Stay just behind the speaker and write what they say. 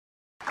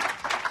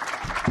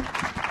Good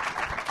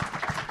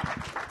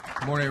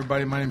morning,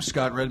 everybody. My name is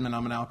Scott Redmond.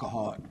 I'm an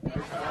alcoholic.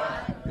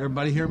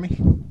 Everybody hear me?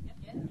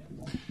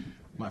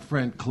 My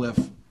friend Cliff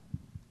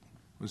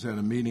was at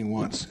a meeting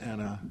once,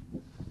 and at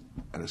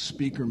a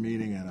speaker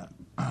meeting, and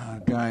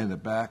a guy in the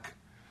back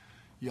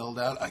yelled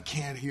out, "I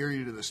can't hear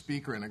you," to the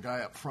speaker, and a guy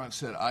up front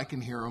said, "I can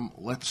hear him.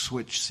 Let's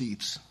switch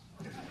seats."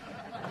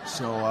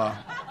 So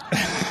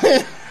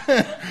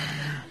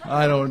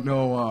I don't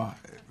know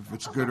if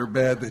it's good or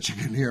bad that you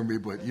can hear me,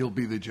 but you'll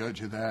be the judge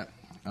of that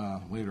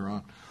later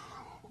on.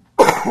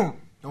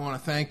 I want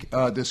to thank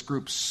this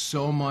group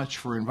so much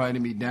for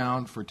inviting me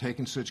down, for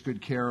taking such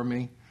good care of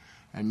me,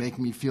 and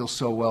making me feel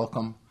so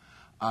welcome.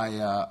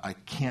 I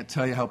can't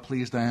tell you how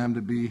pleased I am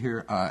to be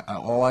here.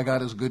 All I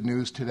got is good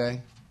news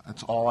today.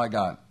 That's all I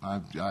got.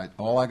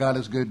 All I got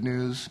is good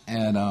news,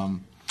 and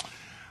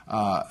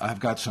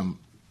I've got some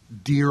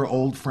dear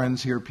old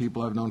friends here,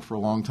 people I've known for a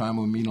long time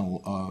who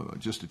mean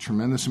just a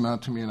tremendous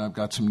amount to me, and I've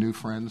got some new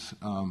friends.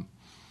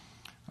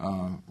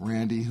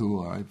 Randy,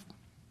 who I've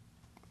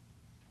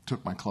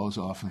took my clothes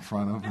off in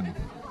front of, and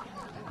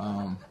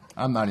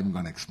I'm not even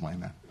going to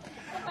explain that.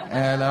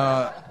 And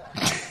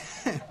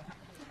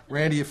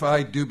Randy, if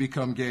I do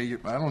become gay,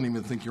 I don't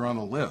even think you're on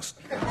the list.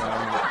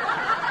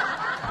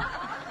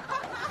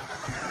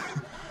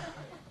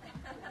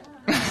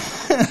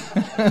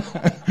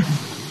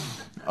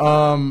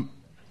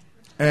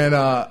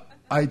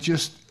 I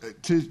just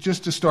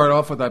to start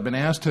off with, I've been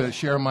asked to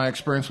share my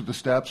experience with the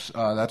steps.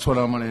 That's what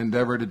I'm going to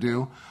endeavor to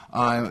do.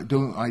 I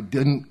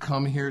didn't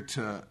come here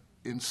to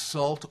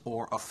insult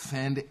or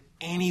offend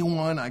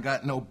anyone. I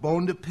got no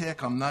bone to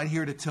pick. I'm not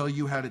here to tell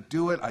you how to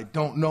do it. I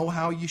don't know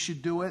how you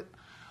should do it.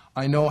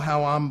 I know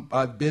how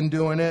I've been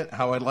doing it,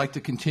 how I'd like to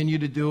continue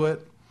to do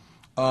it.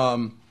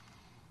 So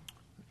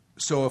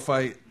if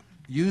I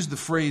use the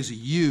phrase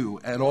 "you"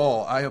 at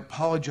all, I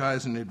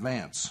apologize in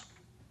advance.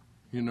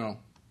 You know,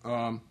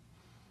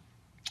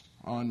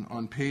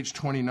 on page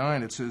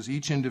 29, it says,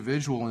 each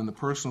individual in the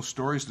personal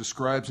stories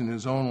describes in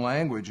his own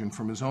language and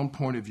from his own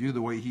point of view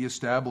the way he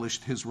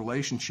established his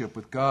relationship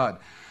with God.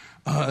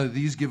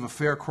 These give a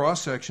fair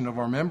cross-section of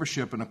our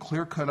membership and a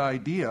clear-cut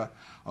idea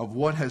of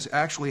what has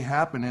actually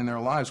happened in their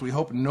lives. We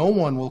hope no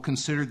one will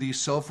consider these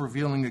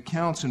self-revealing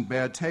accounts in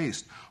bad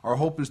taste. Our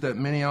hope is that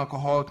many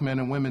alcoholic men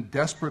and women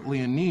desperately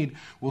in need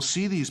will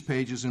see these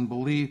pages and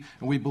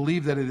we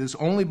believe that it is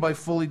only by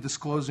fully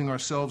disclosing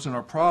ourselves and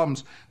our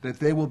problems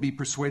that they will be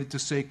persuaded to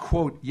say,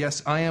 quote,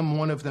 "Yes, I am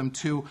one of them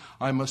too.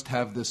 I must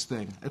have this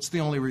thing." That's the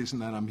only reason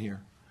that I'm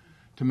here.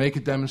 To make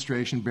a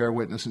demonstration, bear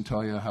witness, and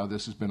tell you how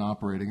this has been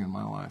operating in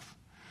my life.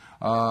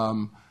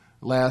 On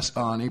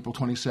April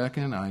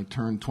 22nd, I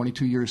turned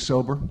 22 years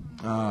sober,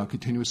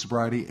 continuous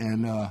sobriety,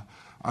 and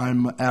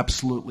I'm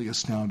absolutely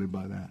astounded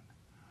by that.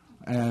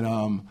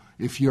 And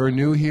if you're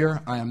new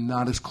here, I am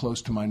not as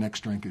close to my next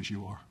drink as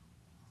you are.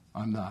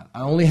 I'm not.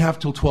 I only have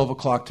till 12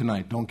 o'clock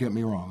tonight. Don't get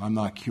me wrong. I'm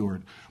not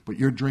cured. But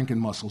your drinking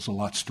muscle's a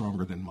lot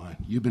stronger than mine.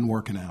 You've been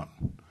working out.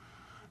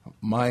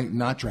 My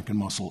not drinking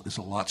muscle is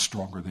a lot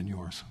stronger than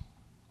yours,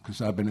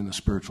 because I've been in the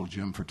spiritual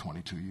gym for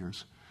 22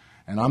 years.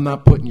 And I'm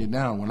not putting you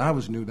down. When I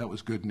was new, that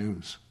was good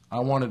news. I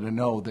wanted to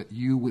know that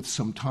you, with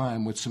some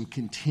time, with some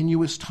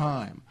continuous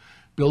time,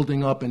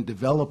 building up and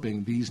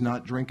developing these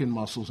not drinking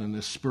muscles and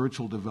this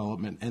spiritual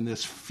development and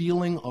this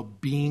feeling of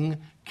being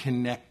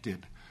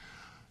connected.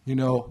 You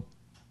know,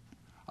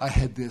 I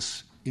had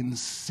this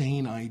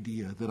insane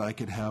idea that I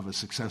could have a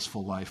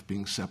successful life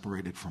being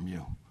separated from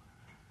you.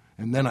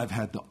 And then I've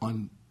had the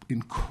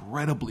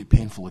incredibly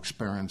painful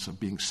experience of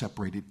being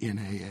separated in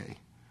AA.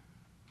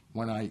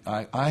 When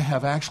I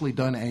have actually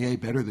done AA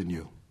better than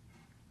you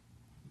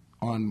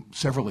on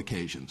several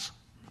occasions.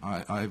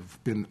 I've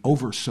been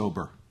over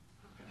sober.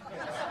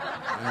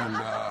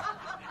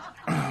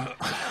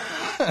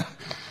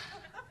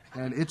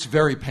 And it's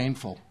very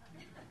painful.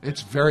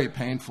 It's very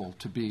painful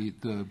to be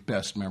the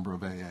best member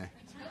of AA.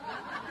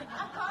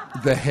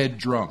 The head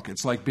drunk.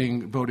 It's like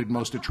being voted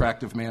most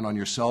attractive man on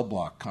your cell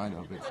block, kind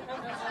of.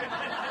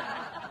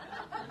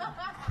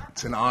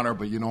 It's an honor,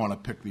 but you don't want to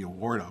pick the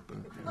award up.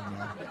 You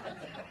know.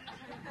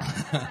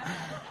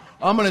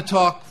 I'm going to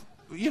talk,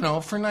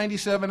 for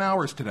 97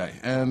 hours today,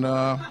 and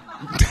I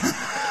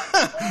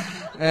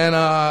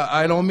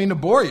don't mean to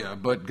bore you,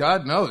 but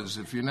God knows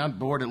if you're not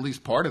bored at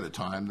least part of the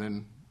time,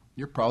 then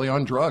you're probably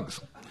on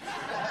drugs.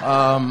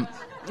 So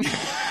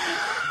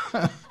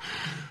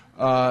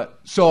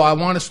I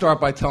want to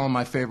start by telling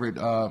my favorite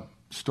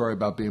story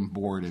about being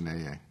bored in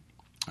AA.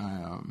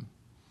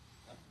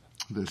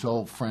 This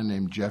old friend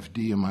named Jeff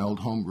D. in my old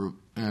home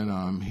group,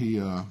 and he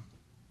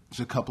was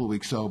a couple of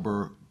weeks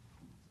sober.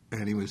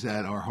 And he was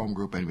at our home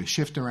group, and he was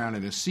shifting around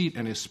in his seat,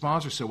 and his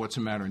sponsor said, "What's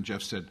the matter?" And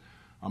Jeff said,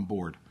 "I'm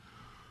bored."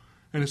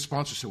 And his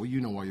sponsor said, "Well,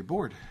 you know why you're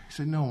bored." He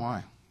said, "No,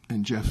 why?"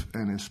 And Jeff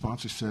and his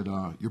sponsor said,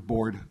 "You're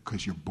bored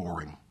because you're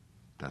boring.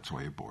 That's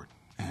why you're bored."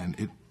 And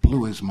it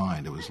blew his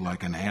mind. It was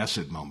like an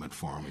acid moment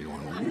for him. He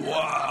went,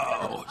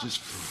 "Whoa!" It just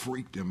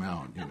freaked him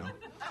out,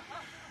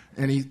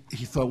 And he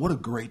thought, what a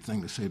great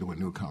thing to say to a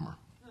newcomer.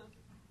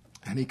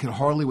 And he could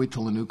hardly wait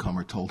till the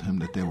newcomer told him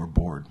that they were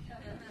bored.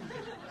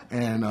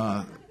 And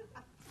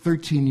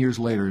 13 years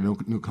later, a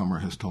newcomer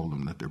has told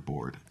him that they're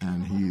bored.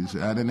 And he's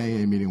at an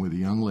AA meeting with a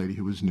young lady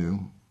who was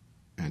new,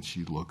 and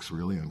she looks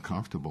really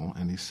uncomfortable.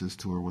 And he says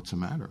to her, "What's the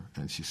matter?"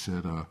 And she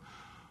said,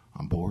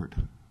 "I'm bored."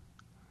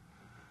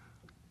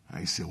 And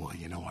he said, "Well,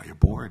 you know why you're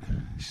bored?"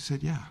 She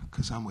said, "Yeah,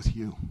 because I'm with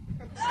you.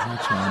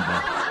 That's why I'm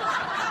bored."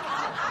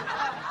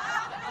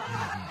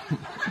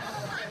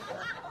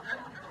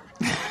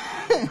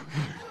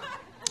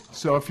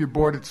 So if you're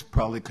bored, it's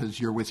probably because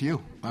you're with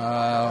you.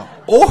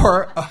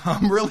 Or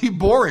I'm really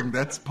boring.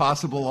 That's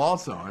possible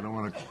also. I don't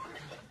want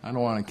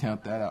to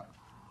count that out.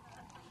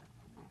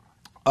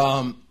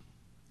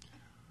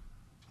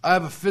 I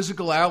have a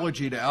physical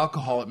allergy to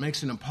alcohol. It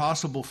makes it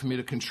impossible for me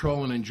to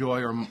control and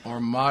enjoy or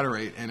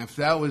moderate. And if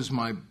that was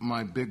my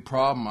big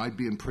problem, I'd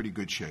be in pretty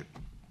good shape.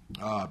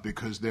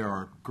 Because there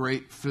are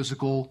great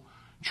physical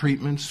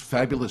treatments,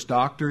 fabulous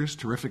doctors,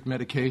 terrific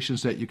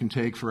medications that you can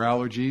take for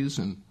allergies,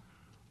 and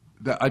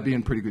I'd be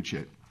in pretty good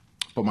shape.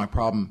 But my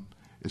problem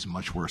is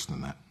much worse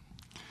than that.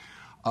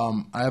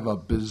 I have a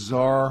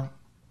bizarre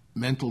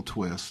mental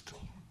twist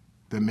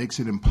that makes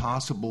it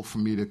impossible for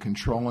me to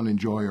control and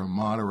enjoy or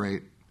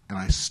moderate, and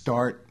I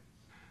start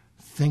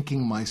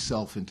thinking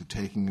myself into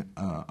taking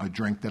a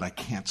drink that I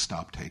can't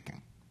stop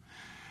taking.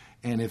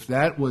 And if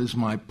that was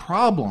my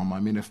problem, I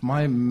mean, if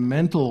my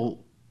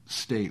mental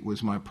state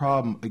was my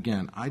problem,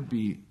 again,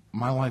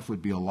 my life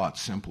would be a lot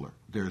simpler.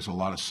 There's a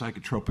lot of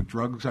psychotropic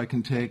drugs I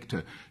can take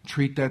to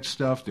treat that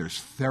stuff.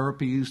 There's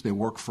therapies. They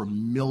work for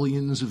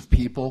millions of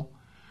people.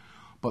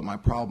 But my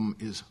problem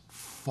is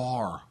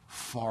far,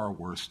 far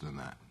worse than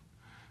that.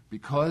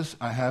 Because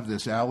I have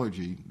this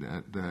allergy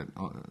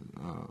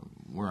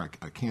where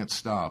I can't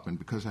stop, and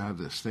because I have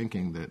this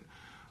thinking that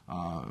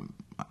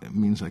it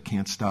means I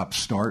can't stop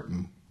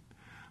starting,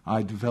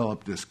 I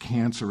developed this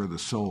cancer of the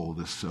soul,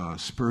 this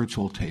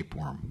spiritual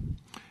tapeworm.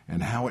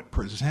 And how it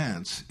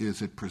presents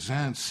is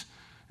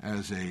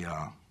as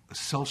a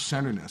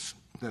self-centeredness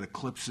that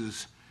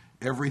eclipses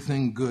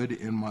everything good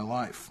in my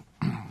life.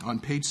 On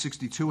page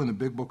 62 in the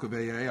Big Book of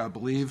AA, I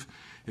believe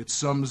it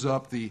sums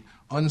up the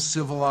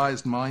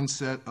uncivilized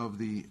mindset of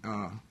the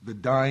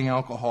dying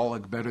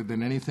alcoholic better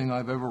than anything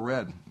I've ever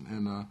read.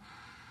 And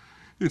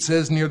it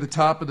says near the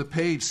top of the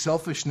page,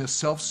 selfishness,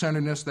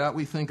 self-centeredness, that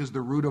we think is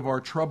the root of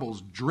our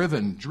troubles.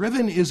 Driven.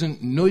 Driven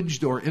isn't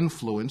nudged or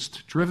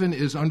influenced. Driven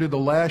is under the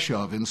lash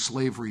of, in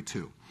slavery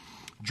too.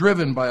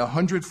 Driven by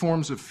 100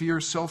 forms of fear,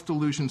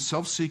 self-delusion,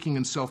 self-seeking,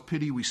 and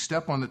self-pity, we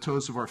step on the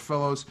toes of our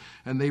fellows,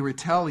 and they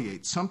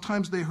retaliate.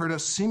 Sometimes they hurt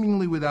us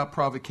seemingly without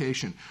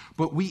provocation,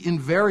 but we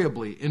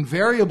invariably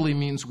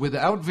means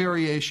without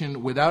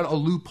variation, without a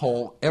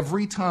loophole,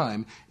 every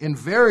time,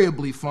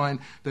 invariably find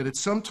that at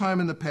some time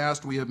in the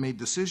past we have made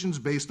decisions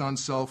based on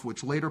self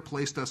which later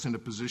placed us in a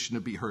position to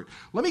be hurt.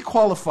 Let me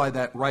qualify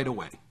that right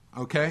away,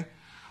 okay?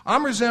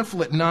 I'm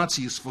resentful at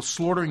Nazis for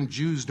slaughtering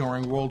Jews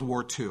during World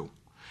War II.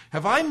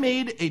 Have I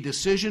made a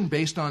decision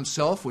based on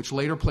self which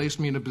later placed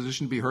me in a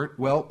position to be hurt?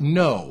 Well,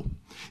 no.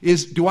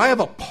 Do I have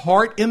a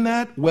part in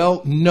that?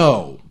 Well,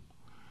 no.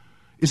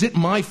 Is it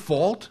my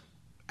fault?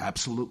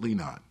 Absolutely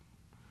not.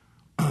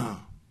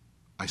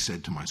 I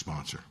said to my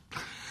sponsor.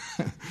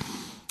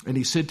 And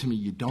he said to me,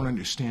 "You don't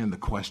understand the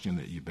question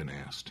that you've been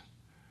asked.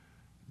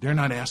 They're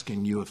not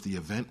asking you if the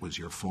event was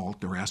your fault.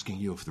 They're asking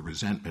you if the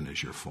resentment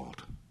is your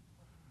fault.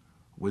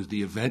 Was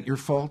the event your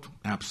fault?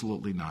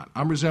 Absolutely not.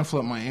 I'm resentful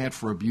at my aunt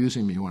for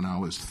abusing me when I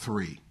was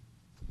 3.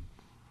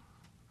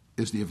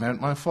 Is the event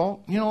my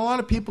fault? You know, a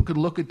lot of people could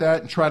look at that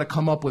and try to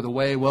come up with a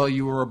way, well,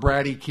 you were a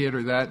bratty kid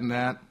or that and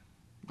that.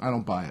 I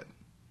don't buy it.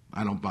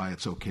 I don't buy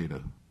it's okay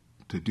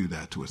to do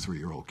that to a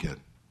 3-year-old kid.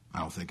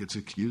 I don't think it's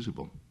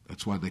excusable.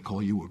 That's why they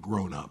call you a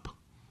grown-up.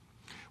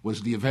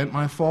 Was the event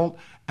my fault?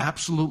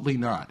 Absolutely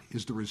not.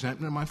 Is the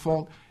resentment my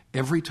fault?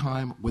 Every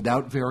time,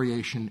 without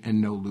variation and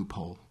no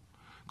loophole.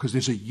 Because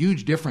there's a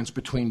huge difference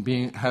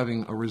between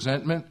having a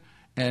resentment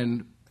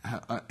and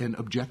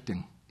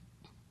objecting.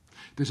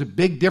 There's a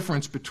big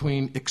difference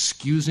between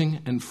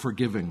excusing and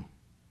forgiving.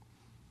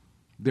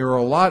 There are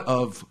a lot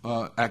of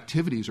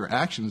activities or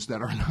actions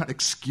that are not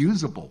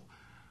excusable,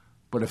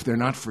 but if they're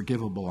not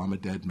forgivable, I'm a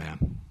dead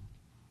man.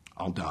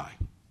 I'll die.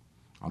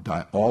 I'll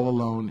die all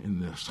alone in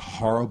this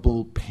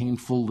horrible,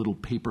 painful little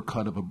paper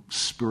cut of a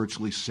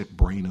spiritually sick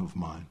brain of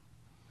mine.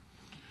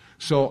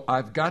 So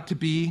I've got to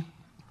be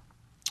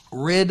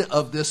rid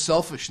of this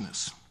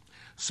selfishness.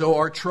 So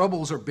our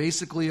troubles are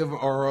basically of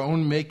our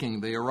own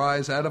making. They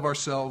arise out of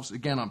ourselves,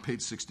 again on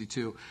page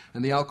 62.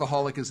 And the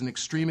alcoholic is an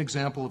extreme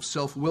example of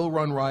self-will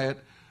run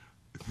riot,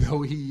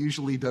 though he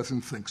usually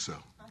doesn't think so.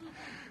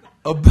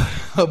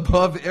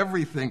 Above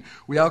everything,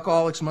 we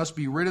alcoholics must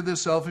be rid of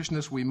this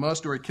selfishness. We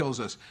must, or it kills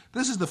us.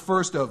 This is the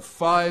first of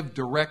 5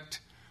 direct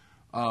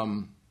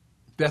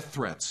death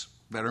threats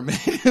that are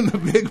made in the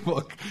Big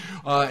Book.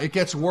 It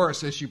gets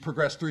worse as you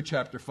progress through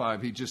chapter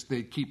 5.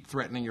 They keep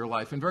threatening your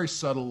life in very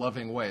subtle,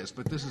 loving ways.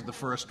 But this is the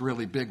first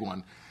really big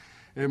one.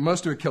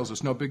 Most of it kills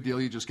us. No big deal.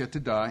 You just get to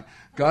die.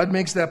 God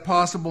makes that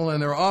possible,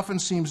 and there often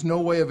seems no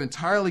way of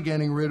entirely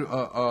getting rid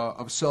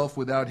of self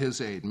without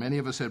his aid. Many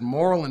of us had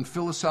moral and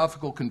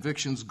philosophical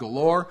convictions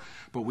galore,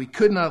 but we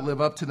could not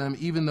live up to them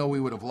even though we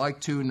would have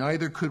liked to.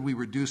 Neither could we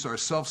reduce our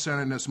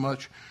self-centeredness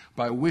much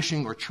by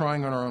wishing or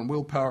trying on our own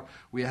willpower.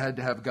 We had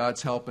to have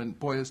God's help. And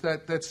boy,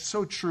 that's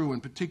so true,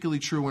 and particularly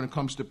true when it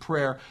comes to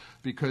prayer,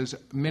 because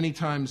many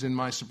times in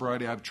my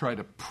sobriety I've tried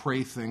to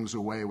pray things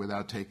away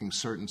without taking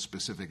certain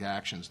specific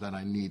actions that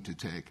I need to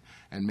take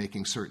and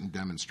making certain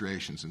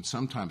demonstrations. And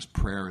sometimes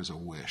prayer is a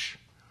wish.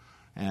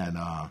 And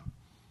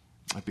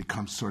it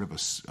becomes sort of a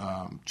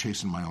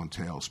chasing my own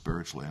tail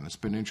spiritually. And it's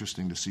been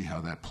interesting to see how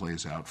that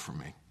plays out for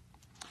me.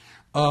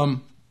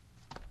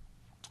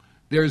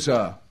 There's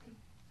a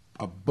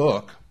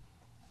book.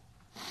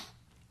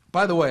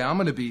 By the way, I'm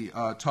going to be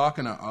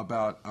talking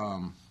about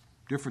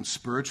different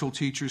spiritual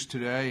teachers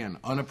today and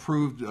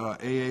unapproved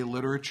AA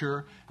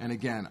literature. And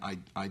again,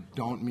 I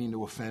don't mean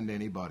to offend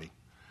anybody,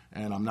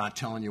 and I'm not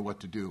telling you what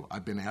to do.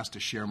 I've been asked to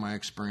share my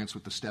experience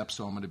with the steps,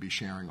 so I'm going to be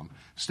sharing them.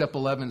 Step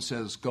 11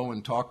 says go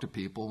and talk to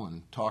people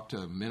and talk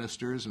to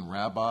ministers and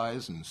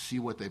rabbis and see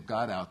what they've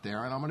got out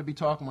there. And I'm going to be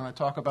talking, when I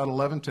talk about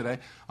 11 today,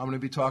 I'm going to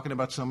be talking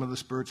about some of the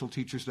spiritual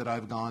teachers that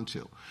I've gone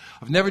to.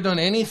 I've never done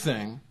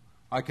anything,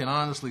 I can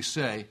honestly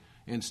say,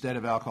 instead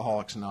of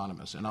Alcoholics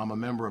Anonymous. And I'm a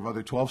member of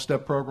other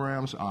 12-step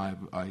programs. I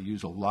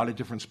use a lot of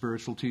different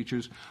spiritual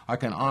teachers. I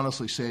can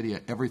honestly say to you,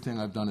 everything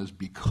I've done is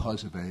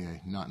because of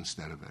AA, not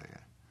instead of AA.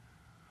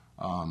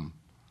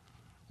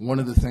 One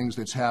of the things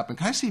that's happened,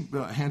 can I see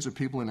hands of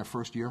people in their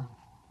first year?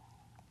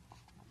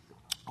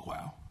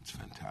 Wow, it's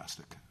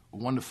fantastic.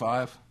 1 to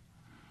 5?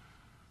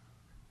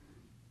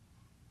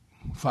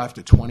 5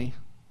 to 20?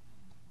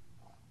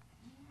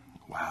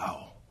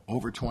 Wow,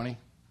 over 20?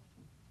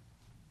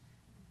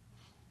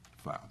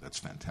 Wow, that's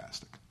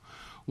fantastic.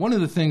 One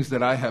of the things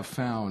that I have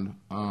found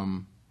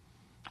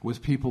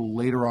with people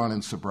later on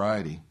in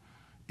sobriety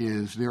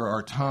is there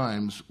are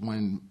times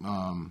when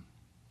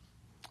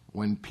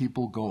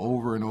people go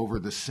over and over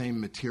the same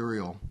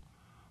material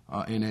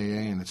in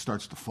AA and it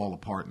starts to fall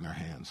apart in their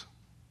hands.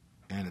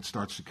 And it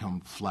starts to come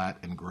flat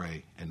and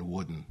gray and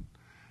wooden.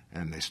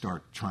 And they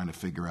start trying to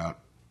figure out,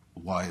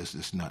 why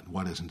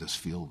doesn't this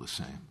feel the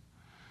same?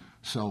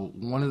 So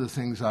one of the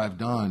things I've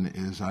done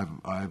is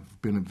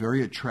I've been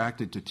very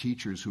attracted to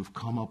teachers who've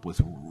come up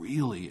with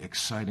really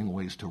exciting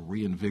ways to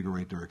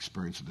reinvigorate their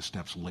experience of the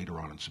steps later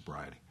on in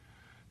sobriety.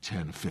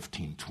 10,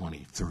 15, 20,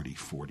 30,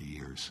 40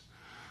 years.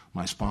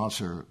 My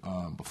sponsor,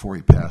 before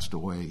he passed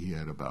away, he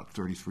had about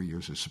 33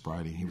 years of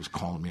sobriety. He was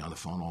calling me on the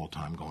phone all the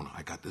time going,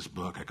 I got this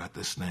book, I got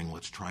this thing,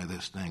 let's try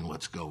this thing,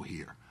 let's go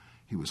here.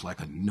 He was like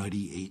a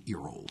nutty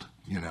 8-year-old,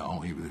 you know.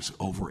 He was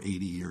over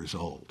 80 years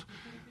old.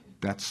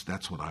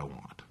 That's what I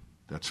want.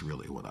 That's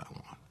really what I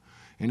want.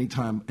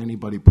 Anytime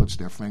anybody puts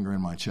their finger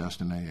in my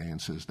chest in AA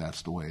and says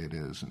that's the way it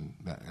is, and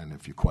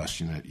if you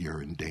question it,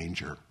 you're in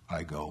danger,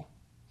 I go,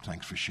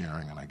 thanks for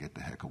sharing, and I get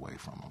the heck away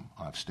from them.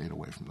 I've stayed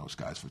away from those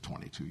guys for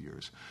 22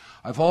 years.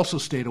 I've also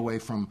stayed away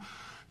from,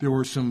 there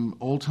were some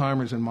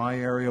old-timers in my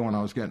area when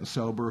I was getting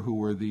sober who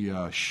were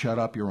the shut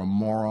up, you're a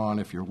moron,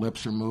 if your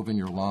lips are moving,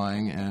 you're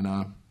lying,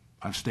 and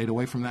I've stayed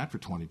away from that for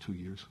 22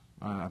 years.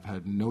 I've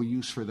had no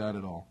use for that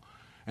at all.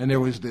 And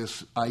there was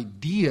this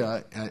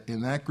idea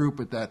in that group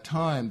at that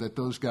time that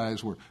those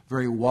guys were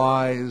very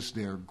wise.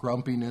 Their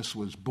grumpiness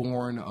was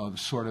born of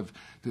sort of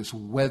this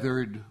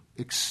weathered,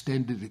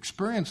 extended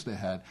experience they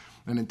had.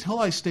 And until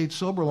I stayed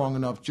sober long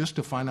enough just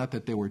to find out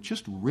that they were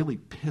just really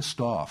pissed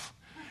off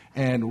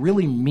and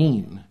really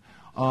mean,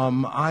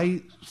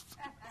 I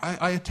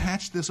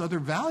attached this other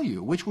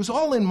value, which was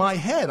all in my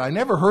head. I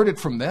never heard it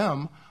from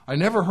them. They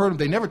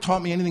never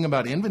taught me anything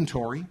about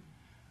inventory.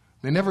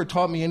 They never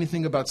taught me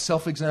anything about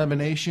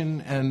self-examination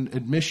and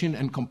admission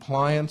and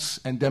compliance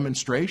and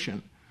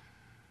demonstration.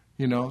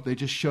 You know, they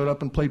just showed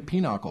up and played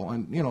pinochle.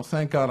 And, you know,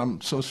 thank God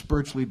I'm so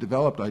spiritually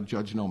developed, I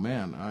judge no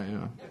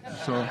man.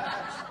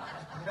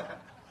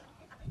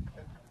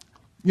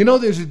 You know,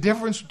 there's a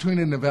difference between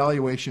an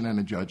evaluation and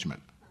a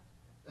judgment.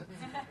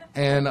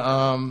 And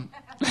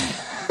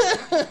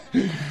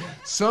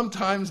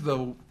sometimes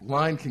the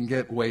line can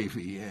get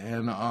wavy.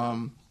 And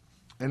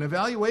an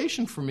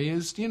evaluation for me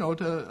is, you know,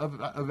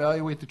 to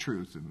evaluate the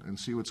truth and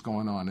see what's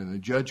going on. And a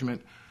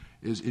judgment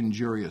is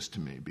injurious to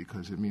me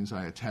because it means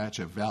I attach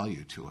a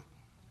value to it.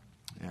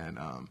 And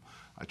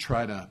I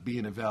try to be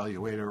an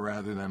evaluator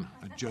rather than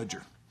a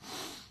judger.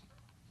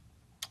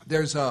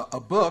 There's a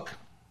book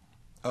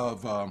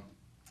of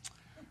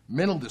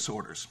mental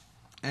disorders.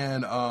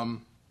 And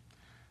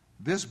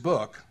this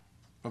book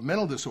of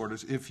mental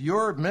disorders, if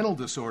your mental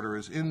disorder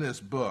is in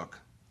this book,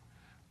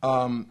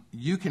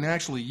 you can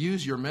actually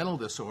use your mental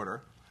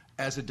disorder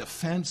as a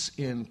defense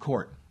in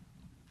court.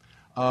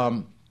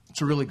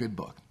 It's a really good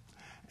book.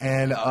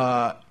 And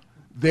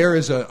there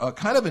is a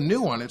kind of a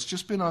new one. It's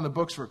just been on the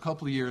books for a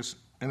couple of years,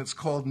 and it's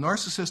called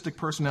Narcissistic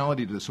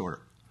Personality Disorder.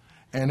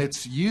 And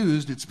it's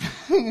used,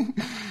 and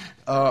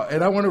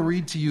I want to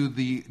read to you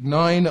the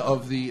 9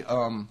 of the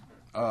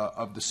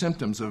of the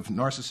symptoms of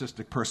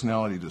narcissistic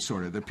personality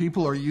disorder that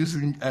people are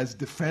using as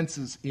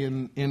defenses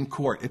in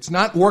court. It's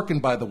not working,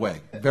 by the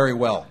way, very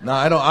well. No,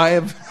 I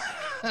have,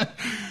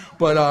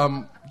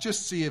 but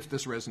just see if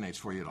this resonates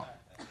for you at all.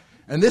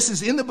 And this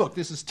is in the book.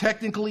 This is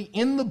technically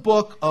in the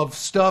book of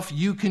stuff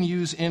you can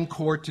use in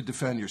court to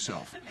defend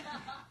yourself.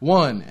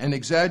 1, an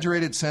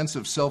exaggerated sense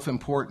of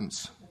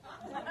self-importance.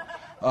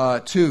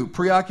 2,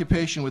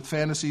 preoccupation with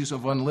fantasies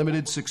of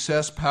unlimited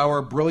success,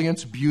 power,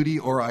 brilliance, beauty,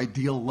 or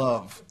ideal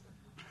love.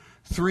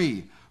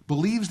 3,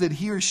 believes that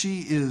he or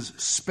she is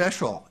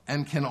special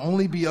and can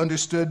only be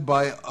understood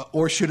by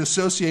or should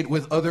associate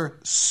with other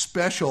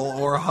special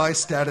or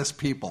high-status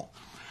people.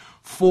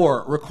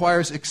 4,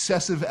 requires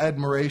excessive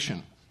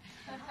admiration.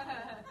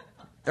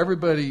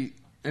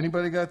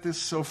 Anybody got this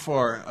so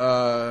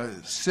far?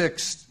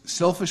 6,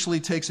 selfishly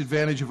takes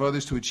advantage of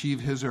others to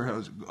achieve his or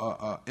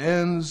her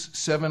ends.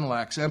 7,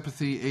 lacks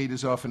empathy. 8,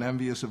 is often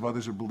envious of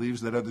others or believes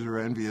that others are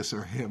envious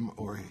of him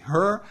or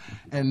her.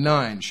 And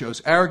 9,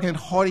 shows arrogant,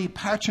 haughty,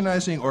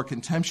 patronizing, or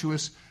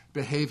contemptuous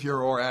behavior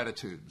or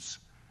attitudes.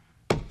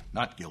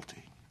 Not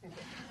guilty.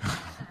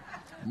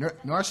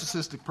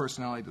 Narcissistic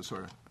personality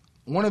disorder.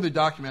 One other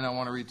document I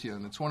want to read to you,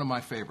 and it's one of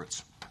my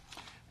favorites.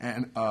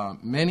 And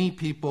many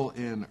people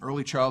in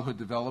early childhood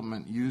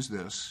development use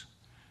this.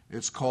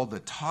 It's called the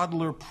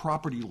toddler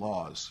property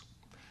laws.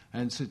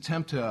 And it's an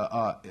attempt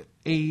to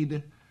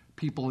aid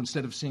people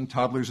instead of seeing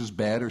toddlers as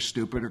bad or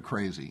stupid or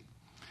crazy.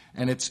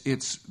 And it's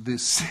the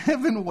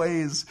 7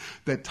 ways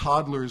that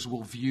toddlers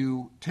will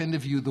tend to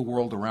view the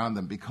world around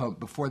them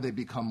before they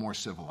become more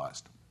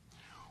civilized.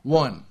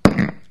 1,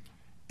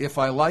 if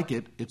I like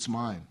it, it's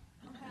mine.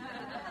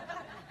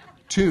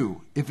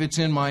 2, if it's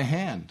in my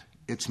hand,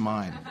 it's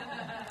mine.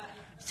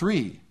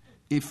 3,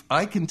 if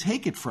I can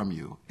take it from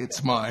you,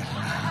 it's mine.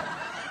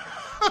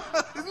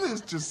 Isn't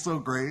this just so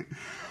great?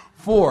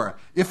 4,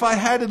 if I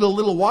had it a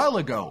little while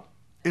ago,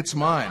 it's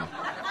mine.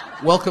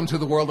 Welcome to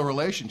the world of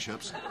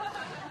relationships.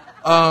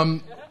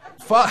 5,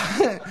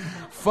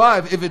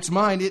 if it's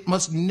mine, it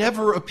must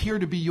never appear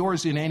to be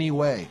yours in any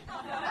way.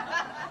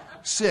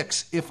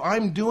 6, if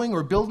I'm doing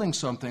or building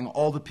something,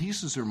 all the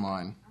pieces are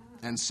mine.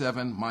 And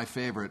 7, my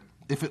favorite,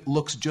 if it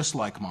looks just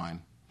like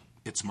mine,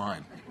 it's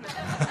mine.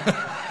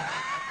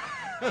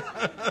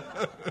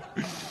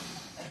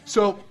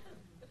 So,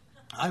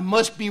 I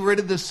must be rid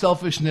of this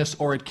selfishness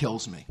or it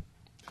kills me.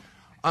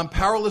 I'm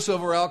powerless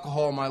over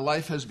alcohol. My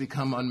life has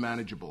become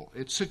unmanageable.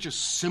 It's such a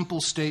simple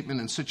statement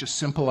and such a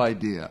simple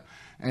idea.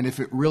 And if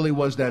it really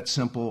was that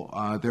simple,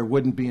 there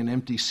wouldn't be an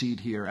empty seat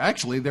here.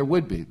 Actually, there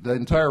would be. The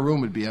entire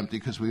room would be empty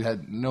because we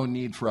had no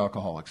need for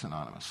Alcoholics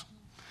Anonymous.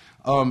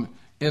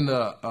 In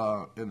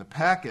the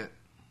packet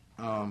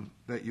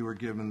that you were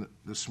given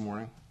this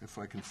morning, if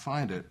I can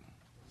find it,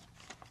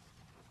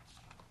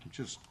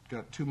 just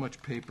got too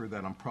much paper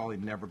that I'm probably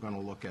never going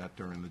to look at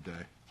during the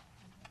day.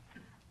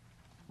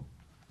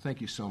 Thank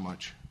you so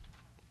much.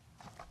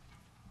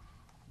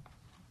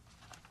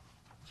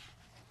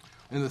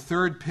 In the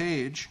 3rd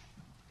page,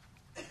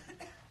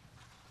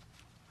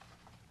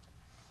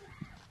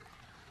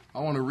 I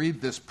want to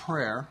read this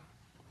prayer,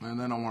 and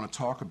then I want to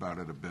talk about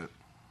it a bit.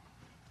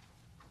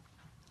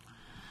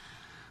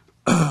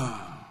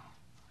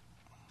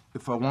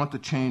 If I want to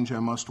change, I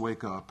must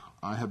wake up.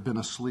 I have been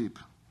asleep.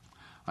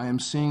 I am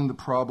seeing the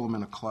problem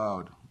in a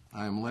cloud.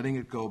 I am letting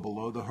it go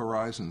below the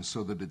horizon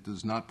so that it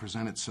does not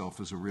present itself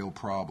as a real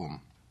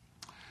problem.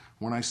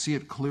 When I see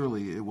it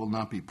clearly, it will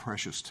not be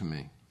precious to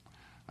me.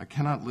 I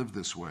cannot live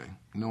this way,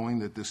 knowing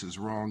that this is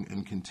wrong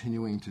and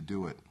continuing to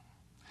do it.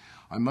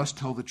 I must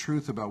tell the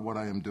truth about what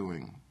I am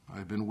doing. I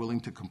have been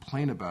willing to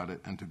complain about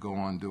it and to go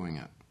on doing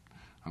it.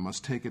 I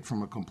must take it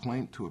from a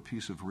complaint to a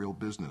piece of real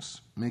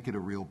business, make it a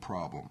real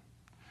problem.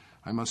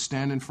 I must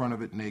stand in front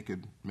of it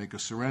naked, make a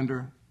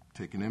surrender,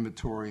 take an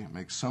inventory,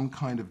 make some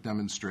kind of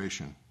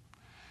demonstration.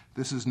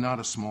 This is not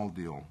a small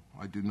deal.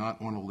 I do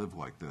not want to live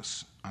like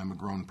this. I am a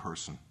grown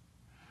person.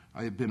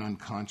 I have been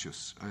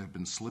unconscious. I have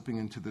been slipping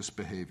into this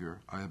behavior.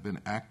 I have been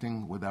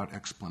acting without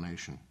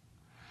explanation.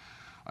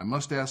 I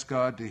must ask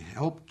God to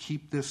help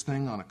keep this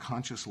thing on a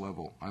conscious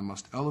level. I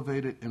must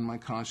elevate it in my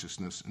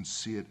consciousness and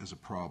see it as a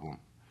problem.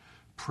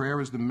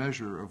 Prayer is the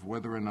measure of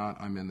whether or not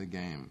I'm in the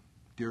game.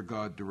 Dear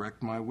God,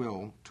 direct my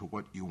will to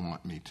what you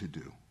want me to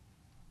do.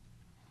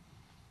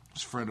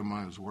 This friend of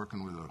mine was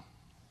working with a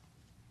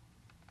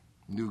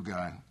new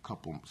guy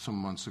some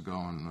months ago,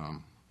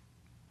 and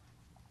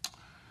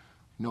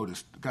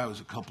noticed the guy was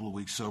a couple of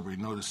weeks sober. He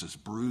noticed this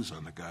bruise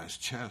on the guy's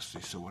chest.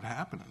 He said, "What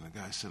happened?" And the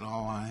guy said,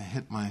 "Oh, I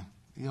hit my."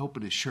 He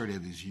opened his shirt. He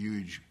had these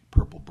huge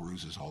purple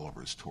bruises all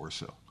over his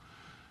torso.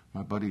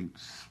 My buddy,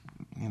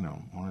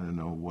 wanted to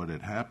know what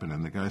had happened,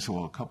 and the guy said,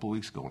 "Well, a couple of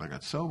weeks ago when I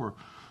got sober,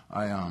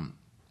 I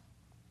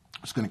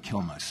was going to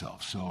kill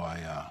myself, so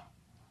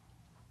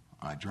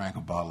I drank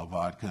a bottle of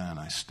vodka and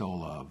I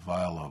stole a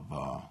vial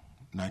of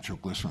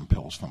nitroglycerin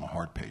pills from a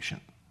heart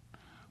patient."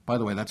 By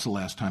the way, that's the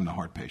last time the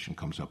heart patient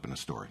comes up in a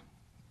story.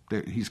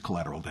 He's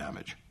collateral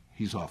damage.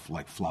 He's off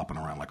like flopping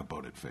around like a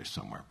boated fish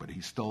somewhere. But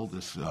he stole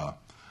this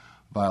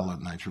vial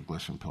of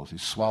nitroglycerin pills. He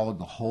swallowed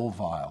the whole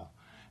vial,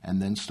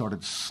 and then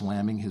started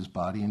slamming his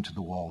body into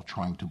the wall,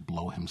 trying to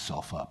blow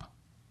himself up.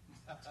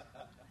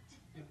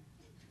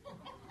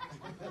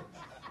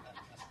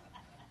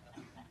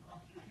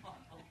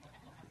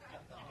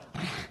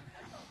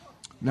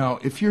 Now,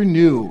 if you're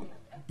new,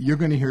 you're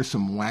going to hear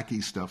some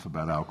wacky stuff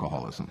about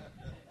alcoholism.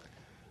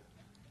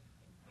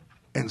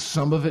 And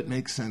some of it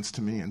makes sense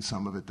to me and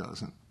some of it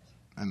doesn't.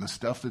 And the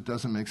stuff that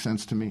doesn't make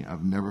sense to me,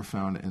 I've never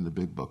found in the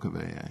big book of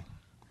AA.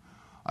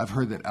 I've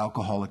heard that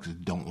alcoholics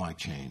don't like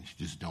change,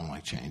 just don't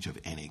like change of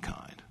any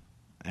kind.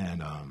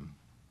 And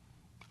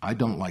I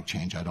don't like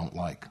change I don't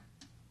like.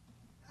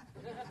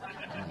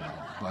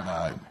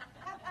 But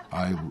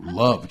I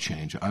love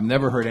change. I've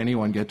never heard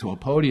anyone get to a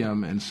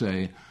podium and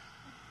say,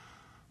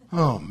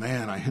 oh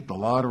man, I hit the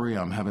lottery,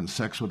 I'm having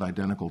sex with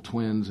identical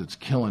twins, it's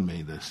killing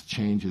me, this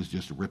change is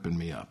just ripping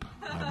me up.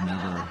 I've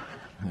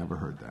never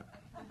heard that.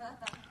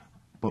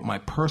 But my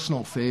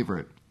personal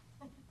favorite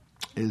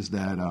is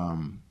that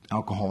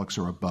alcoholics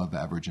are above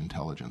average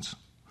intelligence.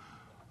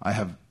 I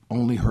have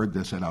only heard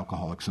this at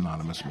Alcoholics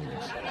Anonymous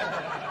meetings.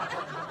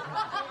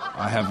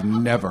 I have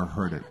never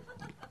heard it.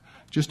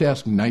 Just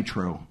ask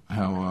Nitro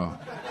how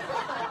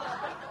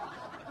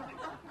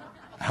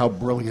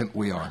brilliant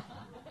we are.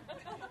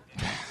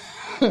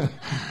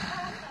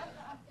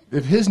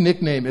 If his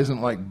nickname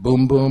isn't like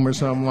Boom Boom or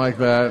something like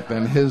that,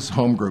 then his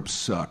home group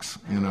sucks,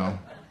 you know.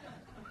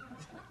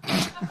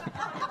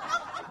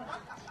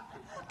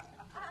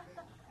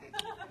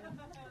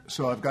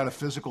 So I've got a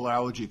physical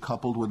allergy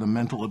coupled with a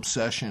mental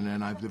obsession,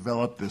 and I've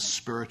developed this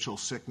spiritual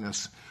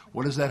sickness.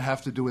 What does that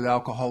have to do with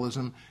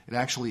alcoholism? It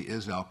actually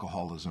is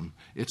alcoholism.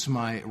 It's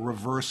my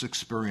reverse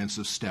experience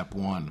of step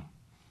one.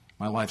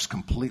 My life's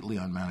completely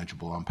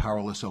unmanageable. I'm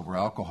powerless over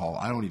alcohol.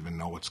 I don't even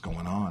know what's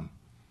going on.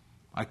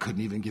 I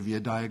couldn't even give you a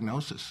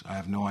diagnosis. I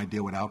have no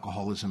idea what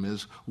alcoholism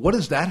is. What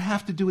does that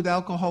have to do with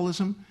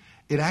alcoholism?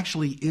 It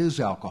actually is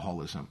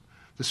alcoholism.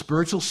 The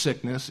spiritual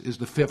sickness is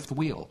the fifth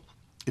wheel.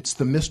 It's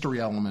the mystery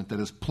element that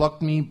has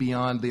plucked me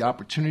beyond the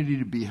opportunity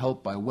to be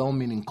helped by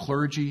well-meaning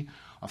clergy,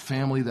 a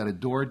family that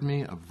adored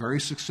me, a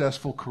very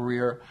successful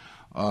career,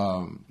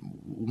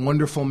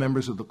 wonderful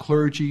members of the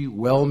clergy,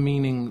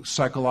 well-meaning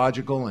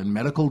psychological and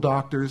medical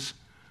doctors.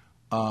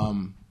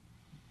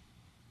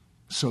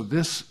 So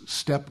this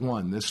step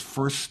one, this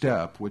first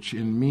step, which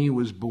in me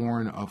was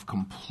born of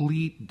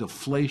complete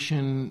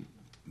deflation,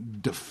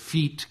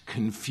 defeat,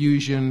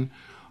 confusion,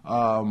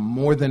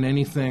 more than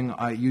anything,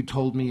 you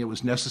told me it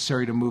was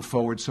necessary to move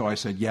forward, so I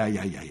said, yeah.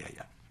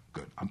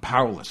 Good. I'm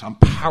powerless. I'm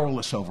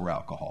powerless over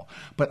alcohol.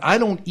 But I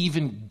don't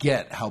even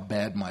get how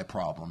bad my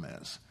problem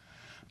is.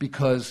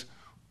 Because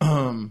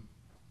no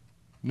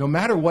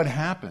matter what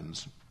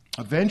happens,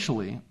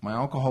 eventually my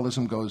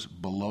alcoholism goes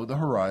below the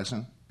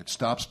horizon. It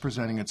stops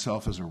presenting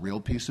itself as a real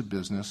piece of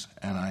business,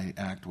 and I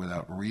act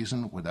without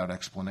reason, without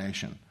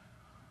explanation.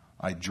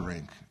 I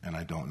drink, and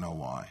I don't know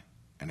why.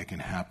 And it can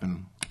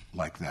happen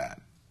like that.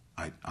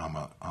 I'm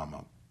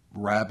a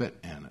rabbit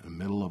in the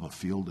middle of a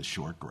field of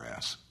short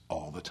grass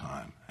all the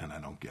time, and I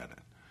don't get it.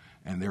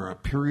 And there are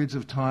periods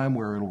of time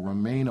where it'll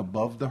remain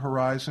above the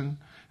horizon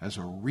as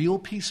a real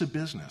piece of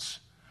business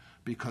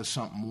because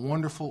something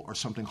wonderful or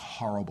something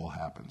horrible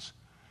happens.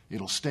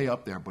 It'll stay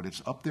up there, but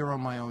it's up there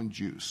on my own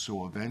juice.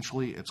 So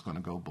eventually it's going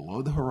to go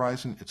below the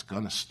horizon. It's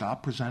going to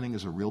stop presenting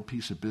as a real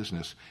piece of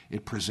business.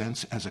 It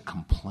presents as a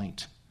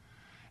complaint.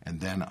 And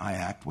then I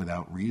act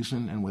without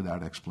reason and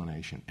without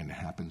explanation. And it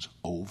happens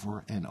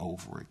over and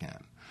over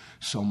again.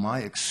 So my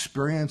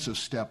experience of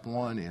step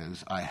one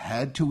is I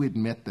had to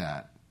admit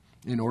that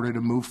in order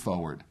to move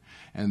forward.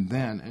 And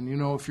then, and you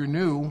know, if you're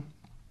new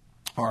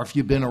or if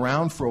you've been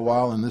around for a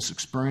while and this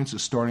experience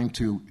is starting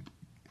to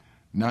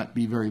not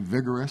be very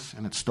vigorous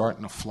and it's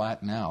starting to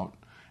flatten out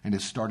and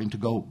it's starting to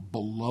go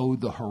below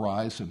the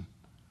horizon,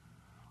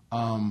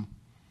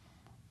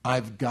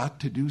 I've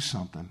got to do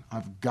something.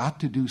 I've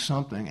got to do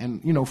something.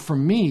 And, you know, for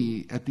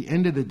me, at the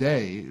end of the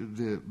day,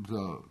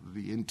 the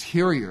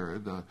interior,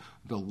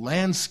 the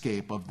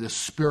landscape of this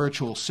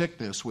spiritual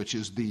sickness, which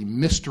is the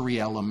mystery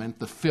element,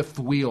 the fifth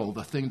wheel,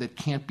 the thing that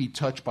can't be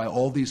touched by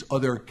all these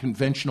other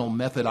conventional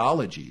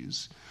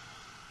methodologies,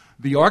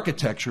 the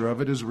architecture of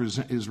it is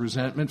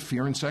resentment,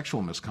 fear, and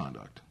sexual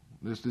misconduct.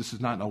 This is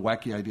not a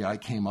wacky idea I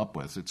came up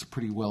with. It's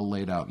pretty well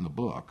laid out in the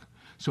book.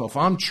 So if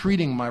I'm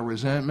treating my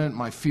resentment,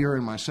 my fear,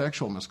 and my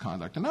sexual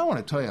misconduct, and I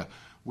want to tell you,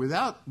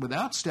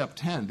 without step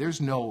 10,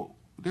 there's no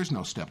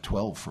step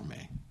 12 for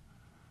me.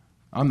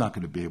 I'm not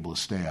going to be able to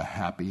stay a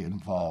happy,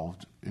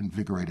 involved,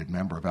 invigorated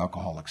member of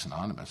Alcoholics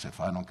Anonymous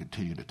if I don't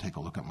continue to take a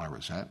look at my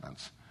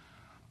resentments.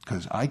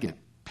 Because I get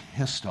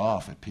pissed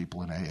off at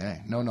people in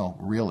AA. No,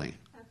 really.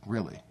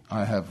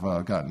 I have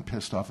gotten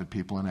pissed off at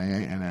people in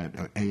AA and at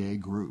AA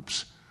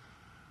groups.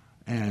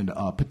 And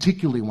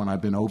particularly when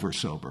I've been over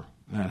sober.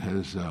 That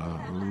has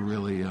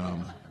really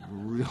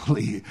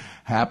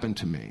happened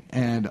to me.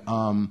 And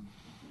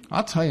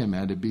I'll tell you,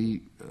 man, to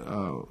be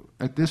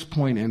at this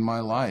point in my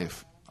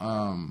life,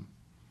 and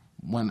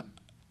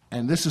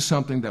this is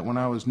something that when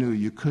I was new,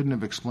 you couldn't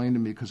have explained to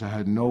me because I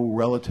had no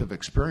relative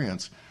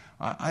experience.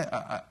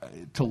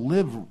 To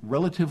live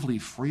relatively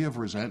free of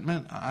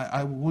resentment,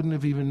 I wouldn't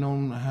have even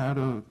known how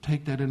to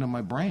take that into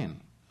my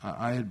brain.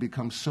 I had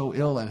become so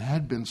ill and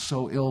had been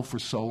so ill for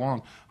so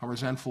long. I'm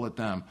resentful at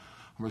them.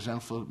 I'm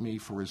resentful at me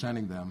for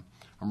resenting them.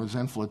 I'm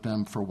resentful at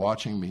them for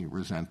watching me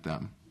resent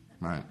them,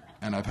 right?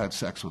 And I've had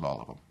sex with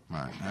all of them,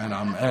 right?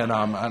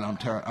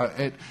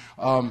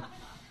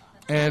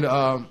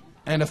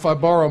 And if I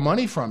borrow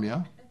money from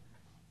you,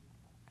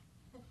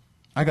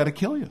 I got to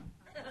kill you.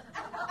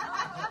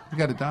 You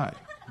got to die,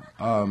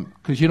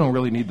 because you don't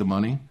really need the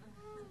money.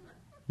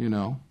 You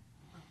know,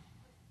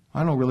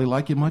 I don't really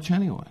like you much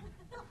anyway.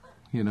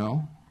 You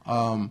know,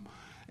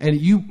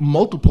 and you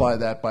multiply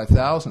that by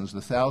thousands,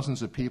 the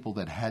thousands of people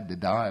that had to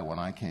die when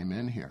I came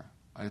in here.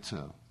 It's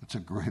a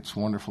great, it's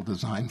wonderful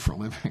design for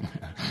living.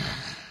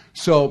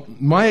 So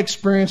my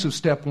experience of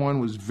step one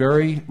was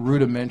very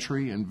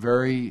rudimentary and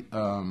very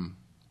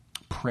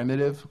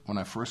primitive when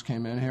I first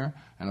came in here,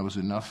 and it was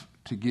enough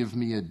to give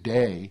me a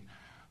day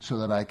so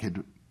that I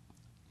could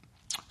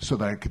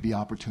be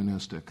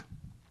opportunistic.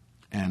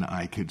 And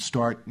I could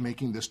start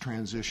making this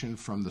transition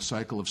from the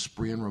cycle of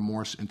spree and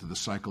remorse into the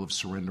cycle of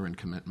surrender and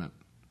commitment.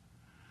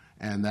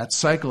 And that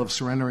cycle of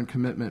surrender and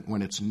commitment,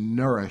 when it's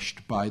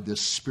nourished by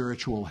this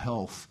spiritual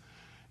health,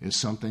 is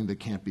something that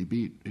can't be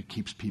beat. It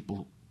keeps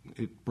people,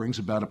 it brings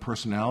about a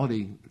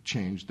personality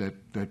change that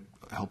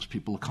helps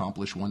people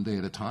accomplish one day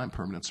at a time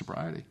permanent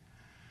sobriety.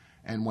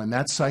 And when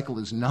that cycle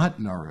is not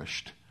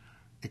nourished,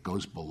 it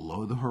goes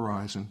below the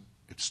horizon.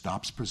 It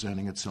stops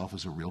presenting itself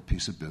as a real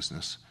piece of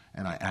business,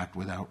 and I act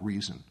without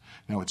reason.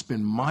 Now, it's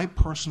been my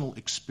personal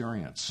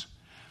experience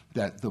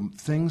that the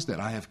things that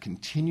I have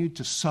continued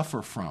to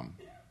suffer from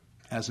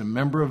as a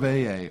member of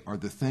AA are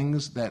the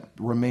things that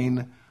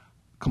remain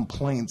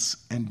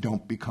complaints and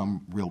don't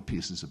become real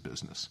pieces of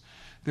business.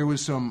 There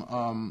was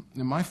some,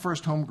 in my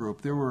first home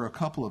group, there were a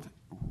couple of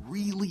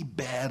really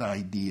bad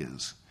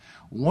ideas.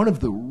 One of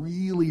the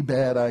really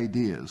bad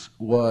ideas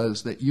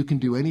was that you can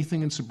do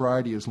anything in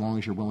sobriety as long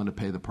as you're willing to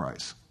pay the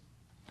price.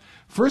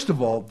 First of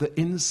all, the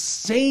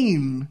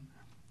insane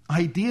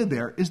idea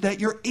there is that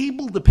you're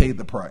able to pay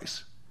the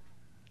price.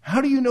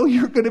 How do you know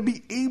you're going to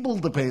be able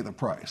to pay the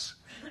price?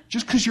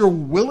 Just because you're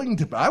willing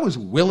to. I was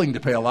willing to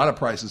pay a lot of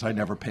prices I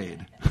never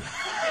paid.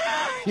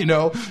 You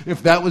know,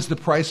 if that was the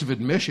price of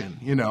admission,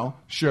 you know,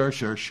 sure.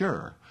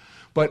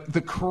 But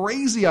the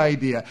crazy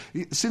idea,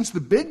 since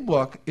the big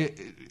book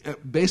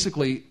it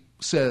basically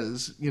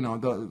says, you know,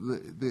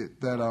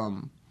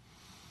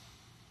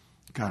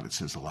 God, it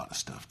says a lot of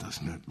stuff,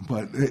 doesn't it?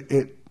 But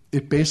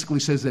it basically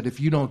says that if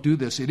you don't do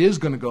this, it is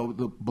going to go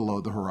below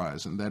the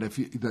horizon.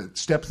 That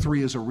step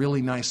 3 is a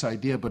really nice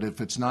idea, but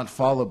if it's not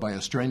followed by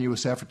a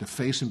strenuous effort to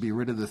face and be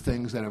rid of the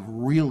things that have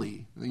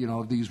really, you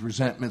know, these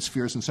resentments,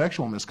 fears, and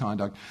sexual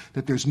misconduct,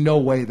 that there's no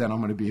way that I'm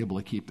going to be able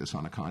to keep this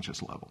on a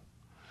conscious level.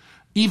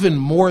 Even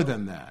more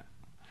than that,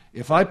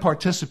 if I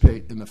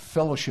participate in the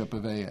fellowship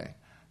of AA,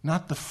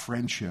 not the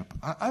friendship.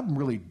 I'm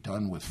really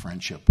done with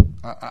friendship.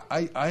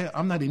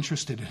 I'm not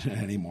interested in it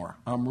anymore.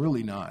 I'm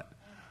really not.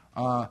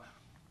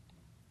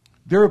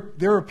 There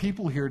are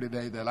people here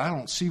today that I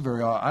don't see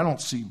very often. I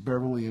don't see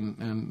Beverly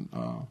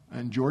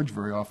and George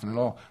very often at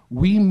all.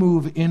 We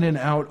move in and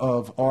out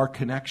of our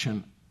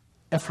connection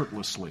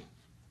effortlessly.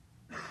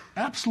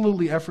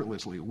 Absolutely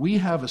effortlessly. We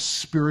have a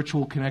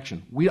spiritual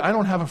connection. I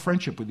don't have a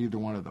friendship with either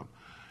one of them.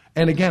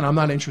 And again, I'm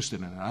not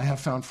interested in it. I have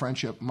found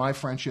my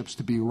friendships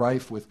to be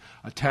rife with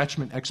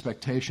attachment,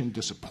 expectation,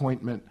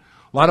 disappointment,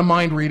 a lot of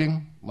mind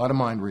reading.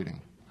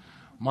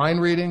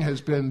 Mind reading has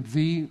been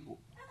the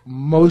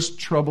most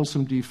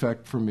troublesome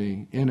defect for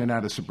me in and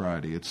out of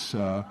sobriety. It's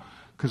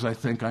because I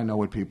think I know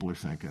what people are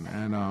thinking.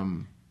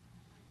 And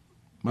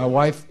my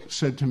wife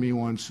said to me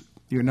once,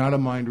 "You're not a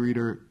mind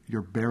reader,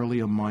 you're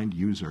barely a mind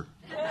user."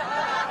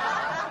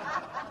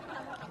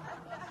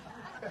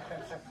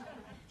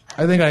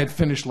 I think I had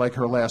finished like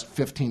her last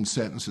 15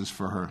 sentences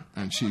for her,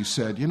 and she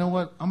said, "You know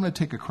what, I'm going to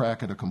take a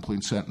crack at a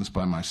complete sentence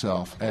by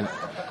myself, and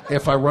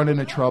if I run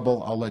into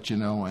trouble, I'll let you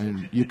know,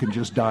 and you can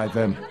just dive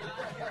in."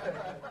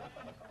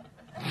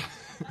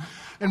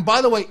 And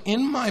by the way,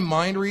 in my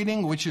mind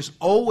reading, which is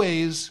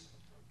always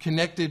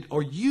connected,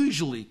 or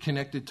usually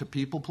connected to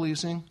people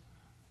pleasing,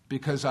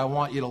 because I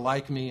want you to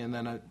like me, and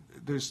then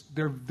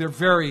they're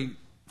very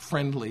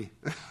friendly,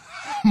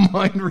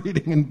 mind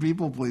reading and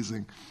people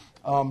pleasing.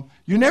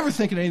 You're never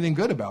thinking anything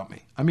good about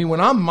me. I mean, when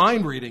I'm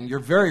mind reading, you're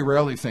very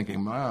rarely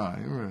thinking,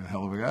 you're a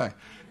hell of a guy.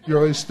 You're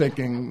always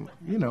thinking,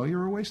 you know,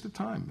 you're a waste of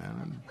time, man.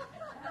 And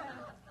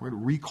we're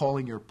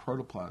recalling your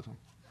protoplasm.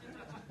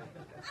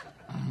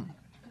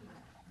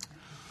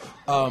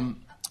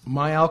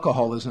 My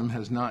alcoholism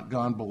has not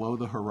gone below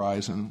the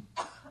horizon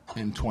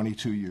in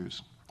 22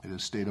 years. It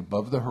has stayed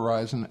above the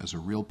horizon as a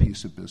real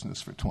piece of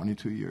business for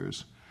 22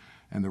 years.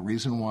 And the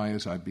reason why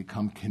is I've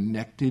become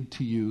connected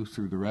to you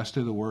through the rest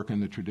of the work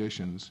and the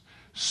traditions,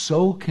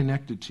 so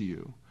connected to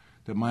you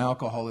that my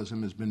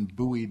alcoholism has been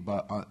buoyed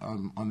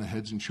on the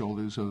heads and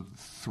shoulders of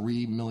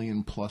 3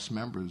 million plus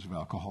members of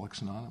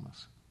Alcoholics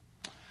Anonymous.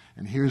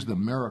 And here's the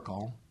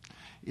miracle.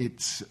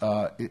 it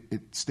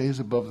stays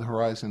above the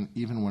horizon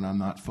even when I'm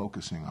not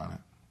focusing on it,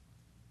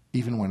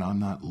 even when I'm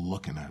not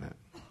looking at it.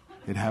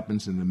 It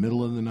happens in the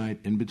middle of the night,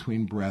 in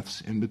between breaths,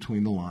 in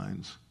between the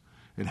lines.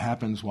 It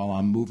happens while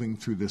I'm moving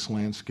through this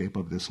landscape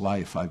of this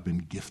life I've been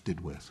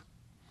gifted with.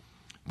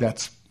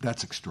 That's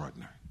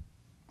extraordinary.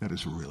 That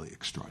is really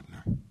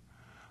extraordinary.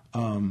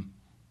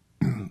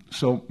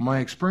 So my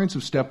experience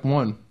of step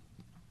one,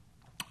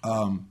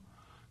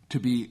 to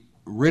be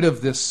rid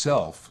of this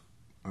self,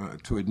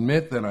 to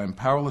admit that I'm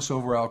powerless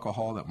over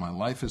alcohol, that my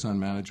life is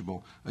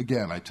unmanageable.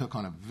 Again, I took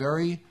on a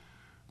very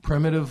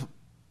primitive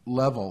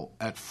level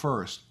at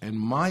first, and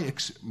my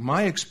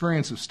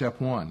experience of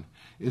step one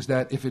is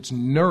that if it's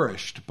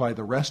nourished by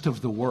the rest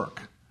of the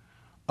work,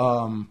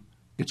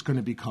 it's going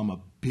to become a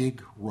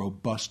big,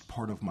 robust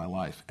part of my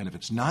life. And if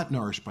it's not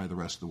nourished by the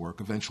rest of the work,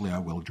 eventually I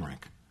will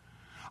drink.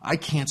 I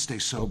can't stay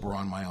sober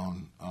on my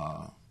own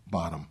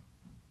bottom.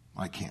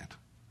 I can't.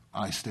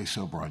 I stay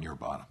sober on your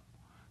bottom.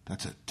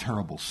 That's a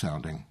terrible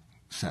sounding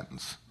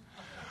sentence.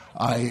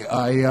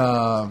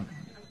 I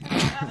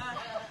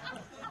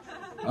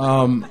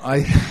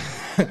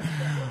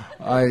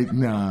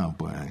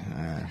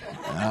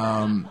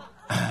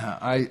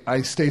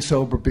stay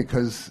sober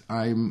because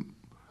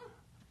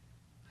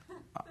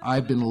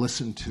I've been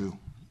listened to,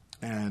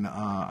 and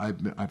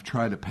I've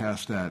tried to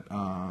pass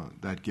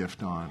that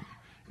gift on,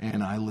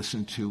 and I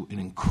listen to an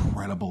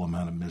incredible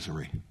amount of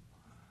misery.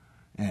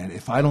 And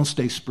if I don't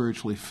stay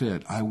spiritually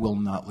fit, I will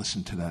not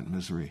listen to that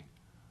misery.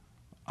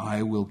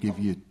 I will give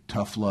you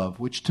tough love,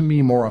 which to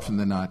me more often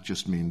than not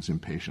just means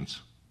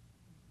impatience.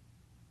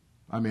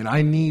 I mean,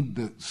 I need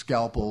the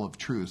scalpel of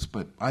truth,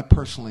 but I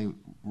personally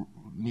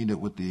need it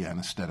with the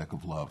anesthetic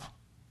of love.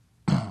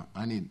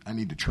 I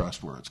need to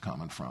trust where it's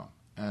coming from,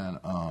 and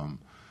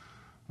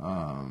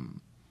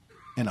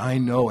I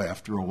know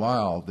after a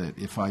while that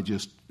if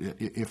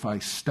I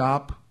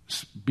stop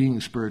being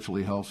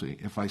spiritually healthy,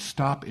 if I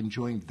stop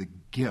enjoying the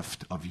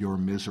gift of your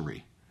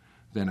misery,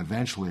 then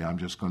eventually I'm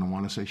just going to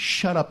want to say,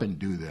 shut up and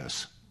do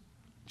this.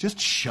 Just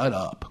shut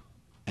up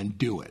and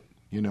do it,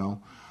 you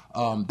know.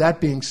 That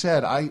being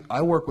said,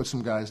 I work with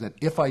some guys that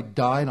if I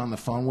died on the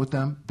phone with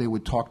them, they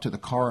would talk to the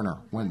coroner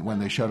when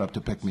they showed up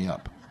to pick me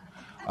up.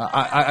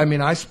 I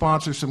mean, I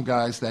sponsor some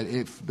guys that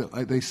if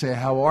they say,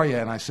 how are you?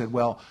 And I said,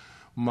 well,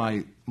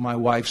 my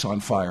wife's on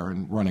fire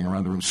and running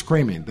around the room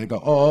screaming. They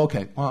go, oh,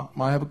 okay, well,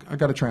 I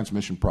got a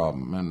transmission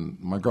problem, and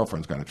my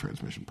girlfriend's got a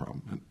transmission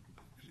problem.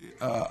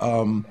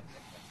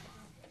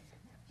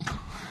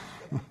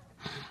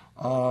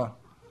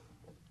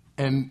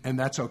 And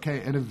that's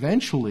okay. And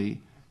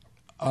eventually,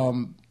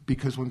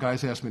 because when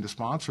guys ask me to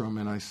sponsor them,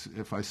 and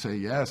if I say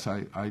yes,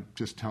 I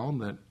just tell them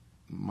that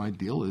my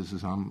deal is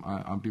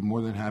I'll be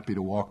more than happy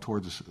to walk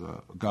towards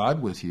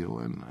God with you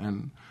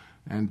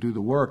and do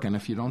the work. And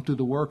if you don't do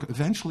the work,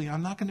 eventually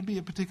I'm not going to be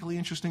a particularly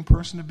interesting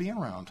person to be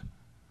around.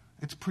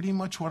 It's pretty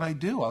much what I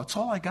do. It's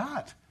all I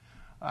got.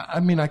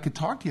 I mean, I could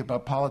talk to you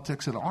about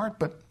politics and art,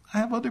 but I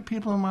have other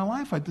people in my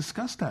life I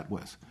discuss that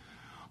with.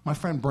 My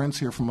friend Brent's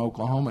here from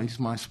Oklahoma. He's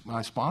my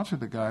sponsor,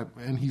 the guy,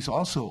 and he's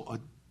also a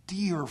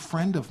dear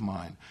friend of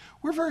mine.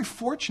 We're very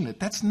fortunate.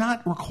 That's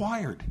not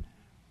required.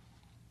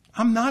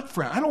 I'm not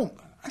friend.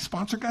 I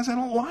sponsor guys I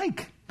don't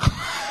like.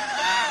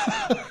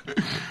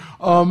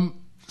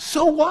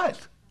 So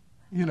what?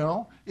 You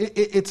know,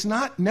 it's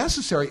not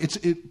necessary. It's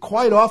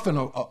quite often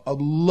a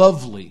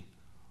lovely,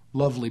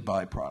 lovely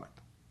byproduct.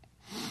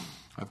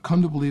 I've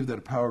come to believe that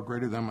a power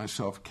greater than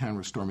myself can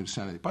restore me to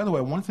sanity. By the way,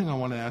 one thing I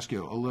want to ask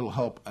you, a little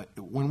help.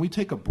 When we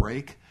take a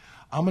break,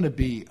 I'm going to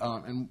be,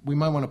 and we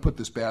might want to put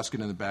this basket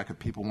in the back if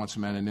people want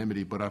some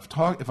anonymity, but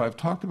if I've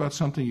talked about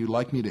something you'd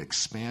like me to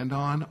expand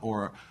on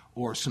or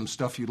some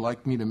stuff you'd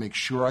like me to make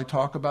sure I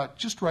talk about,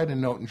 just write a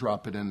note and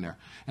drop it in there.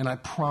 And I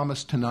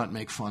promise to not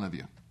make fun of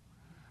you.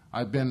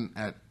 I've been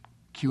at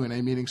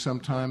Q&A meetings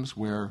sometimes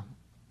where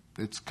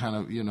it's kind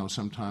of, you know,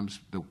 sometimes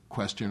the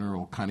questioner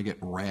will kind of get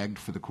ragged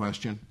for the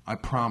question. I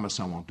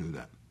promise I won't do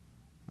that.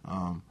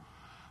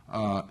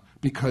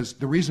 Because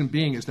the reason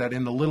being is that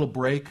in the little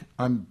break,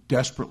 I'm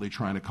desperately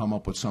trying to come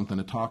up with something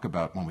to talk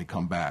about when we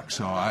come back.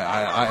 So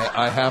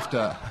I have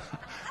to.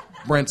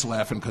 Brent's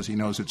laughing because he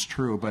knows it's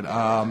true, but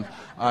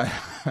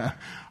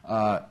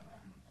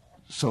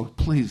so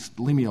please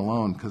leave me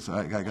alone because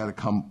I got to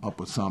come up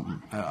with something.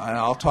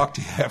 I'll talk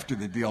to you after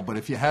the deal. But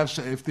if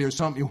there's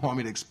something you want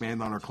me to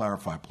expand on or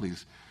clarify,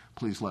 please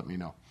let me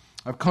know.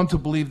 I've come to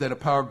believe that a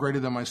power greater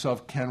than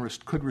myself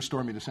could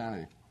restore me to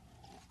sanity.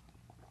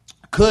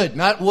 Could,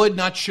 not would,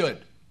 not should.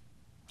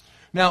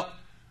 Now,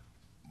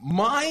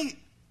 my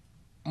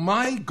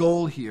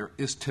goal here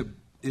is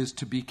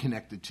to be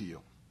connected to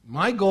you.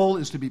 My goal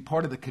is to be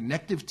part of the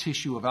connective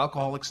tissue of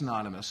Alcoholics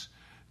Anonymous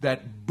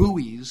that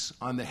buoys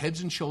on the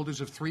heads and shoulders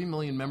of 3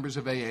 million members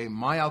of AA,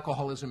 my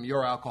alcoholism,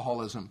 your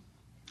alcoholism.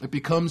 It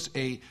becomes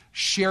a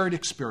shared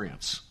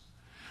experience.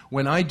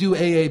 When I do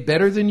AA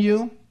better than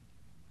you,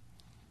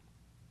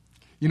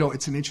 you know,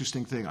 it's an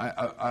interesting thing.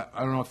 I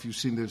don't know if you've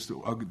seen this.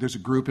 There's a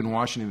group in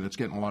Washington that's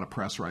getting a lot of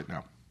press right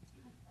now.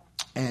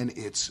 And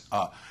it's,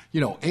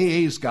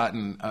 AA's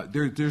gotten,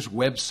 there's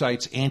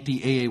websites,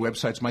 anti-AA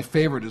websites. My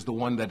favorite is the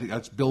one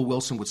that's Bill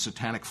Wilson with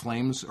satanic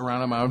flames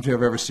around him. I don't know if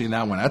you've ever seen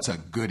that one. That's a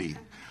goodie.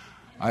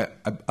 I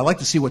like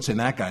to see what's in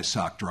that guy's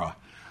sock drawer.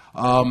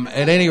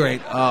 At any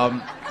rate,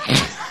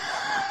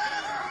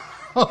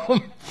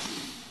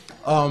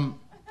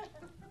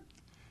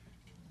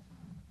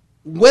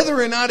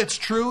 whether or not it's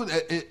true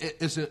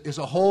is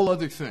a whole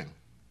other thing.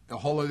 A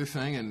whole other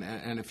thing,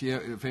 and if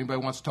anybody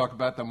wants to talk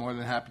about that, I'm more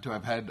than happy to.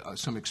 I've had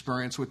some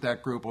experience with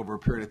that group over a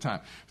period of time.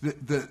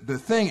 The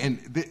thing,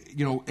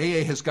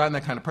 AA has gotten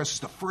that kind of press. It's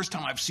the first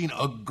time I've seen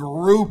a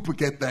group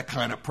get that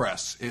kind of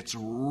press. It's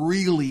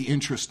really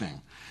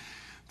interesting.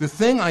 The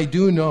thing I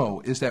do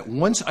know is that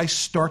once I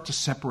start to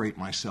separate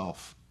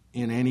myself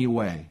in any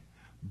way,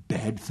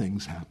 bad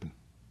things happen.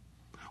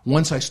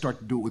 Once I start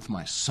to do it with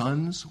my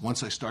sons,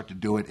 once I start to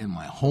do it in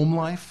my home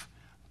life,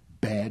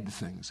 bad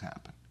things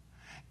happen.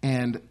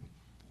 And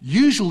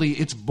usually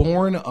it's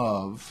born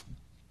of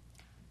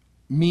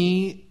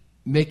me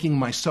making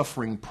my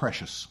suffering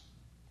precious.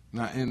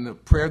 Now, in the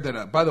prayer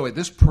by the way,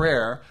 this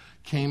prayer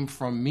came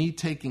from me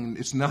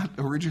it's not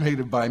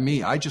originated by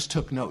me. I just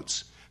took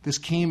notes. This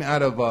came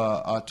out of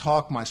a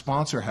talk my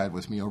sponsor had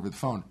with me over the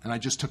phone, and I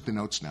just took the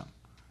notes down.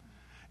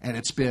 And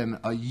it's been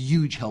a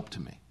huge help to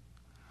me.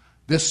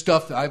 This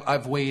stuff,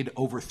 I've weighed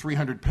over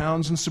 300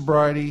 pounds in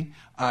sobriety.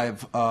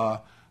 I've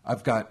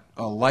got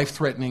a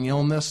life-threatening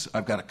illness.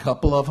 I've got a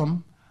couple of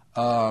them.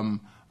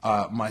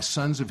 My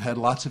sons have had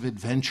lots of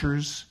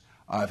adventures.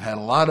 I've had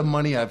a lot of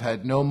money. I've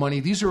had no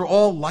money. These are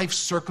all life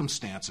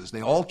circumstances.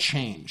 They all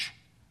change,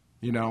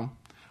 I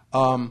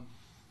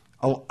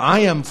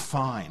am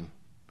fine.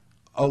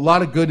 A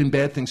lot of good and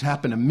bad things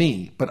happen to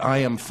me, but I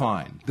am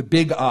fine. The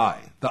big I,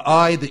 the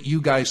I that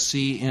you guys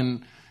see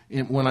in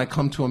when I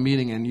come to a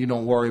meeting and you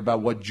don't worry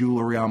about what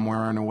jewelry I'm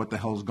wearing or what the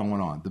hell's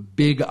going on. The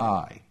big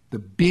I, the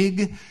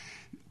big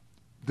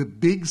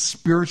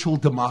spiritual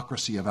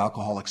democracy of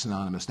Alcoholics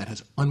Anonymous that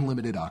has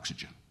unlimited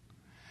oxygen.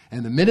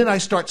 And the minute I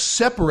start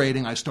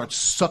separating, I start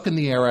sucking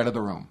the air out of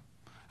the room.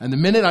 And the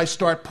minute I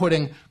start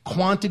putting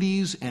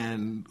quantities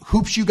and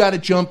hoops you got to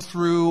jump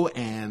through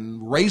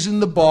and raising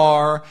the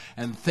bar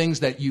and things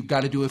that you've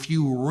got to do if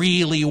you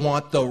really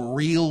want the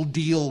real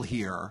deal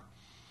here,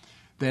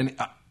 then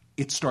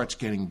it starts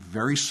getting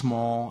very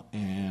small,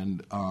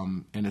 and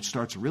it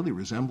starts really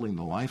resembling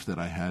the life that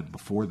I had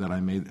before that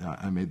I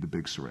made the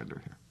big surrender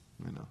here.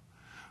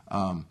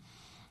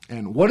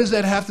 And what does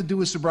that have to do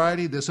with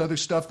sobriety? This other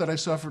stuff that I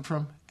suffered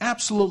from?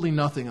 Absolutely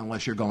nothing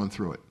unless you're going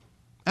through it.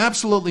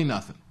 Absolutely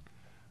nothing.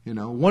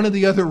 One of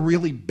the other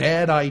really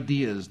bad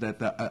ideas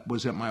that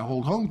was at my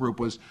whole home group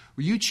was,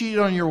 well, you cheated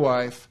on your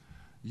wife,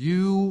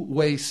 you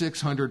weigh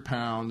 600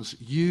 pounds,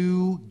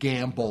 you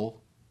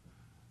gamble,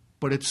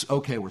 but it's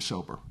okay, we're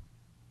sober.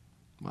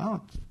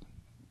 Well,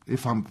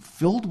 if I'm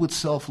filled with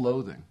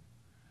self-loathing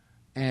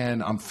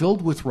and I'm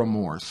filled with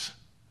remorse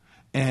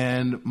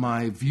and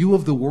my view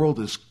of the world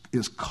is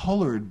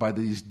colored by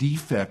these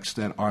defects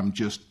that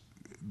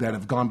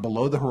have gone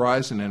below the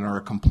horizon and are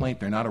a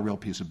complaint, they're not a real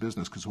piece of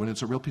business. Because when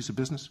it's a real piece of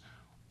business,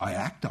 I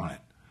act on it.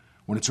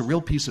 When it's a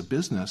real piece of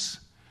business,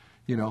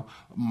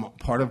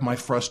 part of my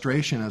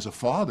frustration as a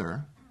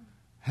father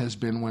has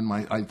been when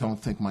I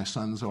don't think my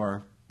sons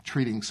are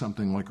treating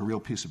something like a real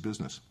piece of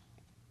business.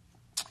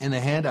 In the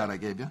handout I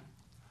gave you,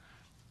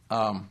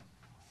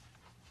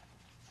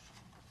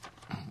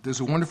 there's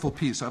a wonderful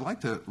piece. I'd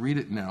like to read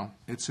it now.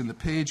 It's in the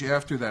page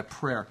after that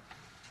prayer.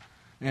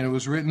 And it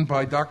was written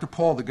by Dr.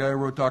 Paul, the guy who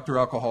wrote Dr.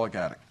 Alcoholic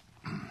Addict.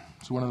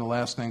 It's one of the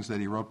last things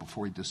that he wrote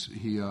before he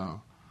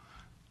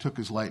took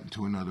his light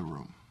into another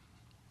room.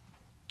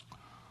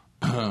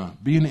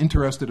 Be an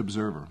interested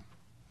observer.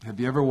 Have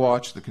you ever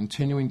watched the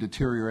continuing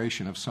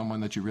deterioration of someone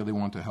that you really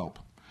want to help?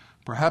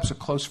 Perhaps a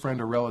close friend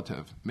or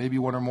relative, maybe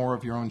one or more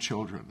of your own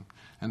children,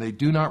 and they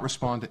do not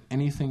respond to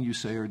anything you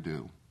say or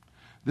do.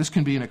 This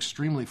can be an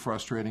extremely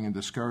frustrating and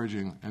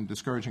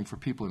discouraging for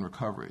people in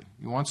recovery.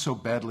 You want so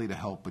badly to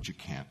help, but you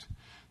can't.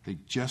 They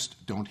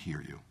just don't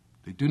hear you.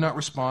 They do not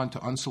respond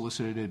to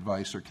unsolicited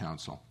advice or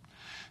counsel.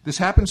 This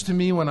happens to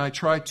me when I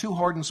try too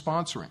hard in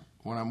sponsoring,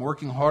 when I'm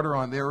working harder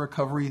on their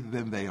recovery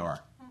than they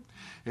are.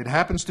 It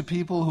happens to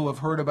people who have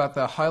heard about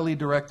the highly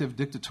directive,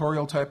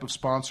 dictatorial type of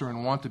sponsor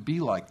and want to be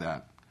like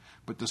that,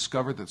 but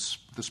discover that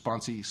the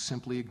sponsee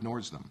simply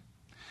ignores them.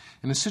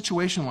 In a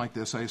situation like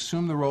this, I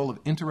assume the role of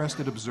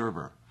interested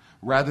observer.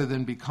 Rather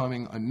than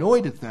becoming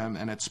annoyed at them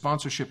and at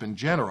sponsorship in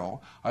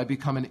general, I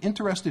become an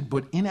interested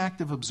but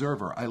inactive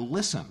observer. I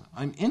listen.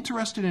 I'm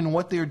interested in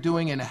what they're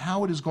doing and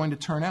how it is going to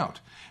turn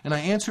out. And I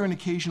answer an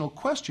occasional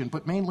question,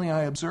 but mainly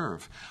I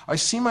observe. I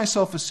see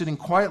myself as sitting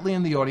quietly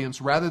in the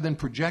audience rather than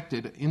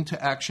projected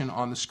into action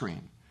on the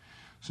screen.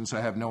 Since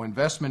I have no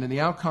investment in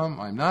the outcome,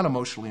 I'm not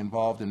emotionally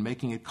involved in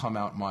making it come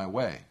out my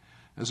way.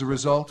 As a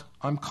result,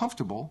 I'm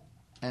comfortable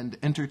and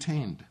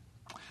entertained,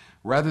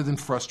 rather than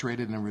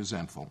frustrated and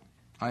resentful.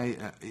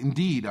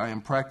 Indeed, I am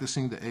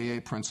practicing the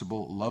AA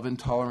principle, love and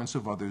tolerance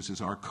of others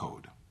is our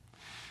code.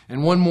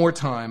 And one more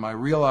time, I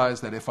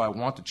realized that if I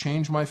want to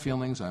change my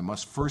feelings, I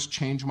must first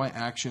change my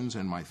actions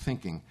and my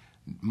thinking,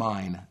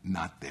 mine,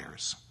 not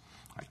theirs.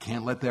 I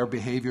can't let their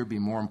behavior be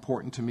more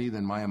important to me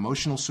than my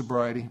emotional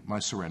sobriety, my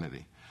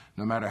serenity.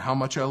 No matter how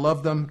much I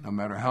love them, no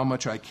matter how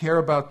much I care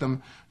about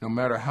them, no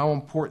matter how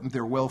important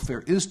their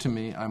welfare is to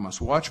me, I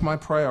must watch my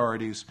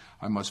priorities.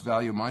 I must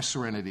value my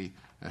serenity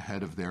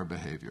ahead of their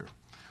behavior.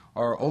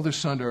 Our older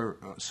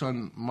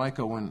son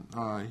Micah, when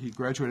he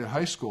graduated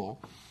high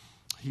school,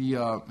 he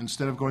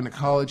instead of going to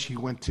college, he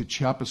went to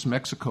Chiapas,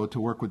 Mexico to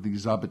work with the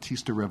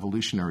Zapatista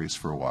revolutionaries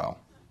for a while.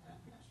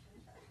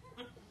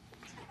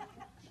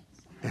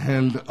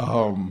 And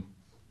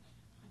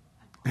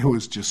it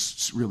was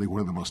just really one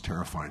of the most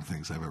terrifying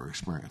things I've ever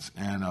experienced.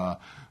 And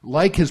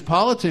like his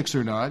politics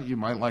or not, you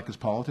might like his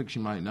politics,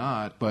 you might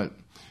not, but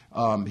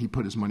he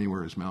put his money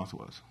where his mouth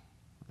was.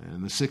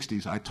 In the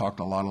 60s, I talked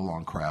a lot of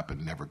long crap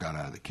and never got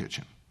out of the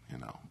kitchen,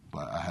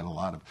 But I had a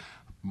lot of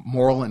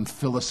moral and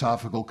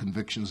philosophical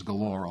convictions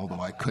galore,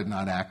 although I could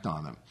not act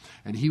on them.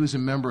 And he was a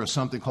member of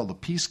something called the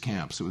Peace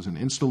Camps. It was an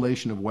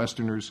installation of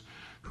Westerners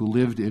who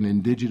lived in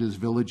indigenous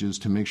villages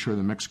to make sure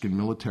the Mexican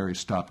military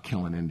stopped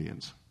killing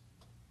Indians.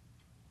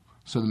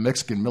 So the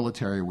Mexican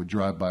military would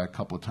drive by a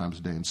couple of times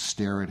a day and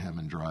stare at him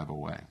and drive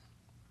away.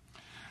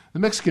 The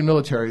Mexican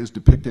military is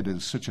depicted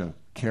as such a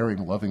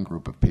caring, loving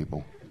group of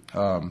people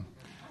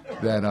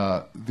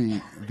that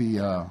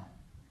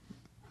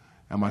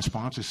and my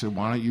sponsor said,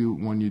 why don't you,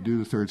 when you do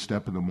the third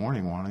step in the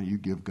morning, why don't you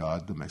give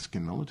God the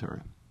Mexican military?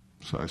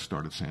 So I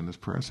started saying this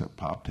prayer. I said,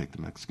 Pop, take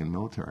the Mexican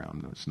military.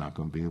 It's not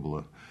going to be able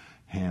to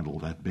handle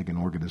that big an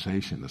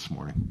organization this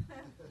morning.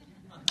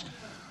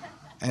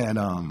 And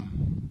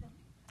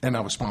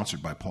I was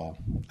sponsored by Paul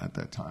at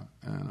that time.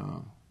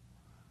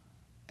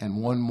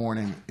 And one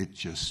morning, it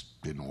just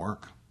didn't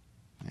work.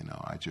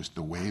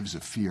 The waves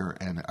of fear,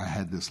 and I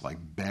had this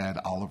bad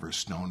Oliver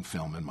Stone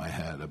film in my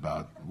head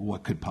about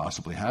what could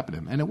possibly happen to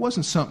him. And it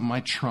wasn't something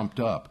I trumped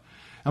up.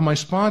 And my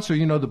sponsor,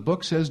 the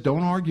book says,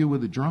 don't argue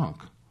with a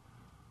drunk.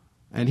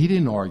 And he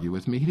didn't argue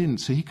with me.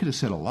 He could have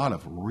said a lot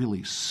of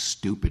really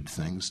stupid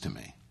things to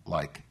me,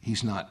 like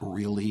he's not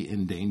really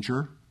in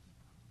danger,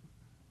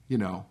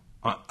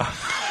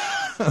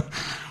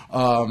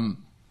 And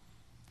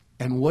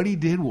what he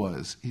did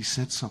was, he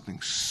said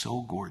something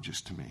so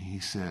gorgeous to me. He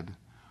said,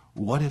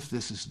 what if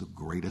this is the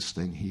greatest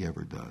thing he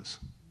ever does?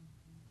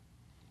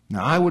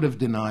 Now, I would have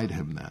denied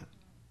him that.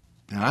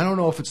 And I don't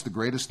know if it's the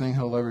greatest thing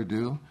he'll ever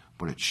do,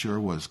 but it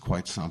sure was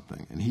quite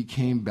something. And he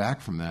came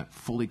back from that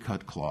fully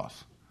cut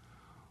cloth,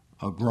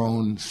 a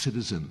grown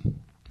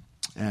citizen.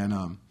 And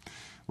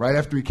right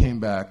after he came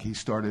back, he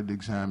started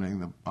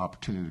examining the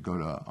opportunity to go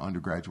to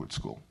undergraduate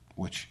school,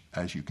 which,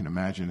 as you can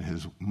imagine,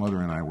 his mother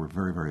and I were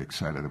very, very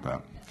excited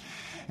about.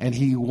 And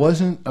he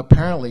wasn't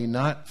apparently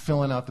not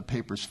filling out the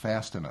papers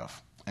fast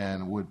enough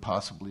and would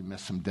possibly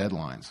miss some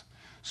deadlines.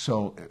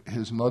 So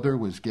his mother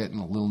was getting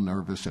a little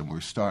nervous, and we're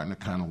starting to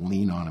kind of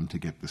lean on him to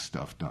get this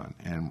stuff done.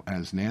 And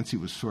as Nancy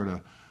was sort of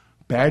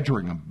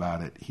badgering him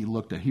about it, he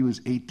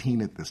was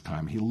 18 at this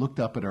time. He looked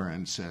up at her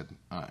and said,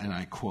 and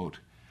I quote,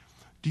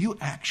 "Do you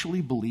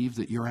actually believe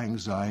that your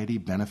anxiety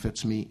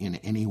benefits me in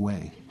any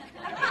way?"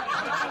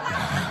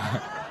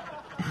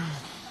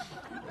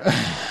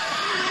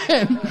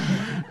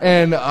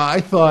 and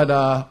I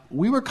thought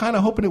we were kind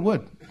of hoping it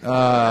would,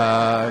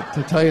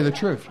 to tell you the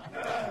truth.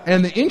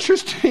 And the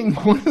interesting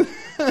one,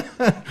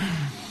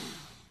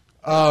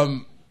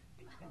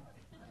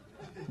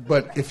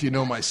 but if you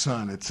know my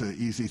son, it's an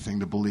easy thing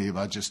to believe.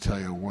 I'll just tell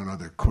you one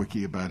other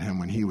quickie about him.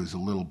 When he was a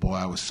little boy,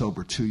 I was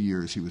sober 2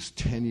 years. He was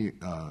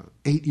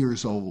 8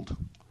 years old,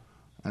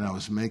 and I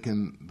was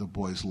making the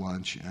boys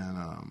lunch, and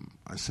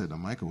I said to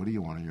Michael, "What do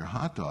you want on your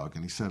hot dog?"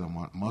 And he said, "I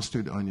want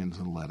mustard, onions,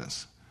 and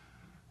lettuce."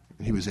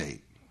 And he was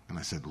 8. And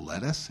I said,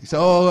 "Lettuce?" He said,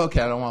 "Oh,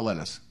 okay, I don't want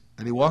lettuce."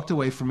 And he walked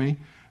away from me,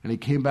 and he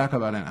came back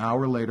about an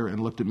hour later and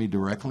looked at me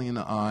directly in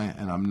the eye,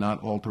 and I'm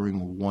not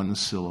altering one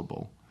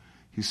syllable.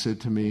 He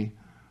said to me,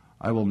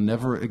 "I will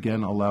never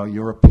again allow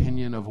your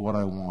opinion of what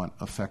I want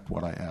affect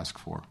what I ask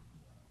for."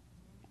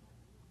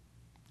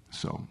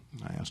 So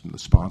I asked him to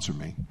sponsor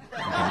me.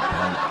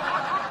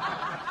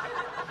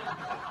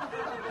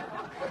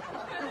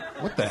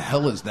 What the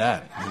hell is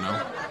that,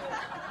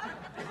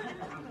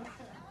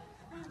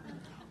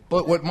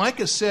 But what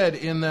Micah said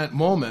in that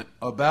moment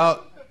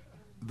about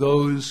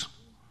those,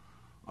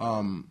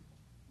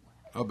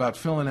 about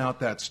filling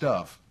out that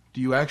stuff, do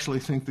you actually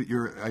think that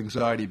your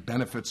anxiety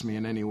benefits me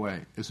in any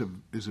way, is a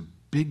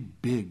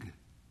big, big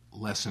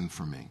lesson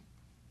for me.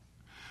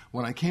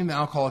 When I came to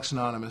Alcoholics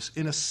Anonymous,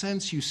 in a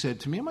sense you said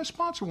to me, and my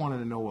sponsor wanted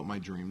to know what my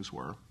dreams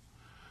were,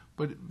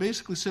 but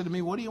basically said to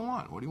me, what do you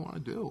want? What do you want to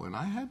do? And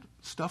I had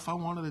stuff I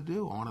wanted to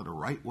do. I wanted to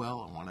write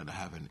well. I wanted to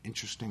have an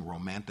interesting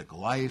romantic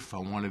life. I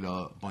wanted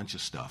a bunch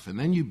of stuff. And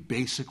then you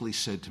basically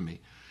said to me,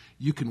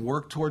 you can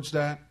work towards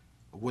that.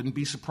 I wouldn't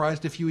be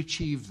surprised if you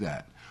achieved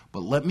that.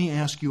 But let me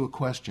ask you a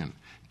question.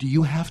 Do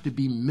you have to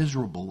be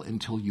miserable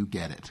until you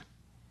get it?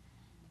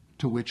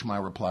 To which my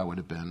reply would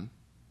have been,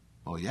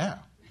 oh, yeah.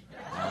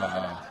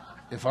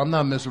 If I'm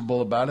not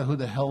miserable about it, who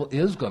the hell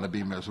is going to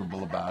be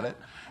miserable about it?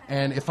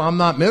 And if I'm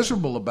not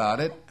miserable about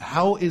it,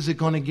 how is it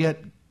going to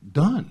get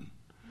done?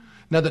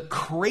 Now, the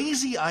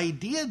crazy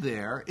idea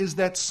there is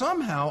that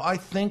somehow I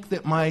think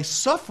that my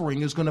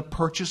suffering is going to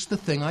purchase the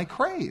thing I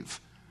crave.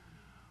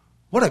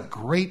 What a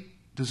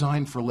great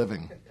design for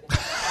living.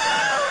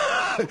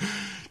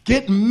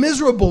 Get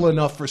miserable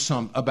enough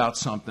about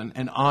something,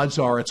 and odds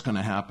are it's going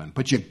to happen.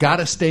 But you got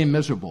to stay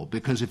miserable,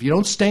 because if you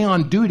don't stay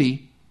on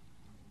duty,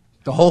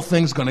 the whole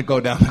thing's going to go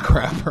down the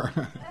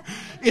crapper.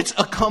 It's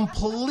a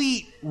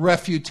complete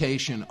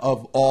refutation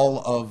of all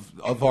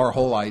of our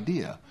whole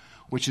idea,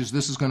 which is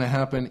this is going to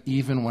happen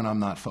even when I'm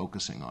not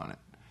focusing on it.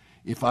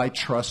 If I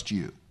trust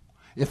you,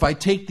 if I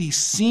take these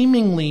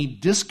seemingly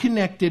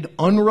disconnected,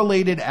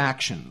 unrelated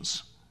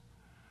actions.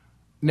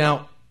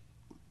 Now,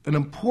 an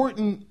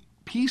important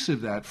piece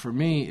of that for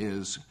me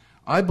is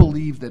I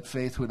believe that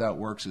faith without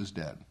works is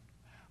dead.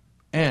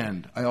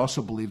 And I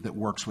also believe that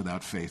works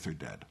without faith are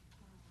dead.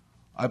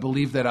 I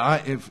believe that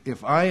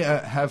if I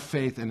have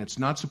faith and it's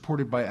not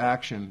supported by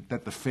action,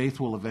 that the faith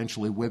will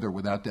eventually wither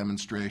without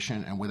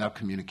demonstration and without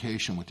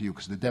communication with you,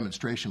 because the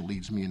demonstration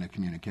leads me into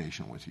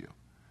communication with you.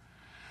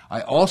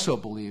 I also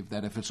believe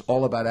that if it's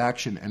all about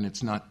action and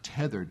it's not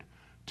tethered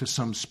to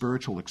some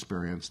spiritual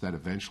experience, that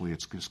eventually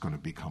it's just going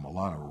to become a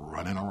lot of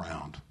running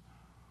around,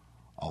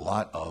 a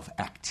lot of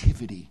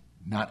activity,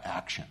 not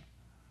action.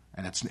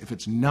 And if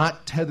it's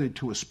not tethered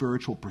to a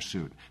spiritual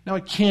pursuit. Now,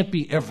 it can't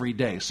be every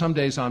day. Some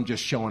days I'm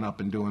just showing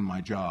up and doing my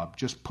job,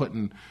 just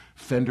putting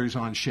fenders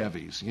on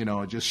Chevys,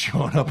 just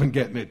showing up and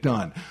getting it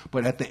done.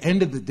 But at the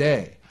end of the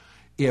day,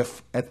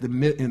 if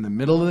in the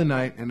middle of the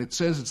night, and it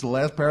says it's the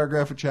last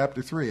paragraph of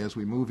chapter 3 as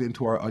we move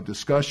into our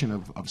discussion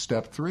of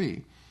step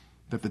 3,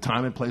 that the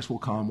time and place will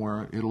come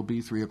where it'll be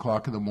 3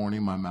 o'clock in the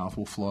morning, my mouth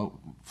will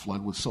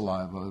flood with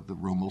saliva, the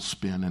room will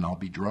spin, and I'll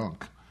be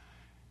drunk.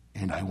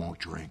 And I won't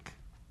drink.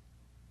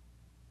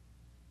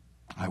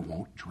 I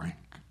won't drink.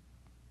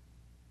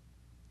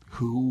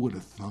 Who would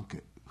have thunk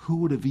it? Who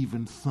would have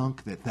even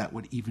thunk that that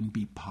would even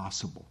be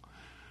possible?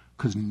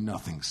 Because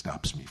nothing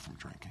stops me from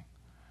drinking.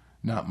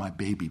 Not my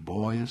baby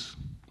boys,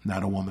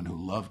 not a woman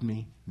who loved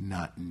me,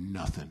 not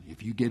nothing.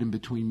 If you get in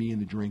between me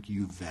and the drink,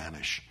 you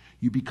vanish.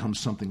 You become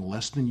something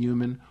less than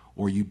human,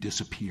 or you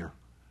disappear.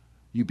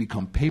 You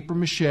become paper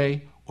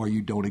mache, or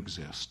you don't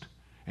exist.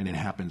 And it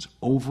happens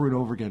over and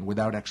over again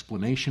without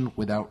explanation,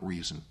 without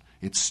reason.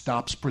 It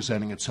stops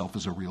presenting itself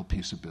as a real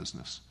piece of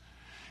business.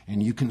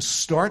 And you can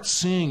start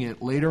seeing it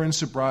later in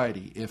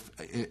sobriety.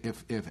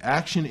 If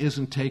action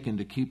isn't taken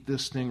to keep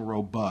this thing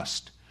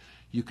robust,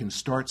 you can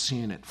start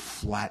seeing it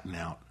flatten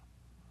out.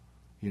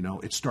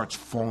 It starts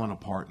falling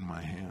apart in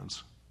my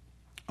hands.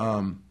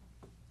 That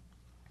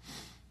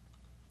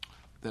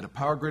a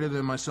power greater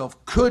than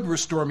myself could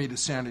restore me to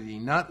sanity.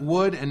 Not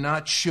would and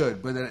not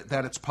should, but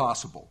that it's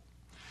possible.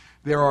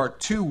 There are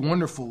 2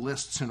 wonderful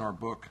lists in our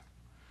book.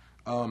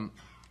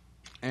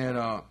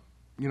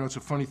 It's a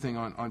funny thing.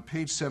 On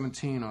page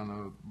 17, on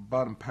the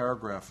bottom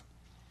paragraph,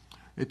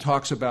 it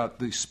talks about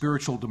the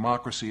spiritual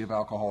democracy of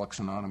Alcoholics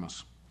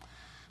Anonymous.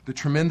 The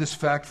tremendous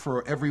fact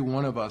for every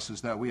one of us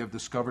is that we have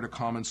discovered a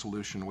common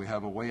solution. We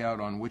have a way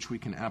out on which we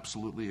can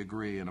absolutely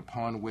agree and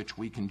upon which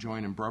we can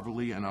join in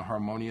brotherly and a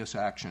harmonious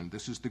action.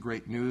 This is the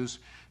great news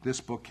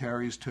this book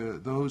carries to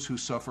those who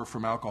suffer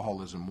from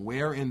alcoholism.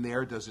 Where in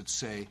there does it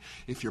say,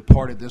 if you're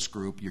part of this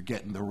group, you're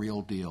getting the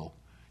real deal?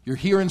 You're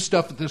hearing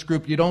stuff at this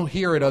group you don't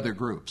hear at other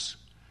groups.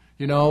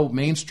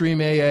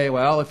 Mainstream AA,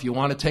 well, if you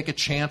want to take a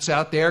chance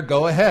out there,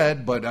 go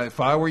ahead. But if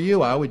I were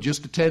you, I would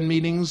just attend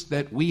meetings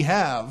that we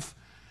have,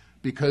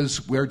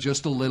 because we're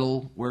just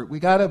we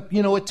got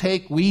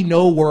to, we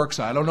know works.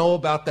 I don't know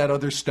about that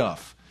other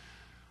stuff.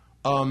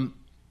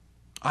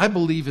 I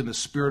believe in the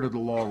spirit of the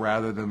law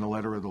rather than the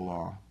letter of the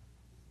law.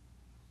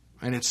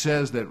 And it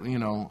says that,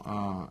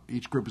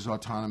 each group is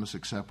autonomous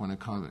except when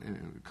it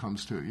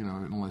comes to,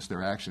 unless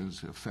their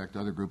actions affect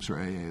other groups or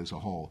AA as a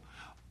whole.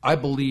 I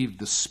believe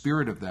the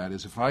spirit of that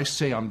is if I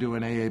say I'm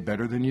doing AA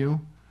better than you,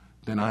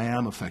 then I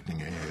am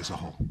affecting AA as a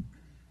whole.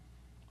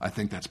 I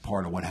think that's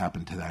part of what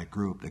happened to that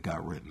group that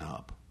got written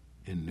up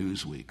in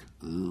Newsweek.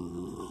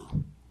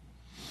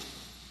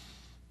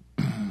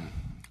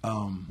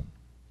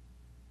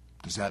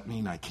 Does that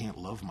mean I can't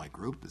love my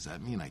group? Does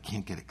that mean I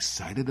can't get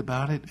excited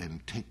about it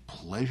and take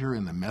pleasure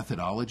in the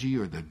methodology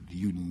or the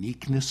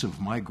uniqueness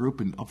of my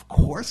group? And of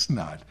course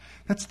not.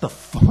 That's the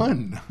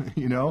fun,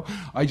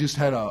 I just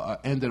had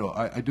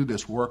I do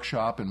this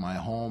workshop in my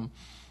home.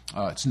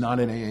 It's not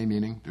an AA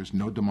meeting. There's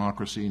no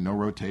democracy, no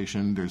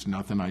rotation. There's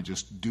nothing. I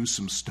just do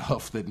some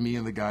stuff that me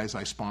and the guys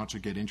I sponsor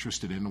get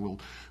interested in.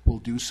 We'll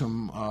do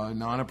some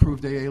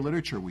non-approved AA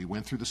literature. We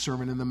went through the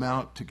Sermon on the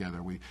Mount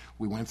together. We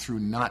went through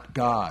Not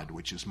God,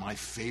 which is my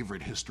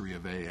favorite history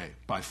of AA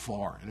by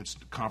far, and it's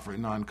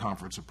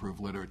non-conference approved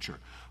literature.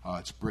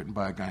 It's written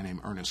by a guy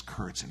named Ernest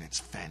Kurtz, and it's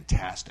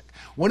fantastic.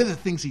 One of the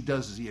things he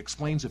does is he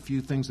explains a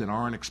few things that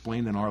aren't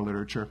explained in our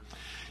literature.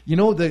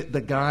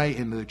 The guy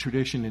in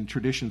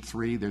Tradition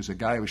 3, there's a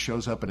guy who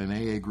shows up in an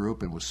AA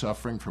group and was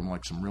suffering from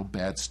some real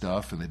bad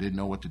stuff, and they didn't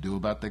know what to do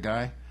about the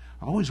guy.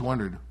 I always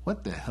wondered,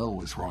 what the hell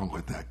was wrong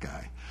with that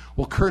guy?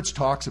 Well, Kurtz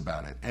talks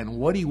about it, and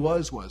what he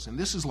was, and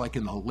this is like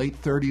in the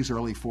late 30s,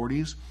 early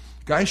 40s,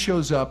 guy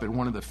shows up at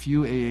one of the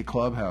few AA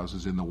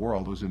clubhouses in the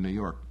world. It was in New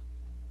York.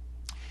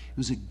 He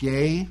was a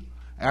gay,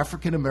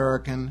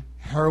 African-American,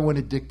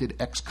 heroin-addicted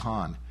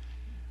ex-con.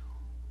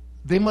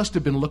 They must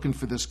have been looking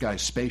for this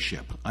guy's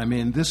spaceship. I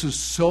mean, this is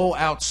so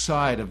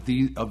outside of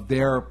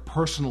their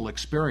personal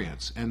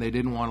experience, and they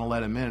didn't want to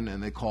let him in,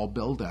 and they called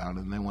Bill down,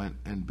 and they went,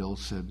 and Bill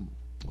said,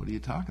 what are you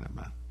talking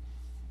about?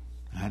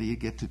 How do you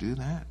get to do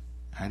that?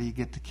 How do you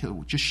get to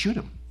kill? Just shoot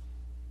him.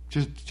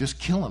 Just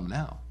kill him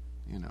now,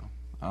 you know.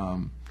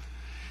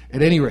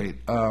 At any rate,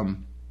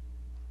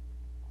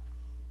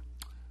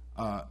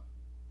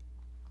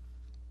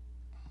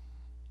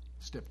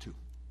 step 2.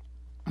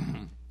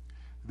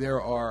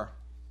 There are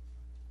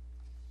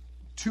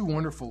 2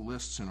 wonderful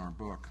lists in our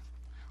book.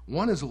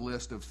 One is a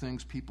list of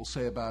things people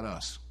say about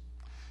us.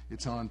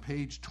 It's on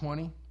page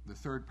 20, the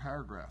 3rd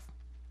paragraph.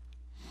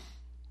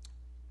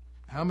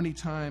 How many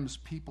times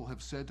people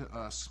have said to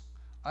us,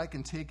 I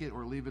can take it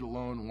or leave it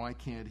alone, why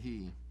can't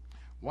he?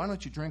 Why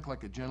don't you drink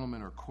like a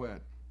gentleman or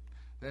quit?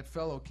 That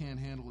fellow can't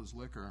handle his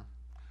liquor.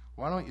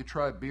 Why don't you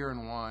try beer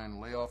and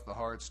wine, lay off the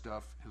hard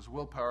stuff? His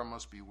willpower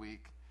must be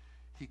weak.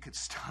 He could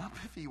stop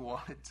if he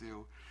wanted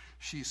to.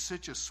 She's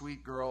such a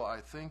sweet girl, I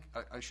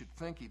should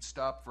think he'd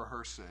stop for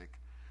her sake.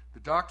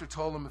 The doctor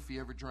told him if he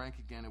ever drank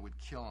again, it would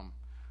kill him.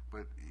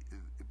 But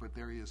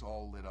there he is,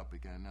 all lit up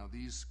again. Now,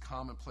 these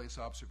commonplace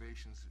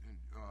observations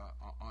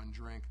on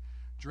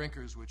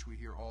drinkers, which we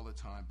hear all the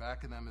time,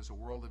 back in them is a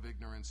world of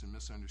ignorance and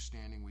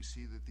misunderstanding. We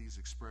see that these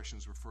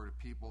expressions refer to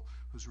people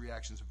whose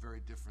reactions are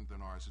very different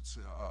than ours. It's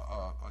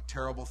a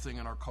terrible thing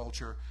in our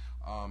culture.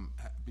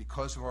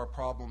 Because of our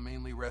problem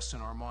mainly rests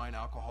in our mind,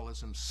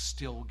 alcoholism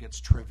still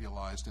gets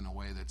trivialized in a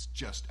way that's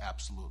just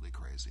absolutely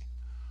crazy.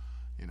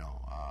 You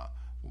know,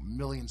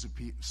 millions of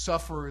people,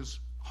 sufferers,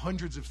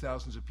 hundreds of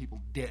thousands of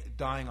people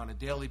dying on a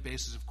daily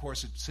basis. Of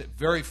course, it's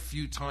very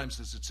few times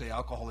does it say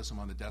alcoholism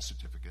on the death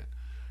certificate.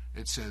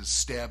 It says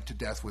stabbed to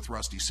death with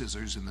rusty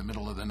scissors in the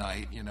middle of the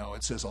night. You know,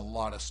 it says a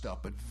lot of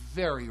stuff, but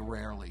very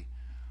rarely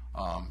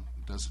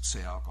does it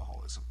say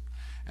alcoholism.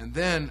 And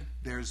then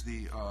there's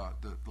the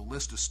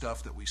list of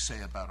stuff that we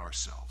say about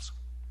ourselves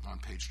on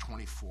page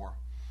 24,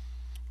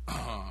 the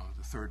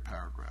 3rd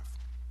paragraph.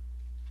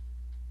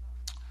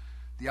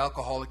 The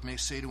alcoholic may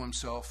say to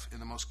himself in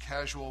the most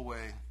casual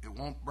way, it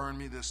won't burn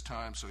me this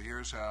time, so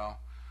here's how.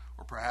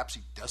 Or perhaps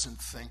he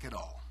doesn't think at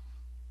all.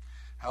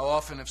 How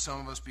often have some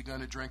of us begun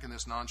to drink in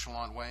this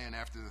nonchalant way and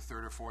after the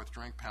 3rd or 4th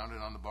drink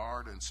pounded on the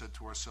bar and said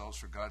to ourselves,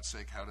 for God's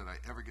sake, how did I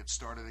ever get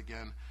started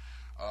again?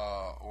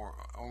 Or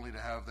only to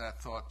have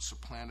that thought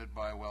supplanted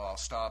by, well, I'll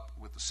stop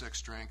with the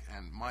 6th drink.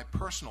 And my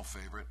personal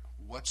favorite,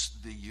 what's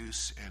the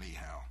use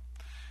anyhow?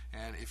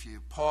 And if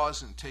you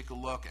pause and take a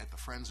look at the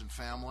friends and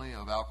family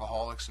of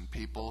alcoholics and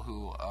people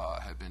who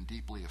have been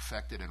deeply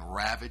affected and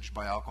ravaged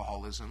by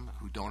alcoholism,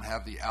 who don't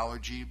have the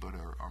allergy but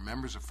are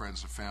members of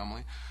friends and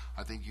family,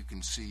 I think you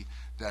can see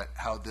that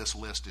how this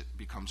list it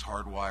becomes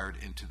hardwired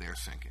into their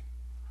thinking.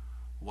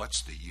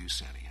 What's the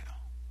use anyhow?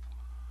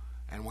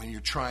 And when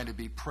you're trying to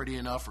be pretty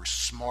enough or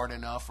smart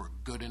enough or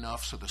good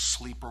enough so the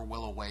sleeper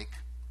will awake,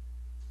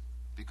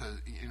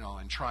 because, you know,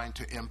 and trying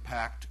to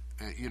impact,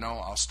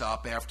 I'll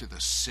stop after the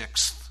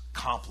 6th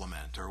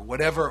compliment or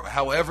whatever,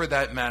 however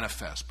that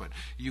manifests. But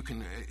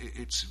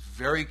it's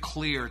very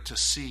clear to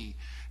see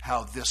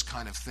how this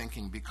kind of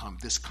thinking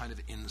this kind of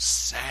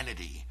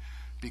insanity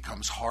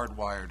becomes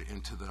hardwired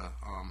into the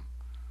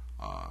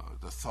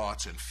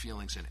thoughts and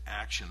feelings and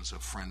actions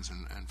of friends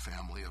and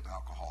family of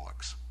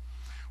alcoholics.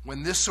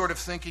 When this sort of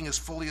thinking is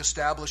fully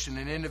established in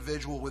an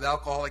individual with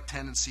alcoholic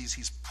tendencies,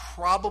 he's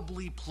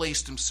probably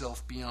placed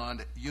himself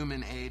beyond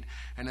human aid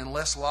and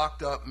unless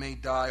locked up may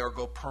die or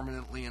go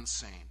permanently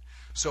insane.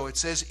 So it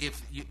says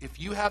if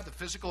you have the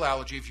physical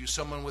allergy, if you're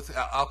someone with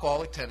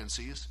alcoholic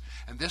tendencies,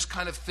 and this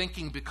kind of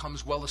thinking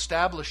becomes well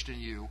established in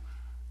you,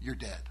 you're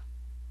dead.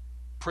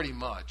 Pretty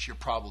much, you're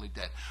probably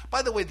dead.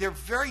 By the way, they're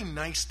very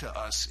nice to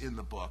us in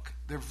the book.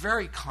 They're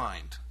very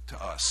kind to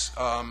us.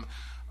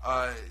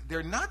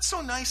 They're not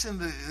so nice in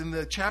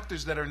the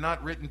chapters that are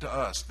not written to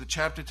us. The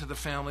chapter to the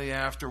family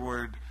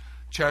afterward,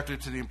 chapter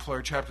to the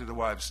employer, chapter to the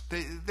wives.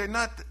 They're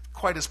not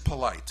quite as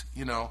polite.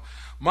 You know,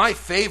 my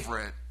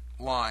favorite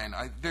line.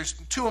 There's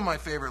 2 of my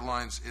favorite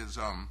lines is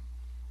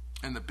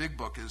in the big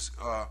book is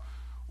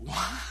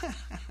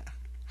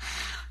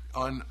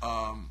on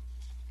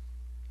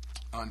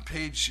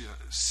page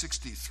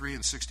 63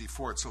 and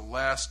 64. It's the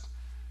last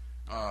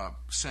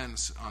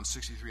sentence on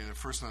 63 and the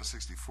first on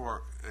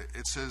 64.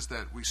 It says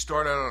that we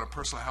start out on a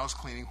personal house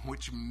cleaning,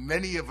 which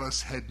many of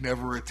us had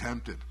never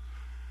attempted.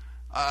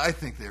 I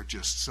think they're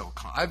just so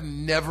I've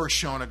never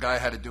shown a guy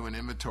how to do an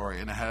inventory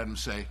and I had him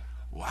say,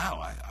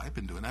 wow, I've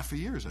been doing that for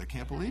years. I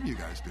can't believe you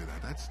guys do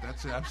that.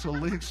 That's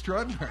absolutely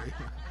extraordinary.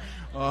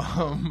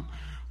 But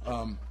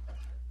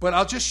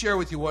I'll just share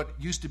with you what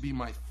used to be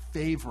my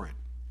favorite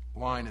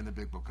line in the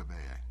Big Book of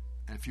AA.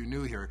 And if you're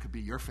new here, it could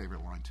be your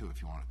favorite line too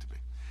if you want it to be.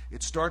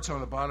 It starts on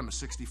the bottom of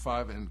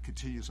 65 and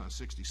continues on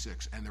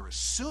 66, and they're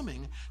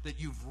assuming that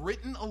you've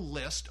written a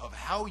list of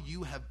how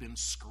you have been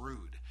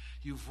screwed.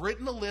 You've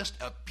written a list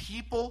of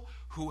people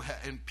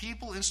and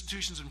people,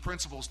 institutions, and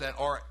principles that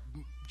are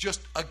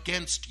just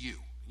against you.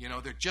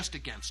 They're just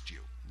against you.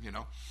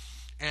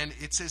 And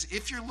it says,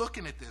 if you're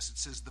looking at this, it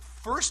says the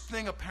first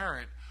thing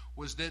apparent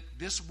was that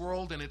this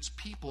world and its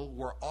people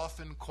were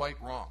often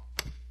quite wrong.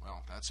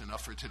 Well, that's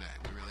enough for today.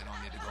 We really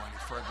don't need to go any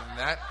further than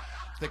that.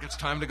 I think it's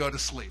time to go to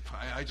sleep.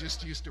 I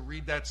just used to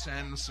read that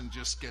sentence and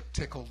just get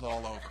tickled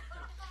all over.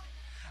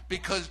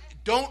 Because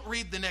don't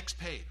read the next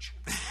page.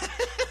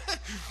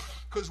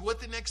 Because what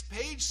the next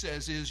page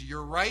says is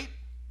you're right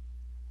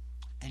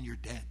and you're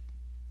dead.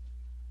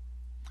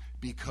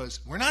 Because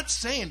we're not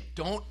saying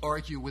don't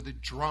argue with a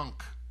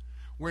drunk.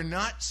 We're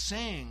not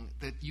saying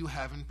that you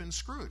haven't been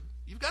screwed.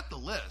 You've got the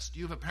list.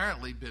 You've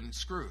apparently been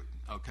screwed,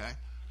 okay?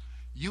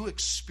 You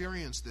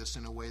experience this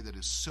in a way that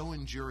is so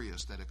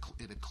injurious that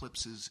it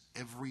eclipses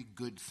every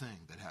good thing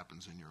that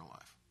happens in your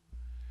life.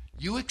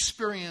 You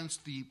experience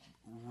the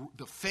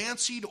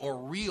fancied or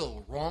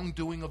real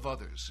wrongdoing of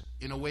others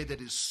in a way that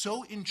is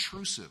so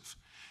intrusive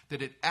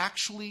that it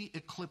actually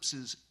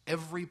eclipses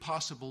every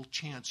possible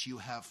chance you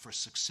have for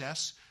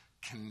success,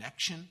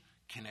 connection,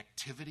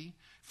 connectivity,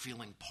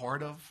 feeling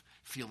part of,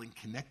 feeling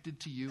connected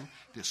to you,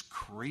 this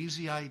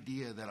crazy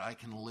idea that I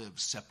can live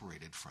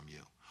separated from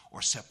you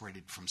or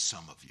separated from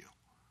some of you.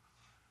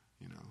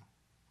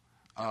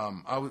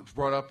 I was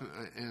brought up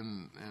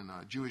in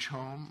a Jewish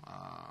home.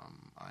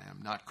 I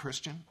am not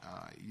Christian.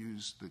 I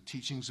use the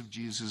teachings of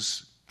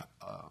Jesus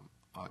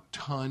a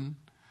ton.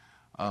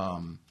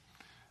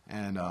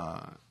 And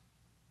a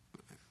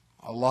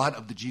lot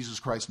of the Jesus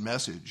Christ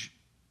message,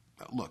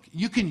 look,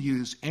 you can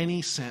use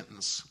any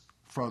sentence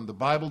from the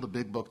Bible, the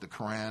Big Book, the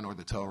Quran, or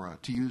the Torah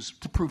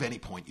to prove any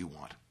point you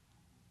want.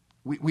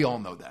 We all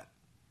know that.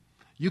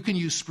 You can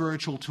use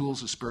spiritual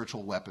tools as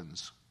spiritual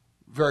weapons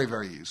very,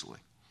 very easily.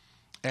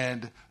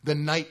 And the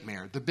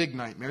nightmare, the big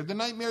nightmare, the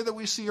nightmare that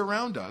we see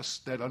around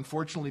us that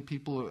unfortunately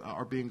people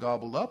are being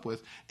gobbled up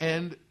with,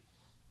 and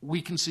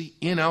we can see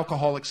in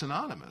Alcoholics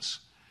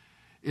Anonymous,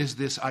 is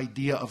this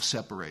idea of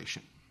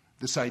separation.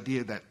 This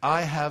idea that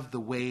I have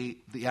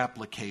the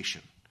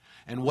application.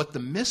 And what the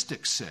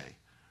mystics say,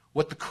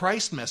 what the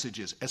Christ message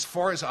is, as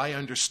far as I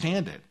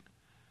understand it,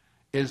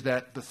 is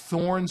that the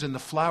thorns and the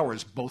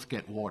flowers both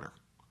get water.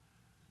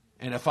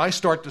 And if I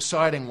start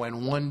deciding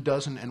when one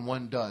doesn't and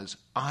one does,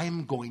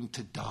 I'm going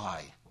to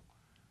die.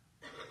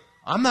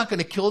 I'm not going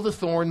to kill the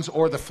thorns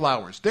or the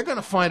flowers. They're going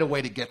to find a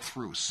way to get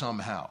through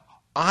somehow.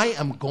 I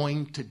am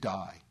going to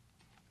die.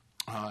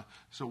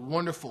 It's a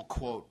wonderful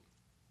quote,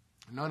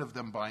 none of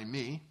them by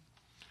me,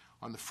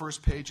 on the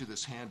first page of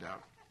this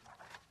handout.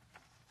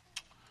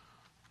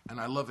 And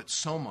I love it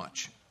so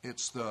much.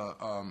 It's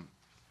the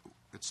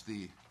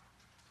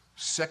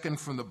second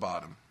from the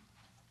bottom.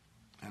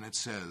 And it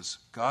says,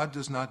 God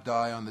does not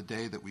die on the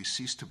day that we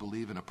cease to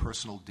believe in a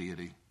personal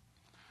deity,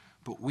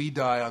 but we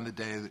die on the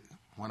day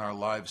when our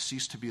lives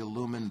cease to be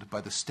illumined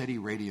by the steady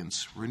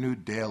radiance,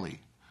 renewed daily,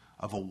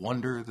 of a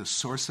wonder the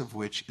source of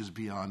which is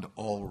beyond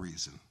all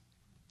reason.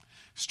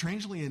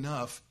 Strangely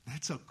enough,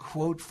 that's a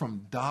quote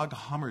from Dag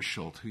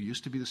Hammarskjöld, who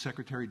used to be the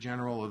Secretary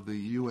General of the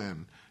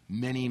UN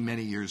many,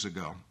 many years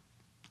ago.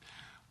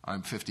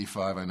 I'm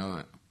 55. I know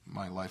that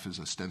my life is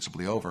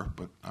ostensibly over,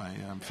 but I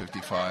am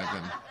 55,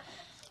 and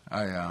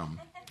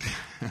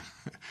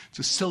it's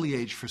a silly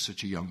age for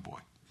such a young boy.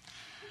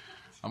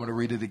 I'm going to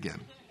read it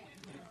again.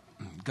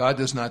 God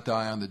does not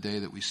die on the day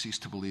that we cease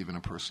to believe in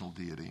a personal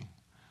deity,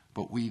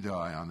 but we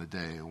die on the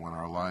day when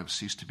our lives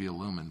cease to be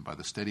illumined by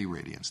the steady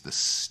radiance,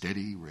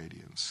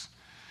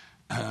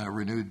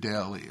 renewed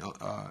daily,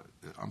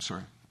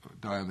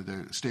 die on the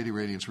day, steady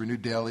radiance,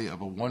 renewed daily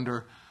of a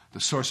wonder, the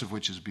source of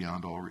which is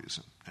beyond all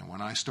reason. And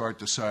when I start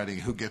deciding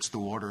who gets the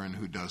water and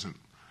who doesn't,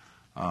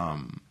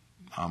 I'm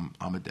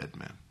a dead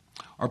man.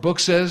 Our book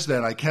says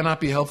that I cannot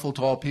be helpful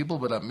to all people,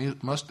 but I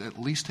must at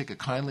least take a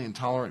kindly and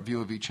tolerant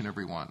view of each and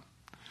every one.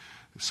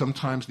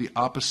 Sometimes the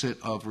opposite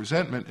of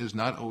resentment is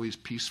not always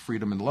peace,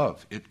 freedom, and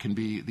love. It can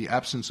be the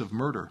absence of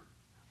murder.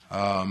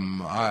 There's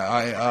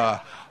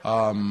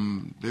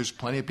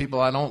plenty of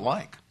people I don't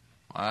like.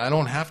 I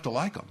don't have to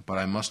like them, but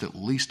I must at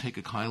least take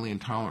a kindly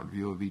and tolerant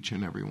view of each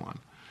and every one.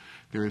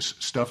 There's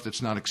stuff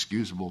that's not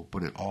excusable,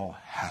 but it all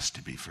has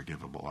to be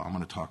forgivable. I'm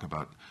going to talk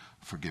about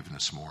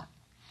forgiveness more.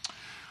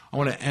 I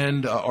want to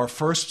end our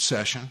first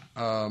session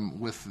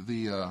with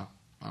the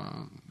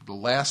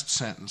last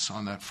sentence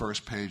on that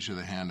first page of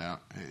the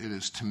handout. It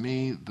is, to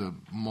me,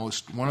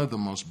 one of the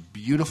most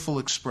beautiful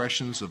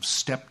expressions of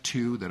step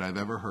 2 that I've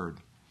ever heard.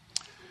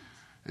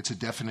 It's a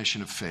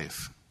definition of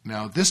faith.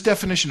 Now, this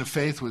definition of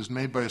faith was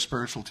made by a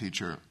spiritual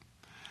teacher.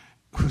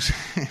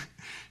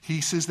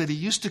 He says that he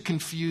used to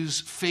confuse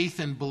faith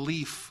and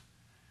belief,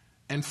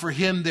 and for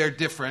him they're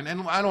different.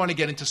 And I don't want to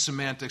get into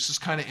semantics. It's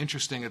kind of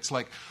interesting. It's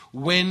like,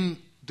 when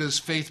does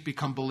faith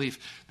become belief?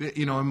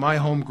 In my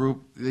home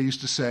group, they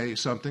used to say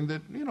something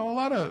that, a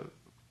lot of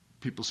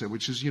people say,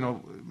 which is,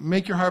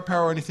 make your higher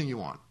power anything you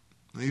want.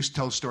 They used to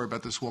tell a story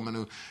about this woman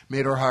who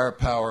made her higher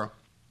power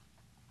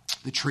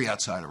the tree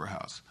outside of her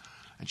house.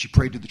 And she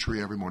prayed to the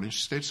tree every morning.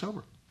 She stayed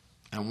sober.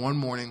 And one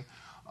morning,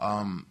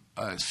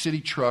 a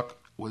city truck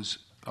was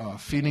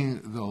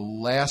feeding the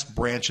last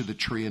branch of the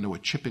tree into a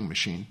chipping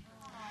machine.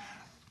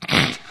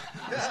 That's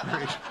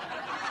great.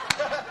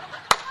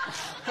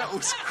 That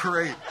was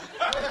great.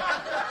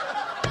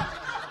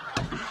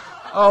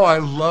 Oh, I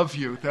love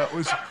you. That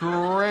was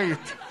great.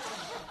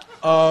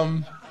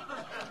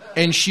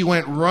 And she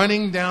went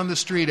running down the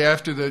street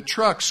after the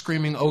truck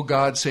screaming, "Oh,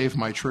 God, save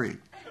my tree."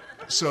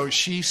 So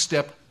she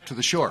stepped to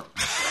the shore.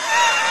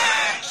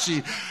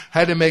 She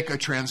had to make a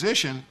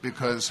transition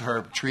because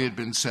her tree had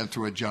been sent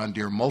through a John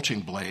Deere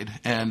mulching blade,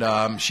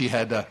 and she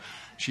had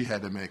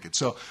to make it.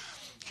 So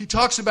he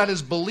talks about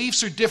his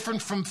beliefs are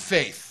different from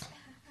faith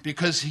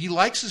because he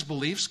likes his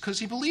beliefs because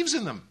he believes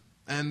in them,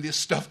 and the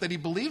stuff that he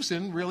believes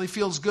in really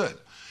feels good.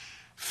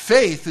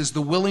 Faith is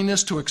the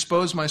willingness to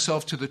expose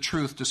myself to the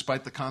truth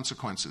despite the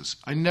consequences.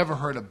 I never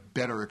heard a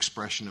better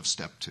expression of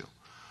step 2,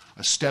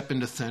 a step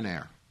into thin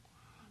air.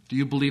 Do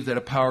you believe that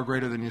a power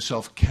greater than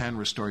yourself can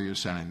restore your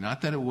sanity?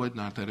 Not that it would,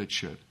 not that it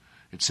should.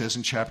 It says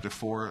in chapter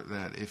 4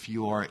 that if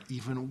you are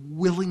even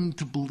willing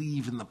to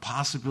believe in the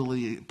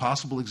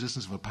possible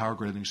existence of a power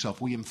greater than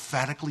yourself, we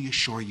emphatically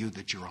assure you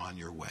that you're on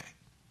your way.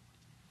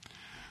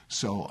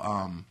 So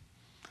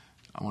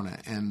I want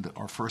to end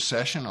our first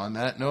session on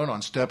that note.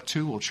 On step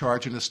 2, we'll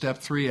charge into step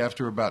 3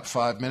 after about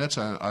 5 minutes.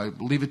 I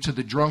leave it to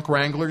the drunk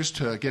wranglers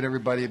to get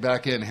everybody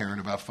back in here in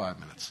about 5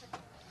 minutes.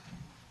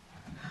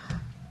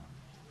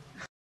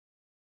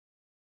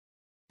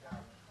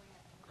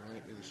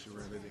 Grant me the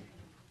serenity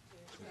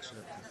to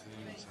accept the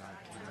things I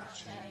cannot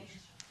change,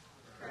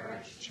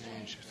 courage to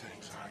change the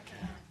things I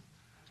can,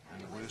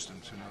 and the wisdom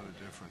to know the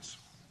difference.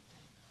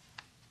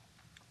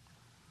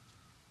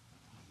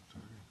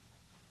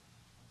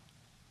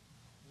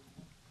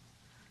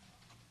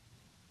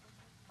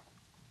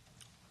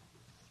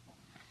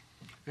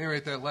 At any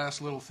rate, that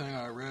last little thing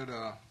I read,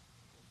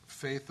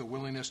 faith, the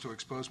willingness to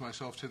expose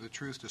myself to the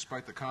truth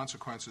despite the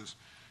consequences,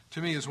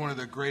 to me is one of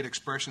the great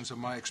expressions of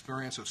my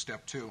experience of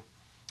step 2,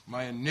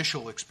 my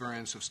initial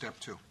experience of step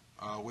 2,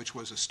 which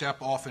was a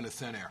step off into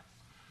thin air,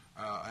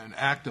 an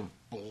act of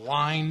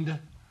blind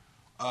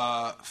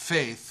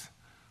faith.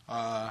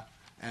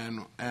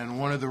 And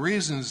one of the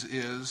reasons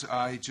is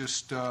I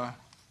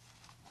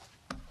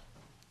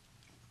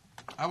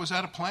was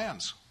out of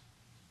plans.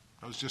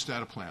 I was just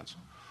out of plans.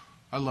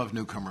 I love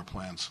newcomer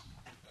plans.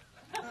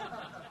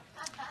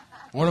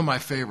 One of my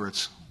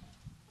favorites,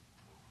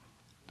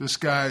 this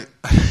guy,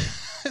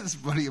 this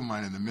buddy of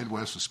mine in the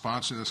Midwest was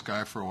sponsoring this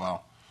guy for a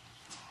while.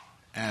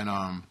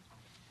 And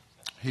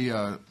he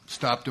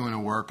stopped doing the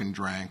work and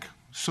drank,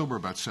 sober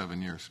about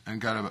 7 years, and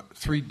got about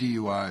 3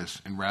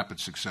 DUIs in rapid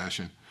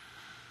succession.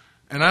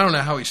 And I don't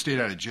know how he stayed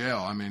out of jail.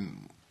 I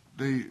mean,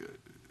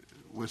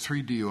 with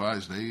 3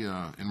 DUIs,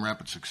 in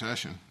rapid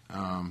succession.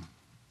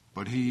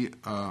 But he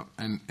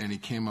and he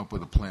came up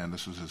with a plan.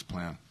 This was his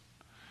plan.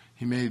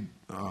 He made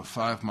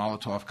 5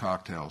 Molotov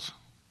cocktails.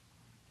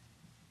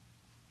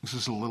 This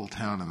is a little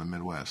town in the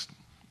Midwest.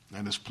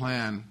 And his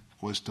plan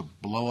was to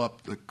blow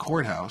up the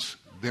courthouse.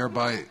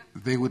 Thereby,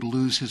 they would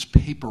lose his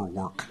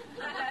paperwork.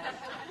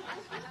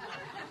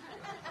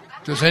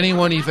 Does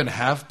anyone even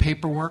have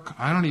paperwork?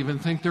 I don't even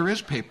think there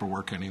is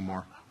paperwork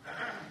anymore.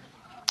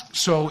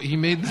 So he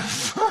made the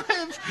 5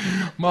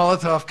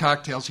 Molotov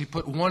cocktails. He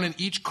put 1 in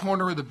each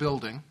corner of the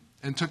building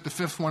and took the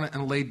 5th one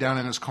and laid down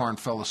in his car and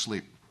fell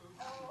asleep.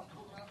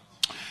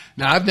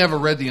 Now, I've never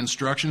read the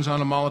instructions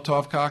on a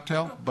Molotov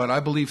cocktail, but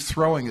I believe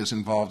throwing is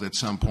involved at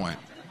some point.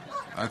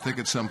 I think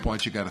at some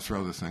point you got to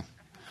throw the thing.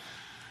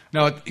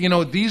 Now, you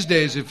know, these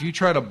days, if you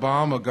try to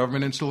bomb a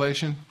government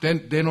installation,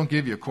 then they don't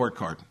give you a court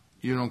card.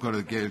 You don't go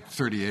to the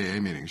 30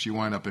 AA meetings. You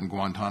wind up in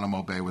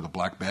Guantanamo Bay with a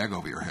black bag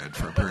over your head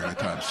for a period of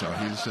time. So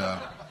he's...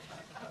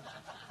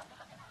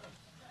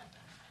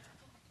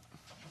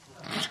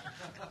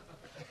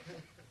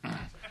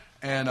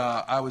 And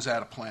I was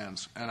out of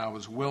plans, and I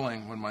was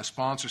willing. When my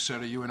sponsor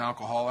said, "Are you an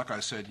alcoholic?" I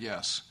said,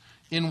 "Yes."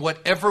 In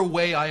whatever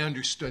way I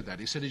understood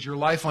that. He said, "Is your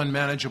life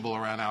unmanageable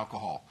around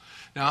alcohol?"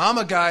 Now, I'm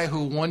a guy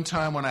who one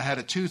time when I had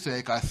a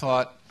toothache, I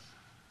thought,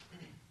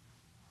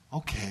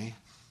 okay,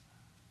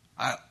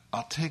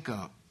 I'll take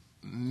a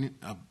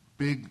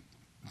big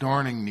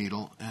darning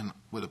needle and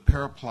with a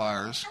pair of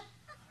pliers,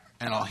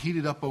 and I'll heat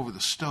it up over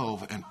the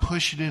stove and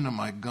push it into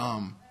my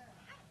gum.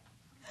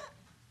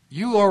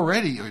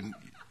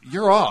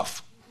 You're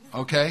off,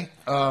 okay?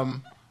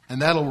 And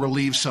that'll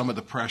relieve some of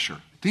the pressure.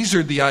 These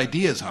are the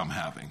ideas I'm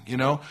having, you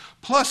know?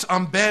 Plus,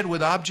 I'm bad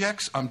with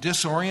objects. I'm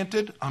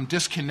disoriented. I'm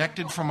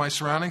disconnected from my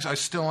surroundings. I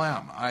still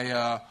am.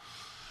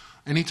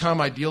 Anytime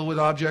I deal with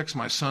objects,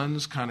 my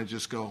sons kind of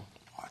just go,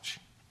 watch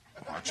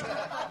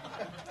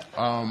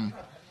them.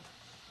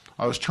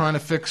 I was trying to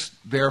fix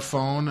their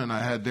phone, and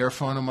I had their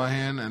phone in my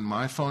hand and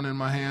my phone in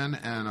my hand,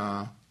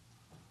 and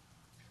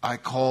I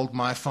called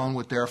my phone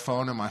with their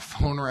phone, and my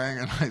phone rang,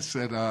 and I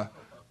said,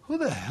 who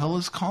the hell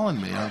is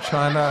calling me? I'm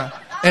trying to...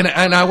 And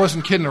I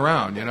wasn't kidding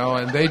around, you know,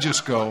 and they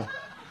just go...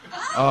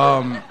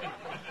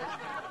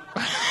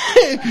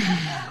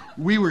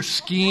 we were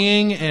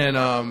skiing,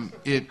 and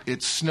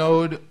it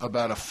snowed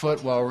about a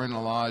foot while we were in the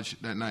lodge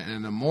that night. And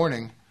in the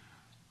morning,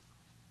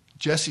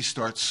 Jesse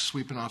starts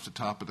sweeping off the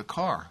top of the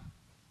car.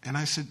 And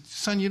I said,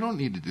 son, you don't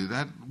need to do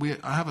that.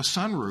 I have a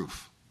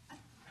sunroof.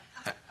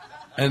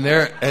 And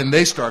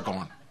they start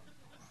going,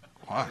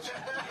 what?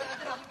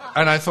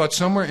 And I thought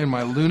somewhere in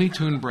my Looney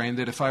Tune brain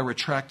that if I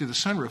retracted the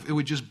sunroof, it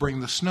would just bring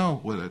the snow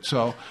with it.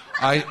 So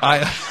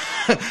I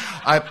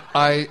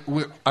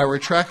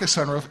retract the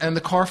sunroof, and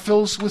the car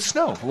fills with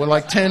snow, with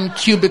like 10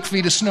 cubic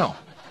feet of snow.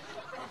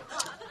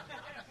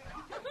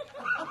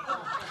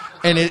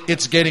 And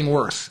it's getting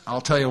worse.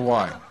 I'll tell you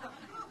why.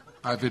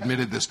 I've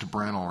admitted this to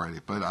Brant already,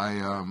 but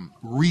I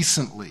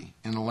recently,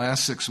 in the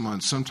last 6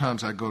 months,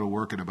 sometimes I go to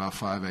work at about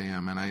 5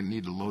 a.m. and I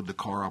need to load the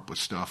car up with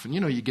stuff. And,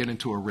 you get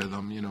into a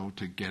rhythm,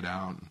 to get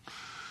out.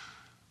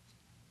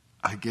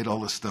 I get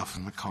all this stuff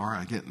in the car.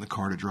 I get in the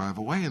car to drive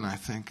away, and I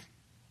think,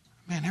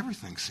 man,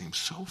 everything seems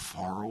so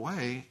far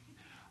away.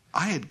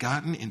 I had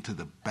gotten into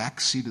the back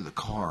seat of the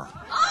car,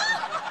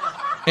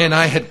 and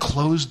I had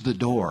closed the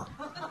door.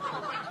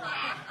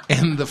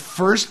 And the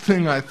first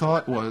thing I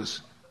thought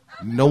was,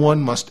 no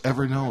one must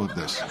ever know of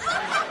this.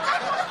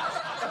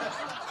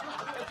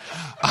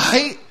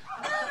 I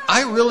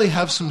really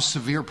have some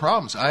severe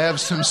problems. I have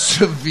some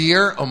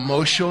severe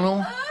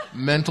emotional,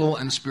 mental,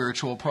 and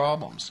spiritual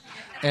problems.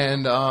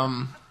 And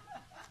at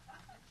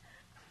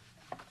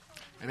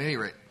any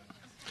rate,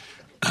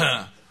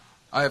 I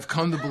have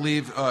come to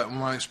believe, when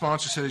my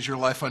sponsor said, is your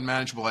life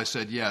unmanageable? I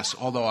said yes,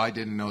 although I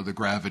didn't know the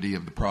gravity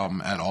of the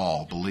problem at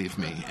all, believe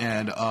me.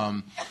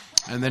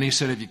 And then he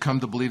said, have you come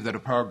to believe that a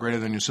power greater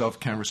than yourself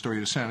can restore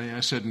you to sanity? And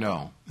I said,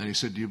 no. And he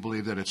said, do you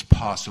believe that it's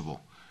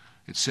possible?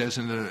 It says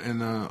in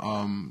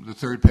the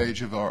third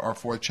page of our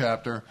fourth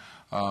chapter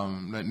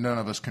that none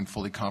of us can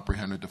fully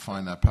comprehend or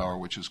define that power,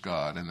 which is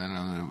God. And then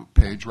on the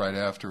page right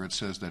after, it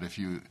says that if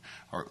you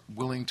are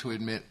willing to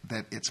admit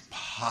that it's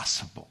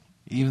possible,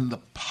 even the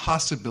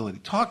possibility,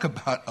 talk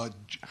about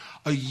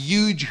a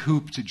huge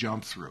hoop to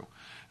jump through.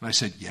 And I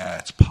said, yeah,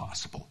 it's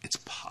possible. It's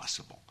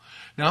possible.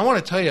 Now, I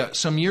want to tell you,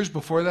 some years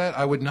before that,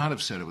 I would not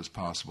have said it was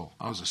possible.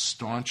 I was a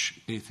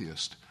staunch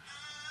atheist.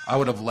 I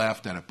would have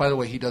laughed at it. By the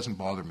way, he doesn't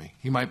bother me.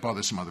 He might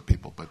bother some other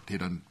people, but he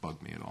doesn't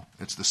bug me at all.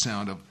 It's the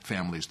sound of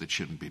families that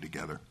shouldn't be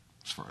together,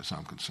 as far as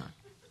I'm concerned.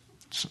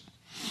 So,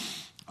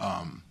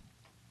 I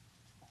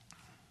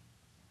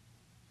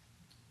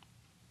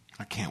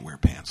can't wear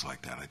pants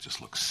like that. I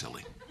just look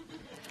silly.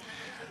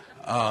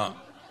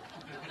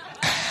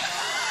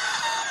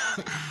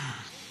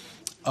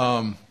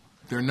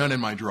 There are none in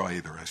my drawer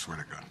either, I swear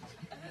to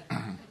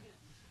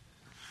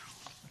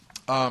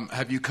God.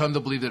 Have you come to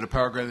believe that a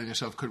power greater than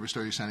yourself could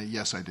restore your sanity?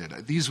 Yes, I did.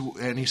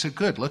 And he said,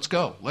 good, let's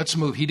go. Let's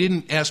move. He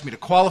didn't ask me to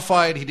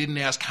qualify it. He didn't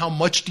ask how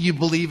much do you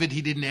believe it.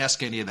 He didn't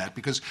ask any of that.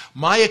 Because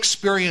my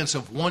experience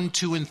of 1,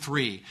 2, and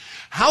 3,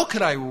 how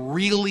could I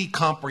really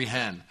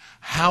comprehend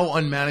how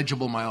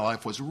unmanageable my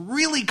life was?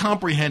 Really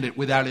comprehend it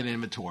without an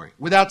inventory,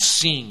 without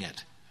seeing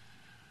it?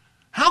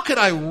 How could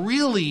I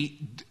really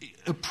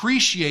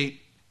appreciate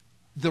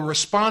the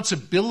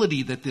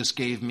responsibility that this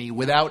gave me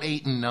without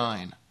 8 and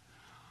 9?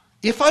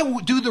 If I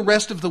do the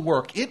rest of the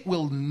work, it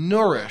will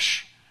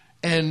nourish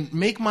and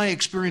make my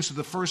experience of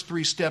the first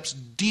 3 steps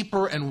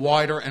deeper and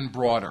wider and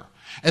broader.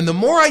 And the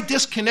more I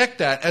disconnect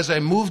that as I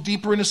move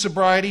deeper into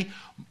sobriety,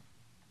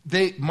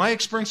 my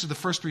experience of the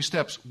first 3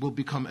 steps will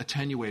become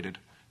attenuated.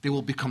 They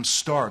will become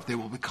starved. They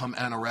will become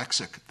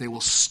anorexic. They will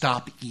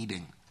stop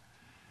eating.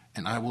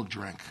 And I will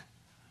drink.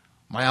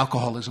 My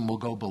alcoholism will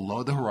go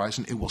below the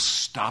horizon. It will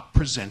stop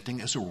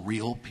presenting as a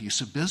real piece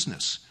of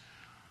business.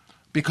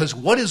 Because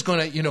what is going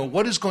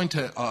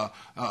to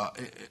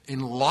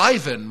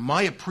enliven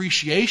my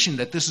appreciation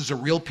that this is a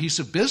real piece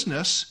of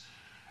business,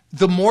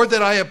 the more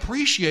that I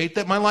appreciate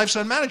that my life's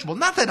unmanageable.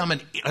 Not that I'm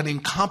an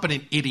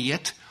incompetent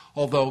idiot,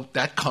 although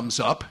that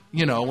comes up,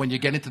 when you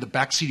get into the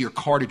backseat of your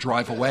car to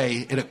drive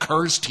away, it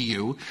occurs to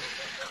you.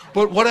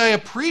 But what I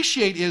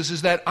appreciate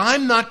is that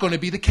I'm not going to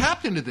be the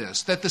captain of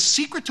this, that the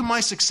secret to my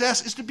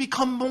success is to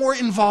become more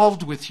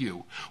involved with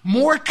you,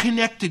 more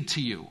connected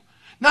to you,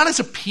 not as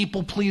a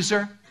people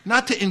pleaser,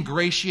 not to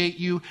ingratiate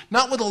you,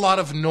 not with a lot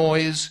of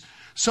noise.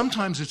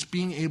 Sometimes it's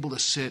being able to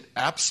sit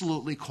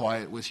absolutely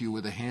quiet with you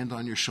with a hand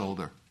on your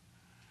shoulder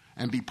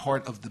and be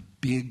part of the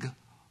big,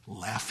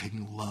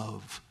 laughing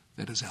love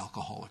that is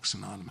Alcoholics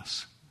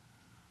Anonymous.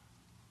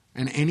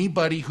 And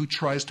anybody who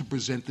tries to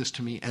present this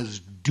to me as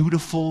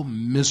dutiful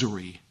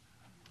misery,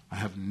 I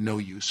have no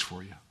use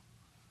for you.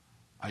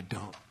 I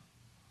don't.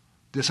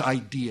 This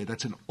idea,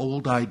 that's an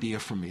old idea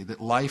for me,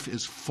 that life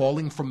is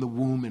falling from the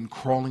womb and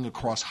crawling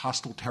across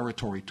hostile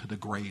territory to the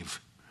grave.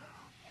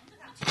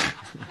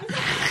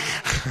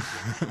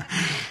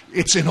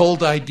 It's an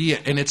old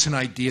idea, and it's an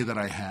idea that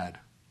I had.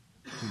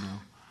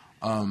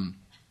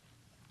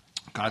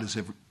 God is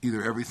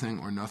either everything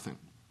or nothing.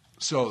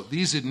 So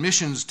these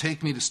admissions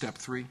take me to step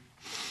 3,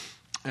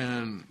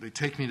 and they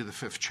take me to the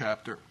 5th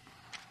chapter.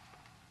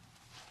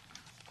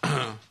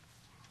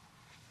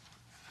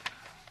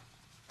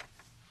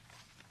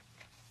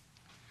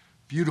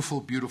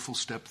 Beautiful, beautiful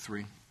step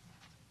 3.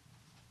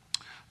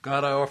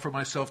 God, I offer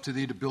myself to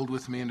thee to build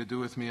with me and to do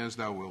with me as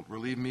thou wilt.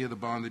 Relieve me of the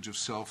bondage of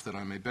self, that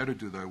I may better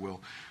do thy will.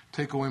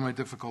 Take away my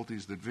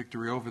difficulties, that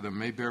victory over them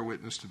may bear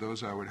witness to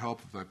those I would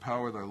help. Of thy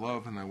power, thy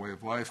love, and thy way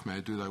of life, may I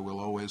do thy will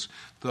always.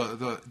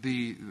 The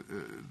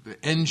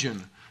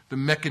engine, the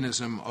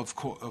mechanism, of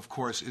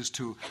course, is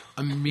to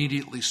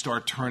immediately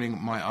start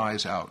turning my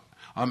eyes out.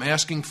 I'm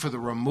asking for the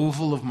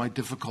removal of my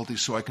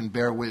difficulties so I can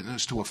bear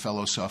witness to a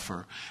fellow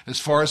sufferer. As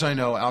far as I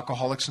know,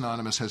 Alcoholics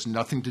Anonymous has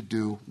nothing to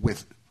do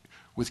with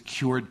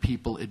cured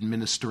people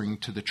administering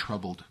to the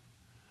troubled.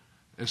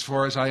 As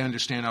far as I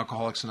understand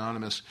Alcoholics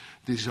Anonymous,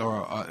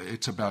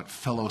 it's about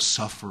fellow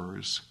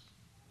sufferers.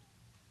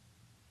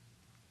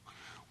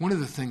 One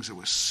of the things that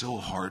was so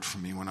hard for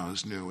me when I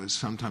was new is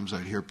sometimes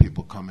I'd hear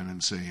people come in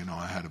and say,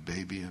 I had a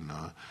baby and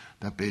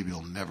that baby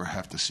will never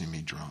have to see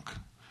me drunk.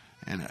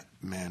 And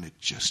man, it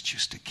just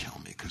used to kill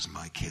me because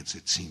my kids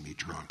had seen me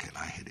drunk and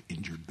I had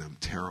injured them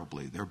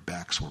terribly. Their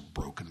backs were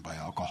broken by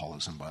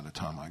alcoholism by the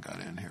time I got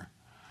in here.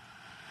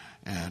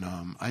 And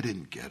I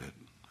didn't get it.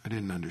 I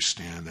didn't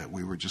understand that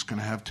we were just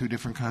going to have two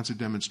different kinds of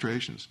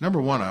demonstrations.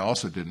 Number one, I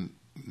also didn't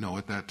know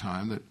at that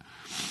time that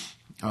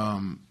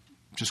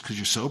just because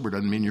you're sober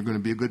doesn't mean you're going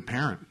to be a good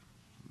parent.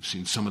 I've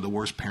seen some of the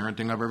worst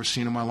parenting I've ever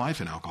seen in my life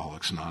in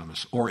Alcoholics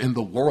Anonymous or in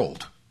the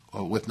world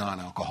with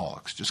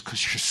non-alcoholics. Just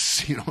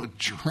because you don't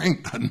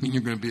drink doesn't mean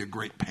you're going to be a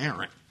great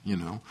parent,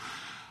 I've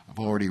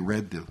already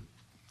read the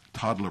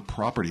toddler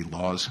property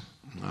laws.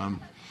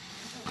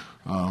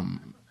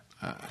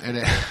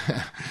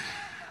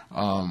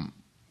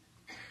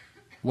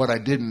 What I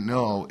didn't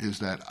know is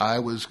that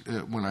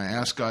when I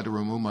asked God to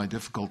remove my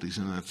difficulties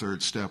in the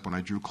third step, when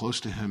I drew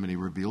close to Him and He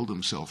revealed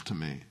Himself to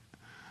me,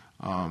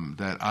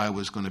 that I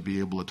was going to be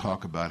able to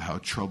talk about how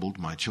troubled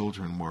my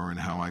children were and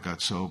how I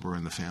got sober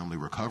and the family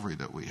recovery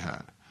that we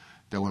had.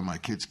 That when my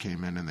kids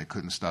came in and they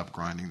couldn't stop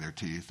grinding their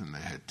teeth and they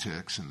had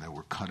tics and they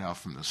were cut out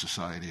from the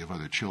society of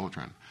other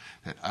children,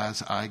 that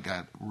as I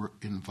got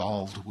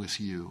involved with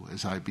you,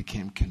 as I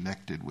became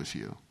connected with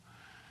you,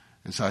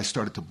 as I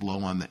started to blow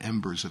on the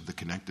embers of the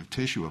connective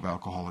tissue of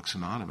Alcoholics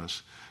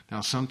Anonymous,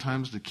 now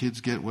sometimes the kids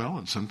get well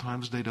and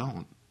sometimes they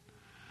don't.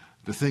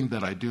 The thing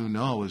that I do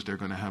know is they're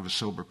going to have a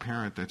sober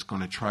parent that's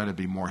going to try to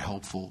be more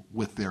helpful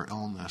with their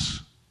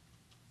illness.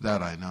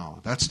 That I know.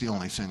 That's the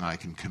only thing I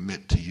can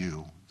commit to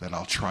you that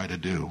I'll try to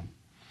do.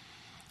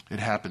 It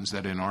happens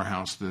that in our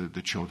house the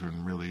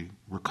children really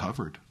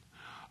recovered.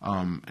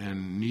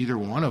 And neither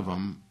one of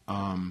them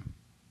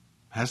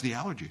has the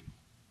allergy.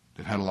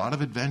 They've had a lot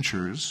of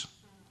adventures,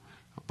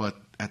 but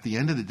at the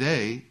end of the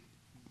day,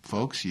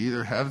 folks, you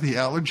either have the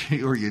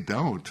allergy or you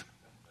don't.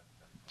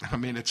 I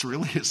mean, it's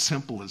really as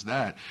simple as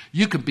that.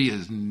 You can be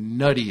as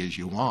nutty as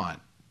you want.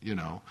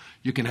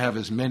 You can have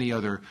as many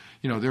other,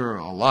 there are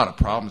a lot of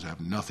problems that have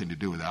nothing to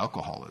do with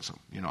alcoholism.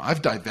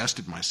 I've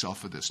divested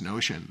myself of this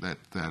notion that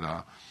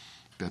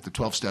the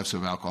 12 steps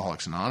of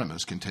Alcoholics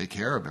Anonymous can take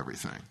care of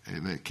everything.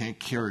 It can't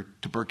cure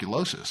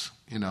tuberculosis.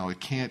 It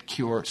can't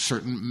cure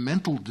certain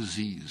mental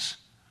disease.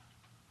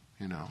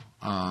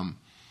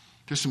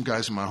 There's some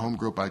guys in my home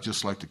group I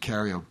just like to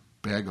carry a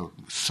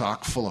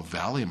sock full of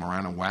Valium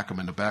around and whack them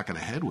in the back of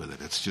the head with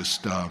it. It's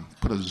just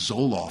put a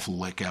Zoloft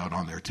lick out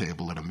on their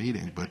table at a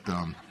meeting. But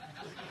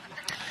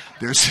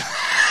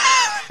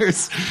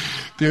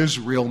there's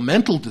real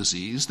mental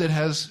disease that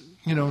has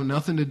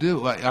nothing to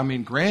do. I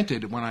mean,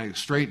 granted, when I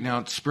straighten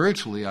out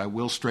spiritually, I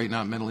will straighten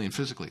out mentally and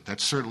physically. That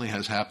certainly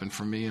has happened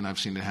for me, and I've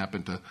seen it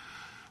happen to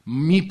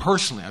me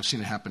personally. I've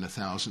seen it happen to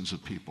thousands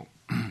of people.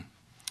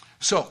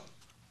 So,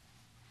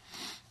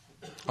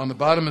 on the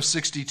bottom of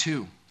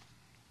 62.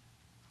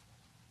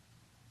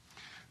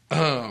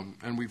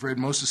 And we've read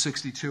most of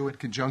 62 in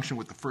conjunction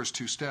with the first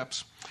two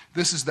steps.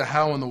 This is the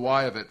how and the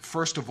why of it.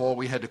 First of all,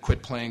 we had to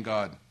quit playing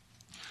God.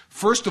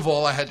 First of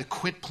all, I had to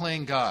quit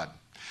playing God.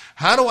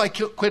 How do I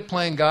quit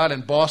playing God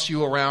and boss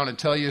you around and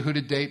tell you who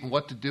to date and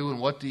what to do and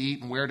what to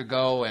eat and where to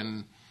go?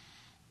 And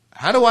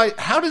how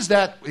does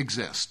that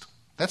exist?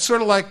 That's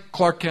sort of like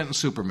Clark Kent and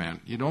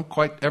Superman. You don't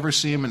quite ever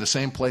see them in the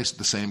same place at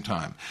the same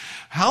time.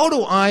 How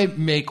do I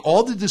make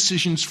all the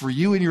decisions for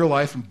you in your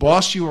life and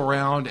boss you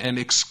around and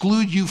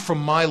exclude you from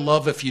my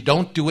love if you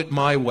don't do it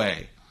my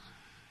way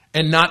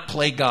and not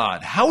play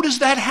God? How does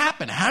that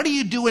happen? How do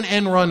you do an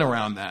end run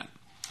around that?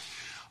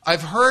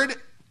 I've heard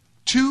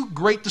two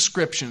great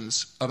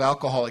descriptions of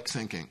alcoholic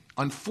thinking.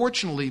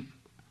 Unfortunately,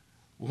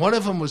 one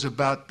of them was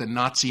about the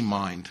Nazi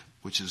mind,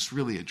 which is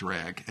really a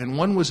drag, and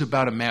one was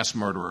about a mass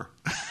murderer.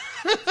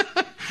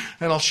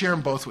 And I'll share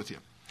them both with you.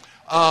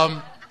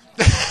 I've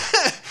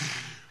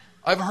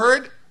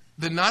heard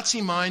the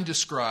Nazi mind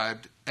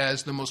described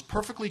as the most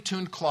perfectly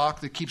tuned clock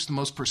that keeps the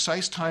most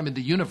precise time in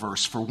the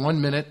universe for 1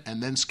 minute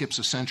and then skips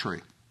a century.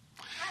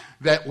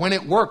 That when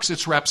it works,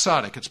 it's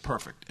rhapsodic, it's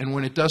perfect. And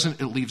when it doesn't,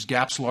 it leaves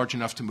gaps large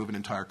enough to move an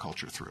entire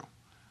culture through.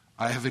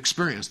 I have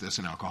experienced this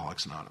in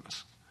Alcoholics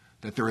Anonymous.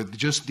 That there are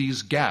just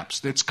these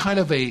gaps. It's kind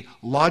of a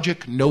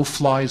logic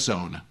no-fly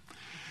zone.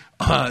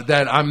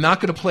 That I'm not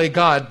going to play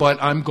God, but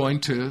I'm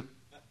going to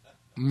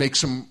make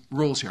some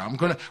rules here. I'm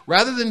going to,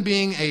 rather than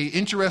being a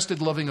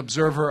interested, loving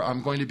observer,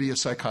 I'm going to be a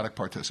psychotic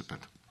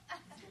participant.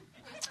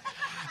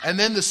 And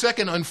then the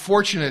second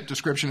unfortunate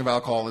description of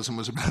alcoholism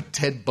was about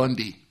Ted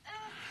Bundy.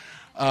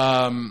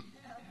 But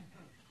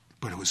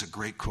it was a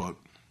great quote.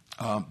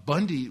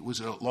 Bundy was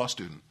a law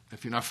student.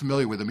 If you're not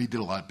familiar with him, he did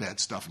a lot of bad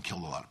stuff and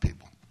killed a lot of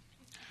people.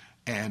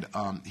 And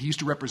he used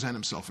to represent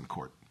himself in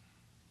court.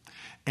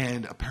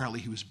 And apparently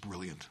he was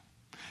brilliant.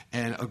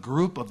 And a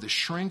group of the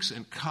shrinks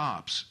and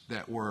cops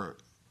that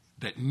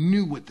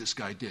knew what this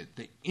guy did,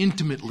 they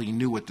intimately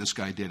knew what this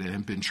guy did and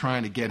had been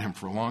trying to get him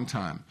for a long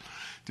time.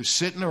 They're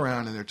sitting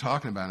around and they're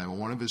talking about him in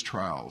one of his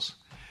trials.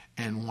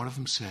 And one of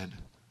them said,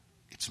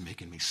 "It's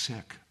making me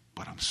sick,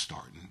 but I'm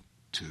starting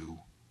to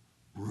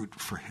root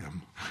for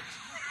him."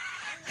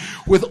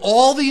 With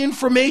all the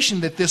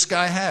information that this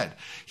guy had,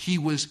 he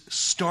was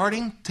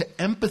starting to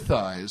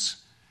empathize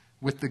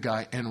with the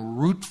guy and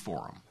root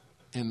for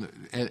him.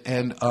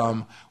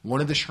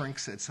 One of the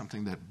shrinks said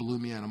something that blew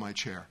me out of my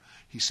chair.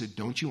 He said,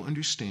 "Don't you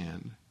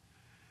understand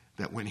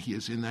that when he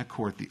is in that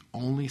court, the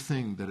only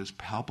thing that is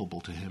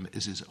palpable to him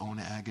is his own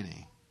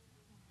agony?"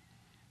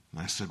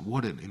 And I said,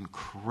 what an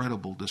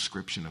incredible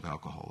description of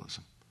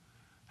alcoholism.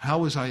 How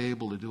was I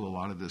able to do a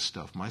lot of this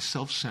stuff? My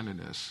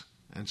self-centeredness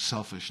and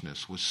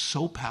selfishness was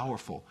so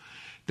powerful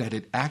that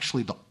it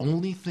actually, the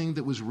only thing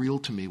that was real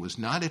to me was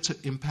not its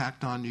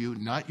impact on you,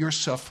 not your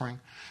suffering,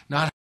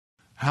 not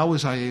how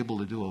was I able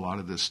to do a lot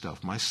of this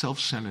stuff. My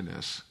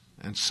self-centeredness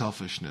and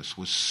selfishness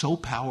was so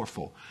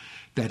powerful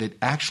that it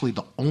actually,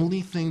 the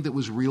only thing that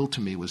was real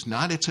to me was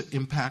not its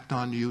impact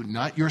on you,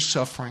 not your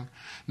suffering,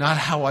 not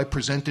how I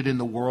presented in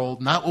the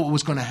world, not what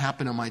was going to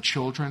happen to my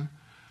children,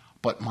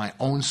 but my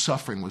own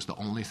suffering was the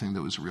only thing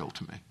that was real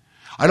to me.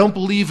 I don't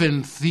believe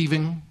in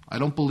thieving. I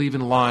don't believe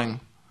in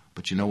lying.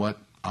 But you know what?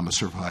 I'm a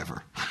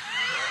survivor.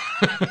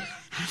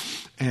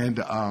 And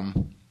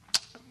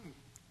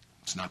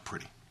it's not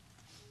pretty.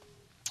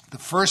 The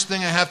first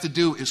thing I have to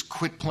do is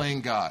quit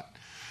playing God.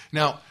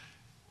 Now,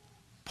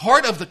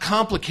 part of the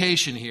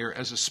complication here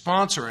as a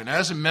sponsor and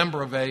as a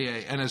member of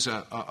AA and as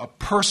a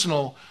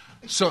personal,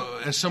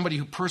 as somebody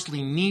who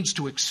personally needs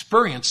to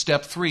experience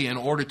step 3 in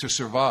order to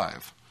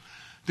survive,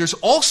 there's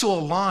also a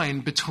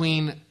line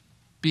between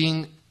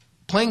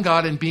playing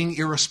God and being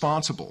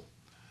irresponsible.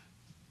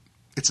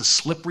 It's a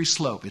slippery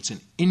slope. It's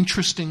an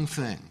interesting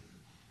thing.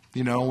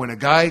 You know, when a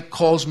guy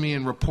calls me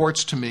and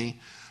reports to me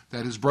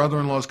that his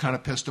brother-in-law's kind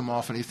of pissed him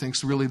off and he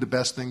thinks really the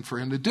best thing for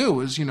him to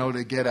do is, you know,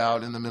 to get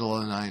out in the middle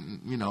of the night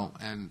and, you know,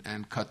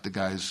 and cut the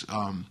guy's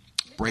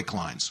brake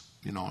lines,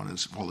 you know, on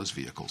all his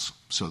vehicles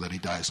so that he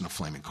dies in a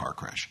flaming car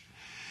crash.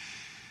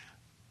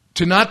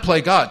 To not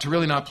play God, to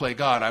really not play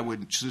God, I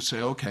would just say,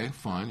 okay,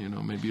 fine, you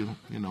know, maybe,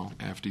 you know,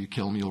 after you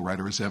kill me, you'll write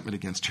a resentment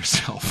against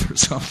yourself or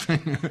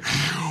something.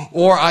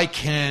 Or I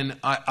can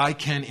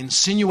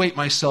insinuate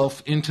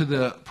myself into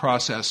the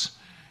process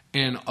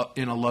in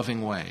a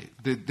loving way.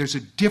 There's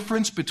a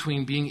difference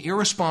between being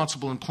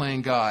irresponsible and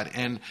playing God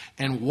and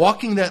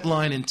walking that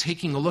line and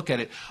taking a look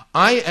at it.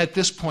 At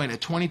this point, at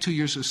 22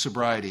 years of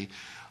sobriety,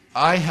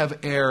 I have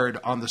erred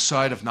on the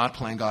side of not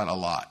playing God a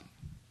lot.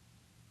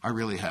 I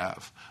really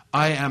have.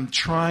 I am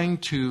trying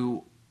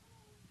to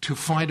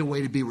find a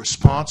way to be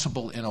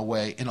responsible in a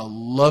way, in a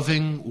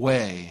loving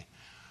way.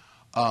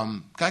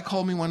 Guy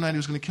called me one night, he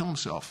was going to kill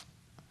himself.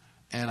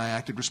 And I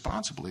acted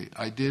responsibly.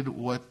 I did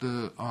what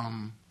the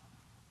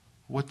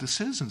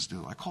citizens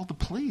do. I called the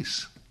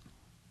police.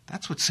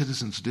 That's what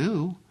citizens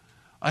do.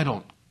 I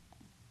don't,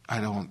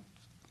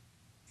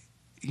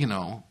 you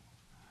know,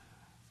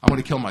 I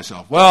want to kill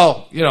myself.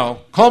 Well, you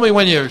know, call me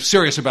when you're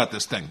serious about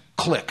this thing.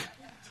 Click.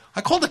 I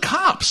called the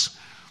cops.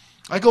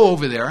 I go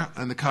over there,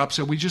 and the cop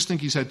said, "We just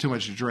think he's had too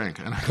much to drink."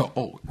 And I go,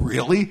 "Oh,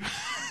 really?"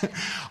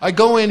 I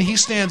go in, he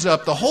stands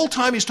up. The whole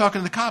time he's talking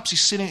to the cops,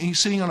 he's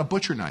sitting on a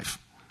butcher knife.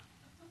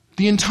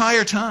 The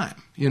entire time,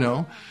 you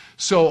know.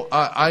 So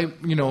I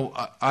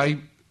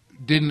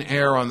didn't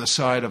err on the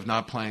side of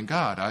not playing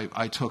God.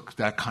 I took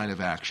that kind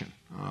of action.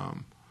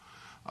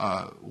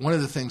 One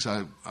of the things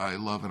I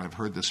love, and I've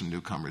heard this from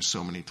newcomers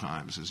so many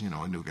times, is, you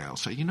know, a new guy will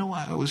say, "You know,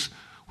 I was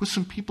with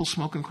some people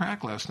smoking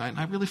crack last night, and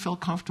I really felt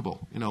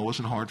comfortable. You know, it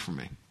wasn't hard for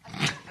me."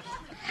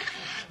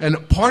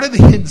 And part of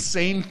the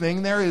insane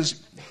thing there is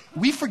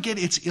we forget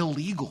it's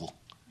illegal.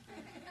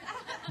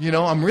 You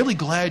know, I'm really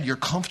glad you're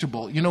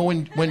comfortable. You know,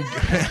 when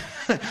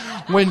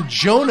when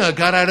Jonah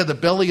got out of the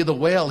belly of the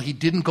whale, he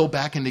didn't go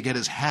back in to get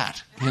his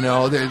hat. You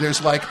know, there's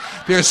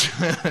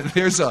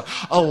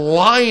a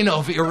line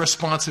of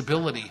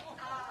irresponsibility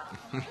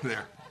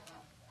there.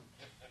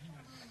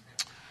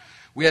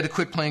 We had to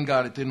quit playing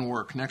God. It didn't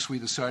work. Next, we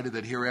decided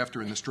that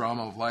hereafter in this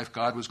drama of life,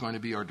 God was going to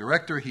be our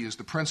director. He is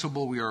the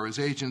principal. We are his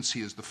agents. He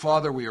is the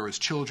father. We are his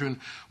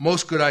children.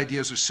 Most good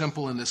ideas are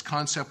simple, and this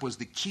concept was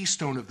the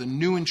keystone of the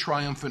new and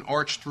triumphant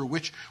arch through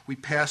which we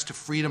pass to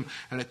freedom.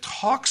 And it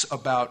talks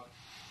about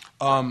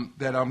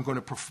that I'm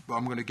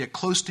going to get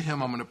close to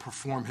him. I'm going to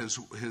perform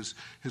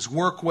his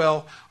work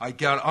well. I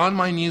got on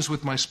my knees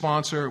with my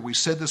sponsor. We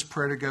said this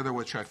prayer together,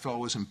 which I felt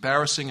was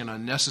embarrassing and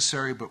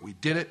unnecessary, but we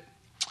did it.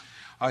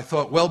 I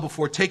thought well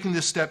before taking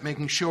this step,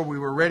 making sure we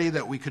were ready,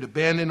 that we could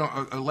abandon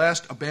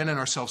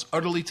ourselves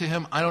utterly to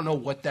him. I don't know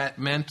what that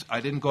meant. I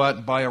didn't go out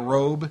and buy a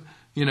robe,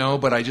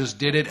 but I just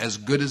did it as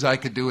good as I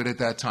could do it at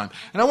that time.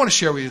 And I want to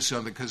share with you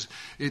something, because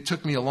it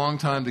took me a long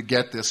time to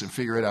get this and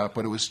figure it out,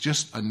 but it was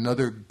just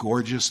another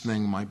gorgeous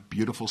thing my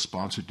beautiful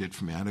sponsor did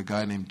for me. I had a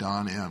guy named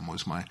Don M.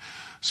 was my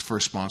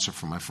first sponsor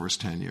for my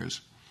first 10 years.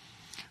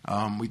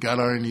 We got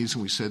on our knees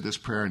and we said this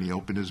prayer, and he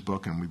opened his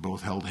book and we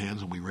both held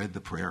hands and we read the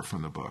prayer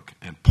from the book.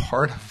 And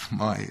part of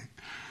my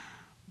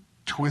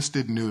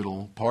twisted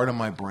noodle, part of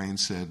my brain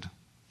said,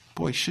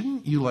 boy,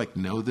 shouldn't you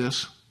know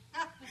this?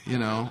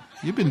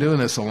 You've been doing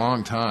this a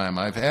long time.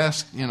 I've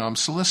asked, I'm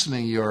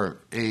soliciting your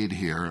aid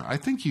here. I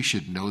think you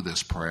should know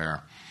this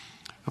prayer.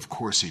 Of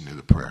course he knew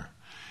the prayer.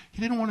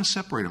 He didn't want to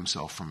separate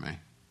himself from me.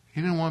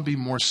 He didn't want to be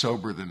more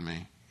sober than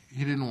me.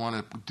 He didn't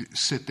want to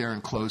sit there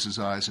and close his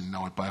eyes and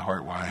know it by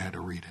heart while I had to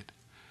read it.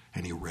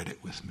 And he read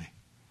it with me.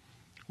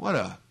 What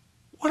a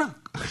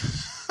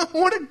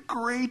what a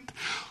great,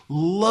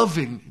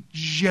 loving,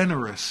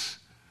 generous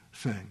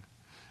thing.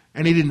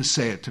 And he didn't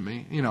say it to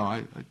me.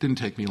 It didn't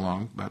take me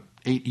long. About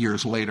 8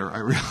 years later,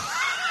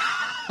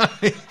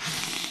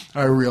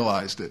 I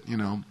realized it,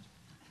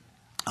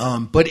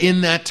 But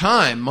in that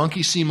time,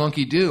 monkey see,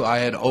 monkey do, I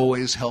had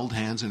always held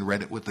hands and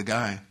read it with the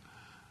guy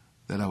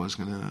that I was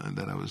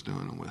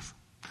doing it with.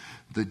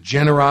 The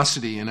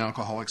generosity in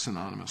Alcoholics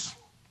Anonymous.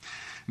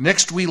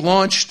 Next, we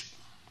launched.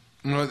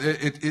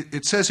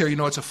 It says here.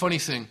 It's a funny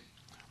thing.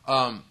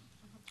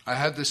 I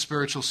had this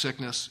spiritual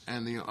sickness,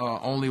 and the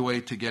only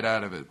way to get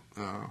out of it,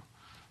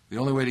 the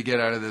only way to get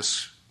out of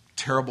this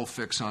terrible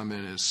fix I'm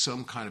in, is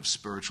some kind of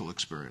spiritual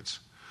experience.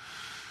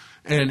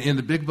 And in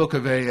the big book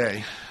of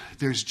AA,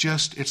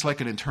 it's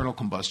like an internal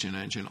combustion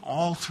engine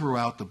all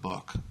throughout the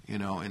book.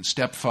 In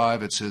step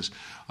 5 it says,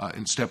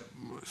 in step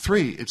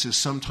 3 it says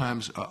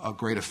sometimes a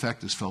great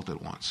effect is felt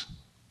at once.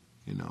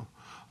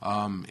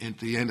 At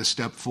the end of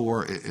step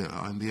 4,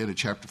 on the end of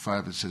chapter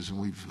 5, it says, and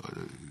we've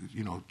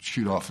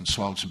chewed off and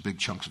swallowed some big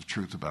chunks of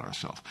truth about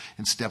ourselves.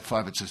 In step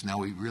 5 it says, now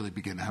we really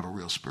begin to have a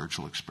real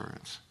spiritual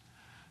experience.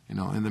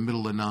 In the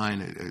middle of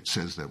 9, it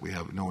says that we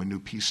know a new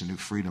peace and new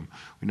freedom.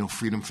 We know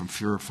freedom from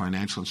fear of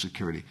financial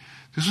insecurity.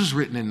 This was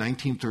written in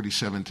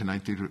 1937 to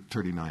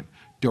 1939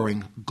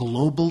 during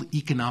global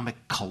economic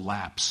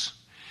collapse.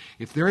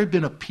 If there had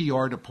been a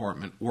PR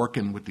department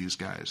working with these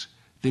guys,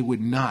 they would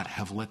not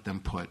have let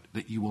them put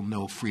that you will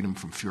know freedom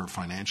from fear of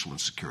financial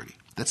insecurity.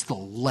 That's the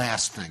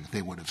last thing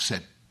they would have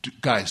said.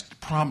 Guys,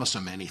 promise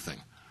them anything.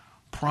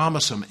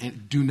 Promise them,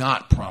 and do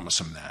not promise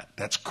them that.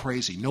 That's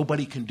crazy.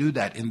 Nobody can do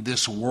that in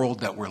this world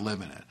that we're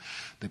living in.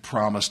 They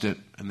promised it,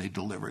 and they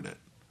delivered it.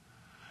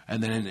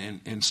 And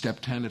then in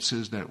step 10, it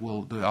says that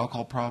the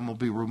alcohol problem will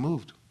be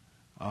removed.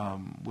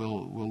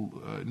 We'll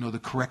know the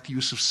correct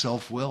use of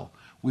self-will.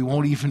 We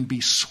won't even be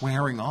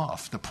swearing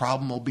off. The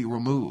problem will be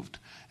removed.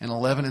 In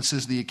 11, it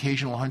says the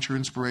occasional hunch or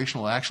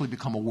inspiration will actually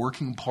become a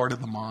working part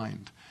of the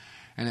mind.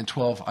 And in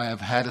 12, I have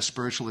had a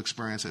spiritual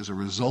experience as a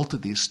result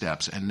of these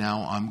steps, and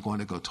now I'm going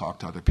to go talk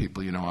to other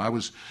people. I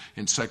was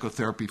in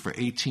psychotherapy for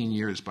 18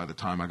 years by the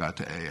time I got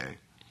to AA.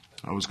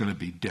 I was going to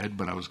be dead,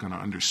 but I was going to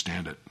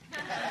understand it.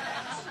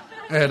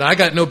 And I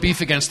got no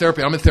beef against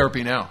therapy. I'm in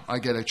therapy now. I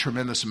get a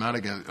tremendous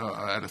amount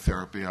out of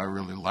therapy. I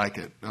really like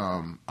it.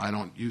 I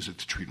don't use it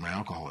to treat my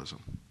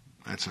alcoholism.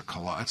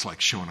 It's like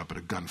showing up at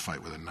a gunfight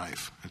with a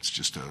knife. It's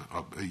just a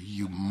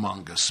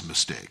humongous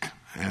mistake.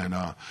 And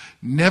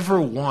never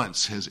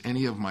once has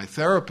any of my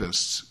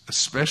therapists,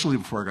 especially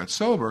before I got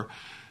sober,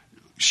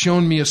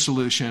 shown me a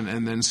solution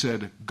and then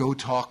said, go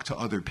talk to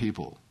other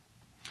people.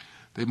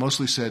 They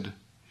mostly said,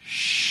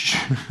 shh,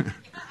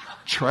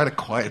 try to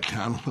quiet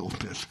down a little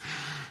bit.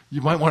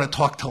 You might want to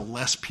talk to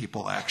less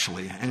people,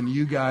 actually. And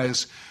you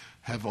guys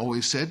have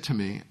always said to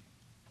me,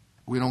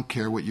 we don't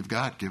care what you've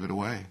got, give it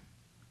away.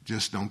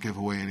 Just don't give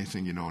away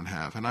anything you don't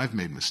have. And I've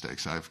made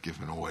mistakes. I've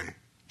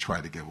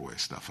tried to give away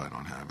stuff I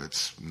don't have.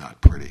 It's not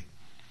pretty.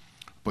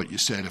 But you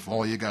said if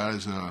all you got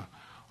is a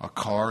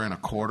car and a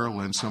quarter,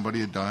 lend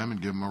somebody a dime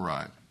and give them a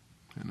ride.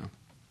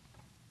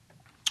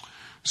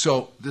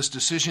 So this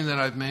decision that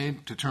I've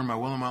made to turn my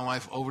will and my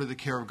life over to the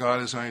care of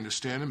God as I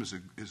understand Him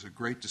is a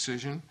great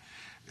decision.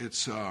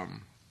 It's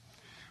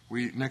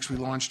we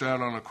launched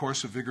out on a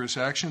course of vigorous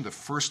action, the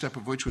first step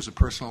of which was a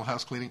personal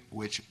house cleaning,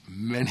 which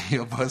many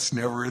of us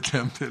never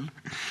attempted.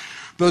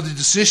 Though the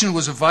decision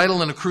was a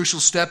vital and a crucial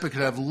step, it could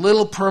have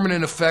little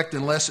permanent effect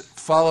unless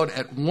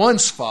at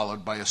once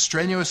followed by a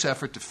strenuous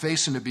effort to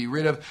face and to be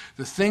rid of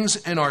the things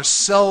in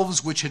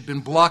ourselves which had been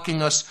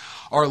blocking us.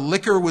 Our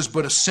liquor was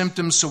but a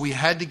symptom, so we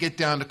had to get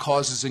down to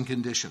causes and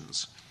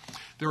conditions.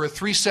 There are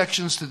 3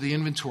 sections to the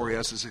inventory,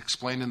 as is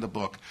explained in the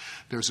book.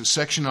 There's a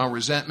section on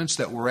resentments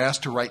that we're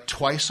asked to write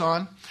twice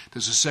on.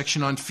 There's a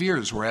section on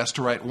fears we're asked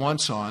to write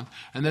once on.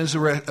 And there's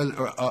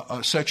a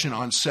section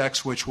on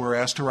sex which we're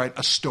asked to write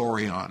a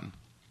story on.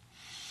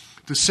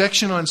 The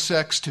section on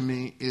sex, to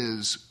me,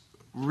 is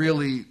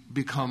really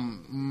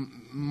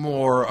become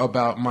more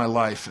about my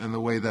life and the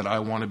way that I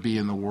want to be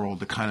in the world,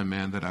 the kind of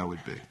man that I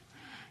would be.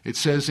 It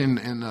says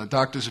in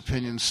Doctor's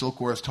Opinion,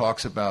 Silkworth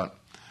talks about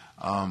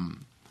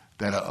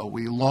that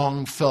we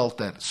long felt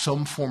that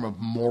some form of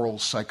moral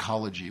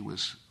psychology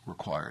was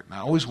required. And I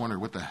always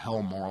wondered what the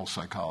hell moral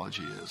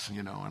psychology is,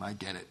 and I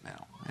get it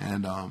now.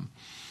 And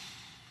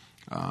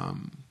I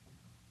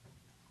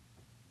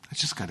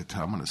just got to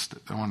tell. I want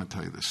to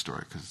tell you this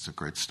story because it's a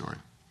great story.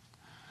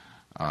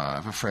 I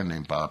have a friend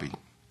named Bobby,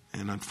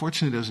 and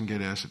unfortunately doesn't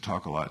get asked to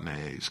talk a lot in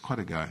AA. He's quite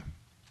a guy.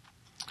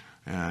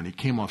 And he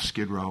came off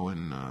Skid Row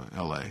in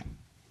L.A.,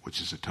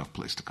 which is a tough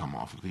place to come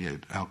off of. He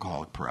had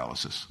alcoholic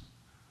paralysis.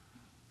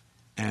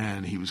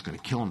 And he was going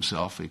to kill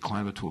himself. He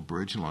climbed up to a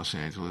bridge in Los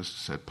Angeles and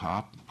said,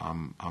 "Pop,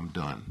 I'm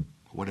done."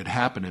 What had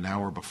happened an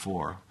hour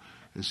before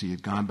is he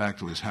had gone back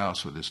to his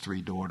house with his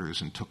 3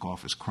 daughters and took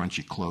off his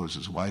crunchy clothes.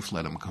 His wife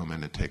let him come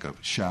in to take a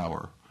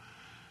shower.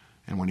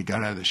 And when he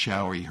got out of the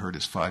shower, he heard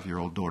his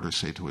 5-year-old daughter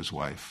say to his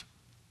wife,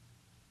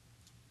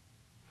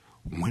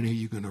 "When are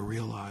you going to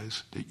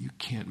realize that you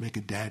can't make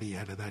a daddy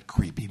out of that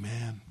creepy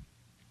man?"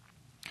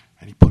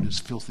 And he put his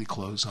filthy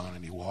clothes on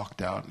and he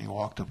walked out and he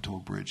walked up to a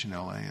bridge in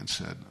L.A. and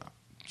said,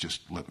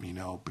 "Just let me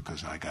know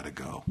because I got to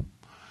go."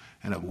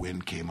 And a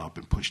wind came up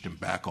and pushed him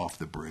back off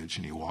the bridge,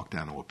 and he walked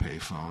down to a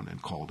payphone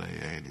and called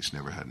AA, and he's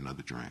never had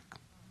another drink.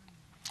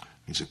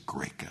 He's a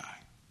great guy.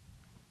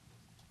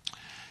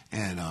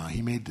 And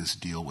he made this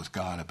deal with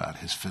God about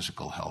his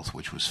physical health,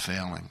 which was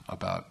failing,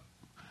 about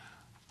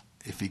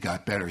if he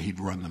got better, he'd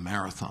run the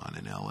marathon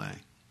in L.A.,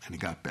 and he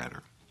got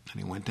better.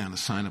 And he went down to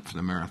sign up for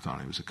the marathon.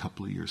 He was a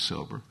couple of years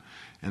sober.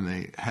 And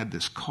they had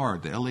this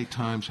card. The L.A.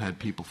 Times had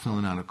people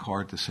filling out a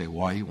card to say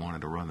why he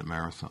wanted to run the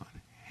marathon.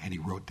 And he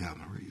wrote down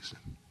the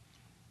reason.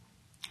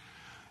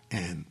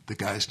 And the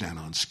guys down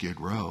on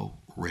Skid Row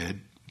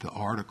read the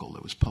article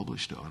that was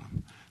published on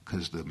him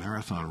because the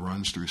marathon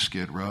runs through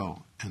Skid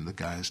Row, and the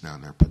guys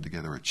down there put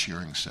together a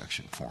cheering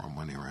section for him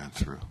when he ran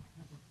through.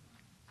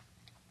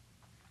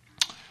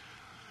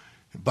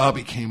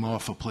 Bobby came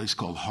off a place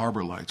called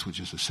Harbor Lights, which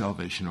is a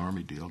Salvation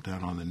Army deal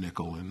down on the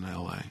Nickel in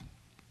L.A.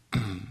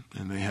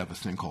 And they have a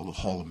thing called the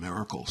Hall of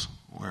Miracles,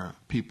 where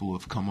people who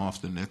have come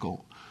off the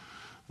Nickel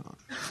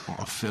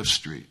off 5th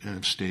Street and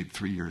have stayed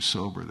 3 years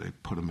sober, they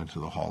put them into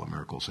the Hall of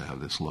Miracles. They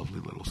have this lovely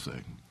little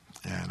thing.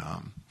 And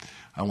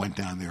I went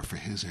down there for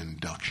his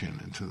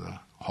induction into the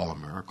Hall of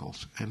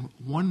Miracles. And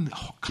one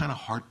kind of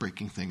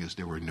heartbreaking thing is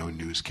there were no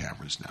news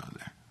cameras down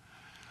there.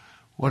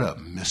 What a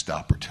missed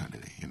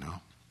opportunity,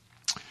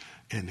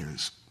 And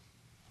there's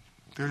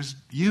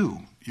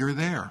you're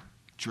there,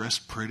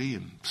 dressed pretty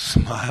and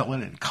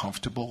smiling and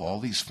comfortable, all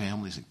these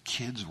families and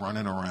kids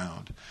running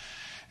around.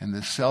 And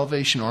the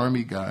Salvation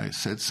Army guy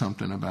said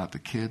something about the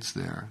kids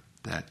there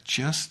that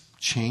just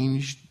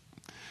changed.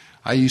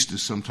 I used to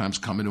sometimes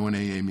come into an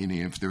AA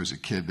meeting. If there was a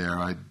kid there,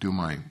 I'd do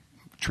my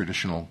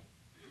traditional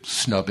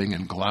snubbing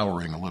and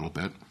glowering a little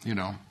bit,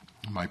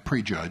 my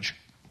prejudge.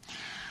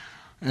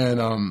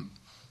 And,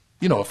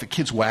 if a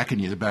kid's whacking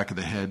you in the back of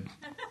the head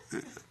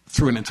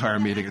through an entire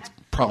meeting, it's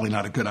probably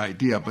not a good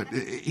idea. But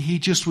he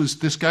just was,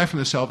 this guy from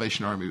the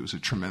Salvation Army was a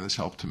tremendous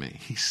help to me.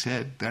 He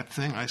said that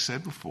thing I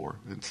said before.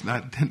 It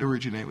didn't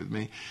originate with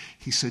me.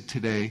 He said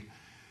today,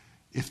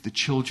 if the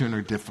children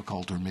are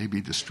difficult or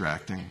maybe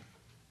distracting,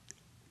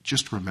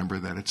 just remember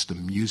that it's the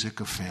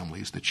music of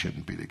families that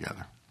shouldn't be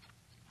together.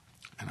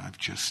 And I've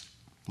just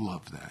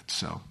loved that.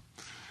 So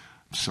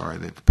I'm sorry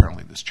that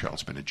apparently this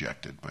child's been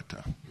ejected, but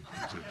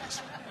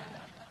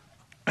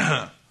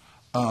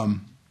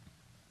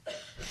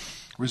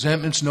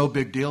resentment's no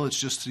big deal. It's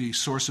just the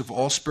source of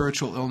all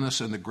spiritual illness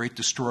and the great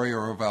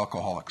destroyer of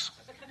alcoholics.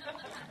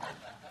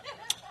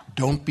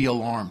 Don't be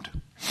alarmed.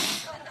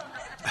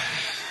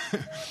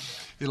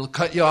 It'll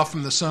cut you off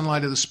from the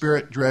sunlight of the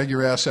spirit, drag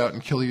your ass out,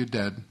 and kill you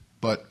dead,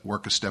 but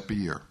work a step a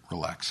year.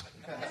 Relax.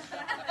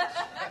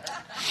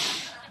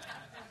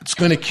 It's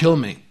going to kill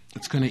me.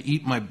 It's going to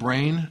eat my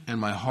brain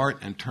and my heart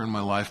and turn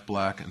my life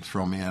black and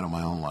throw me out of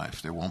my own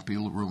life. There won't be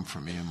room for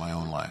me in my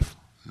own life.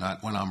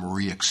 Not when I'm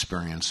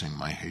re-experiencing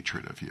my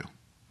hatred of you.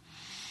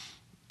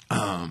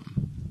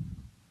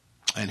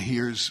 And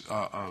here's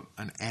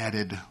an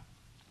added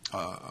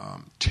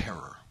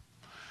terror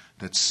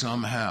that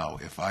somehow,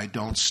 if I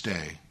don't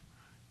stay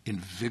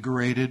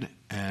invigorated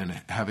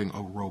and having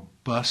a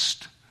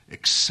robust,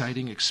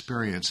 exciting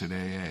experience in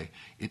AA,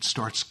 it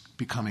starts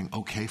becoming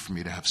okay for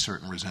me to have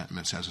certain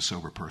resentments as a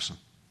sober person.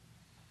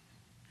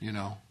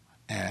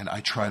 And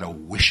I try to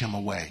wish them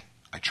away.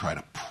 I try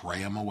to pray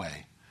them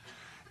away.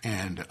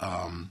 And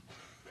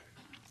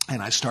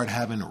I start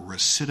having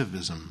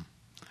recidivism.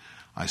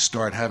 I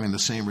start having the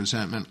same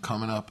resentment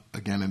coming up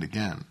again and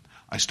again.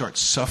 I start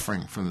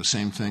suffering from the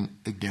same thing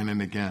again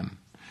and again.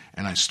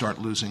 And I start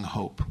losing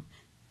hope.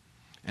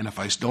 And if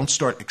I don't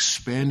start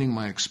expanding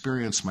my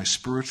experience, my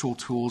spiritual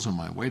tools, and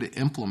my way to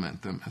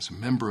implement them as a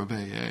member of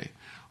AA,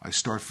 I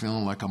start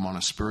feeling like I'm on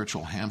a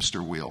spiritual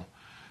hamster wheel.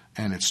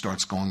 And it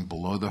starts going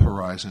below the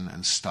horizon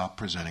and stop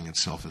presenting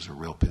itself as a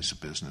real piece of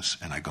business.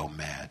 And I go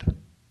mad.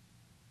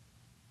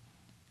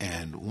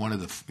 And one of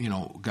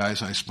the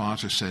guys I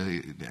sponsor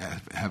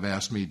have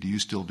asked me, do you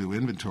still do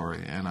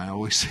inventory? And I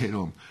always say to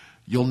them,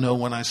 you'll know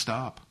when I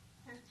stop.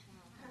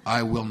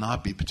 I will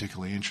not be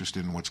particularly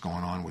interested in what's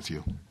going on with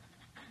you.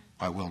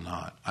 I will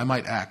not. I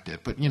might act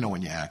it, but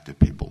when you act it,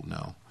 people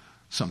know.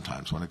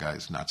 Sometimes when a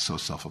guy's not so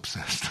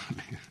self-obsessed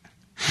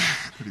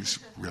that he's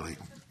really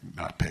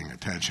not paying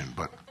attention.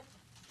 But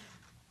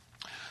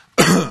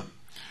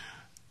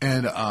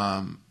and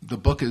the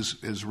book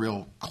is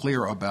real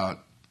clear about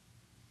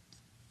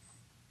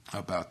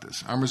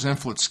this. I'm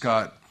resentful at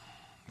Scott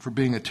for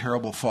being a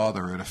terrible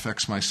father. It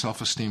affects my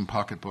self-esteem,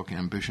 pocketbook,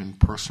 ambition,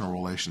 personal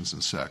relations,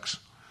 and sex.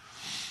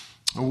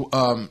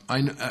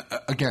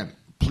 Again,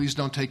 please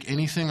don't take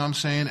anything I'm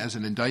saying as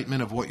an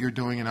indictment of what you're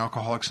doing in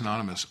Alcoholics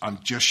Anonymous. I'm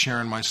just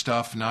sharing my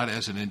stuff, I'm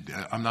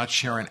not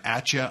sharing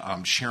at you.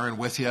 I'm sharing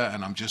with you,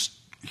 and I'm just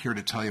here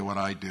to tell you what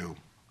I do.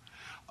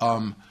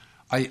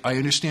 I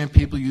understand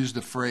people use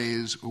the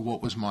phrase,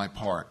 what was my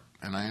part?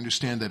 And I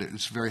understand that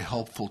it's very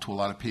helpful to a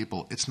lot of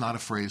people. It's not a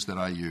phrase that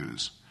I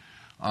use.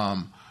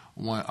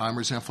 When I'm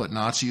resentful at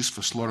Nazis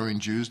for slaughtering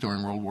Jews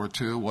during World War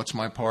II. What's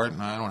my part?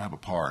 No, I don't have a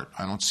part.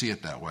 I don't see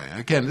it that way.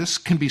 Again, this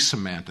can be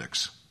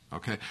semantics.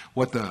 Okay,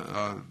 what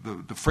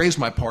the phrase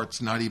 "my part's"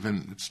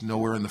 it's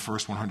nowhere in the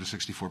first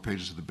 164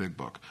 pages of the big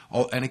book.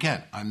 Oh, and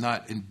again, I'm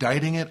not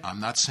indicting it. I'm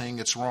not saying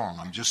it's wrong.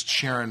 I'm just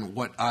sharing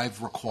what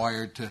I've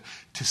required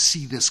to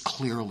see this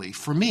clearly.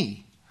 For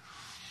me,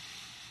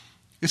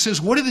 it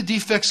says, "What are the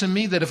defects in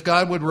me that if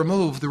God would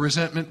remove, the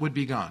resentment would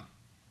be gone?"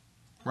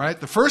 Right?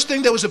 The first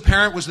thing that was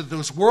apparent was that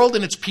this world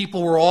and its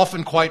people were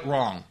often quite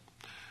wrong.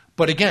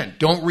 But again,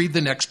 don't read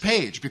the next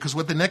page, because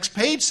what the next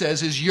page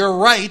says is you're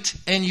right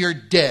and you're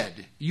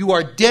dead. You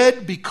are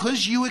dead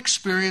because you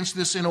experience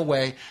this in a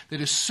way that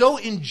is so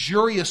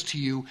injurious to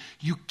you,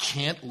 you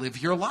can't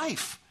live your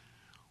life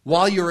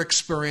while you're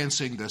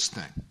experiencing this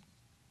thing.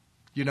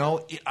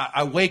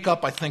 I wake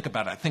up, I think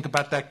about it. I think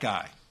about that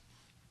guy.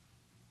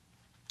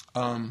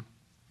 Would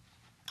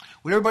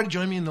everybody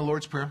join me in the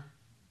Lord's Prayer?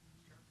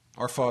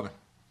 Our Father,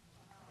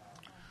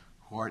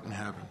 who art in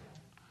heaven,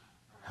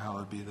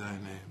 hallowed be thy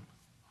name.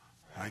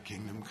 Thy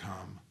kingdom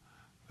come,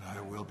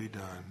 thy will be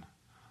done,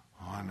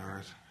 on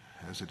earth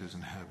as it is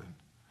in heaven.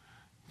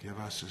 Give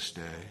us this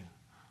day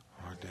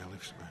our daily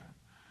bread,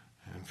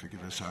 and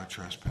forgive us our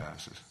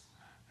trespasses,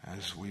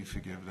 as we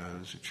forgive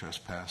those who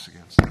trespass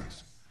against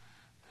us.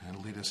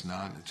 And lead us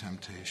not into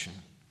temptation,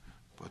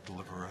 but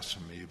deliver us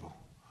from evil.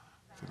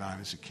 For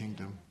thine is the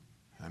kingdom,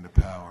 and the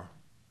power,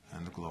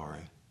 and the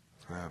glory,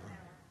 forever.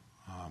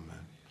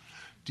 Amen.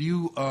 Do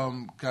you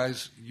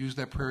guys use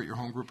that prayer at your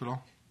home group at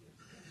all?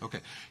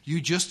 Okay.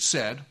 You just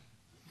said,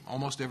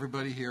 almost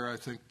everybody here, I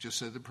think, just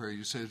said the prayer.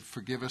 You said,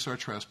 forgive us our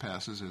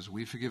trespasses as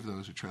we forgive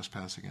those who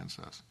trespass against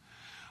us.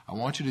 I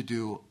want you to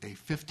do a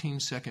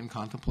 15-second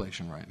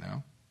contemplation right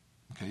now.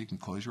 Okay, you can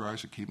close your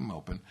eyes or keep them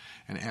open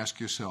and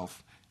ask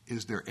yourself,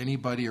 is there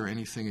anybody or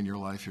anything in your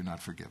life you're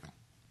not forgiving?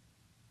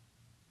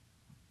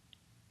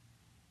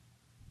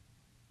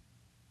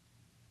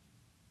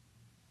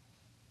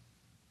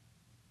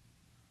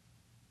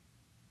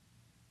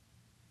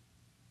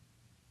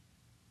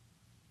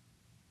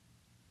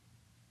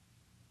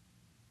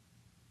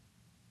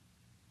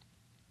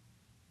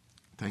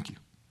 Thank you.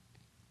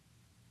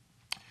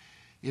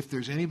 If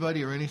there's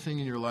anybody or anything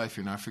in your life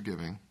you're not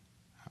forgiving,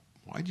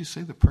 why'd you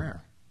say the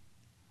prayer?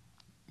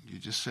 You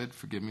just said,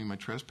 forgive me my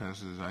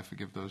trespasses as I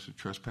forgive those who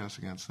trespass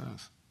against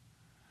us.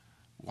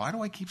 Why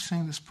do I keep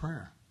saying this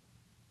prayer?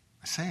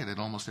 I say it at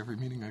almost every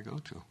meeting I go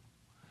to.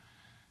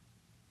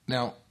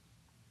 Now,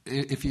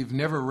 if you've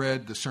never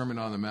read the Sermon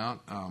on the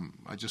Mount,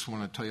 I just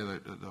want to tell you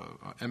that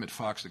Emmett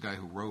Fox, the guy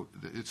who wrote,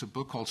 it's a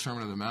book called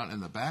Sermon on the Mount. In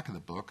the back of the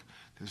book,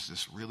 there's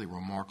this really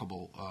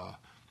remarkable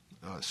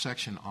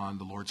section on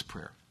the Lord's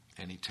Prayer.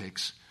 And he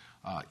takes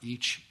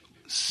each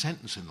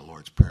sentence in the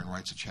Lord's Prayer and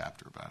writes a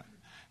chapter about it.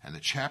 And the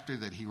chapter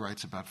that he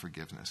writes about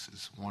forgiveness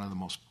is one of the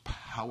most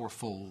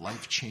powerful,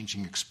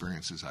 life-changing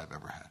experiences I've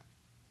ever had.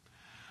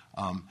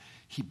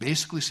 He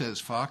basically says,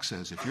 Fox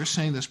says, if you're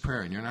saying this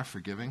prayer and you're not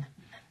forgiving,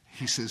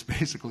 he says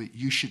basically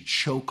you should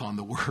choke on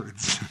the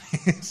words.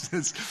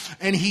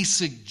 And he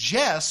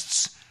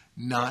suggests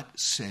not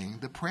saying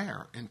the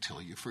prayer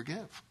until you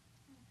forgive.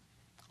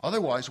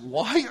 Otherwise,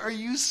 why are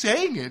you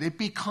saying it? It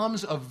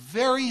becomes a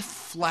very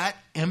flat,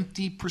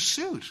 empty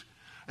pursuit.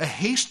 A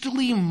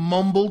hastily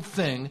mumbled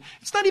thing.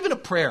 It's not even a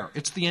prayer.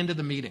 It's the end of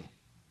the meeting.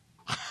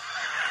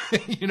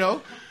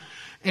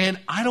 And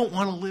I don't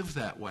want to live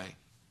that way.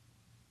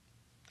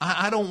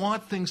 I don't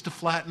want things to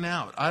flatten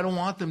out. I don't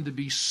want them to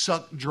be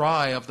sucked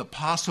dry of the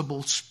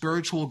possible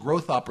spiritual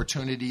growth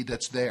opportunity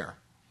that's there.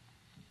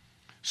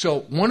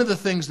 So one of the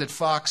things that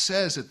Fox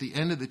says at the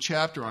end of the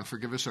chapter on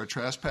Forgive Us Our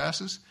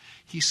Trespasses,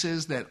 he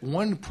says that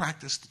one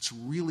practice that's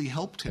really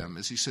helped him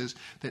is he says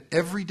that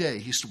every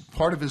day,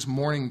 part of his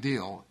morning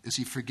deal is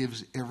he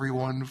forgives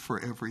everyone for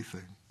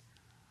everything.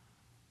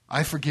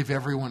 I forgive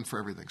everyone for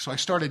everything. So I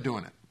started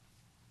doing it.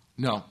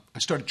 No, I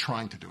started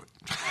trying to do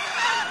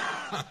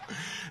it.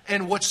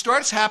 And what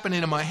starts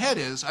happening in my head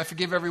is I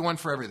forgive everyone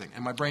for everything.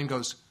 And my brain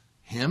goes,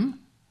 him?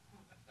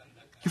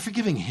 You're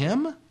forgiving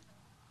him?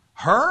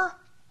 Her?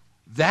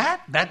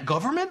 That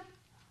government?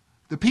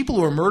 The people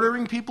who are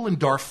murdering people in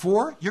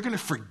Darfur? You're going to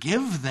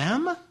forgive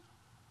them?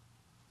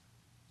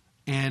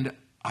 And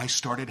I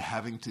started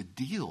having to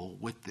deal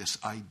with this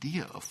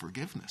idea of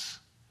forgiveness.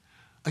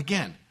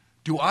 Again,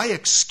 do I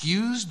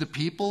excuse the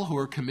people who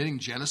are committing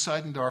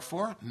genocide in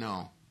Darfur?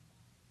 No.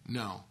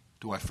 No.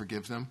 Do I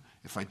forgive them?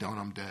 If I don't,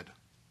 I'm dead.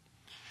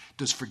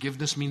 Does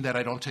forgiveness mean that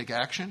I don't take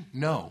action?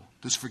 No.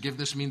 Does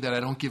forgiveness mean that I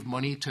don't give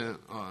money to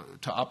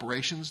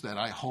operations that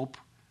I hope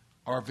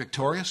are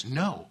victorious?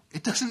 No.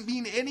 It doesn't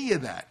mean any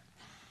of that.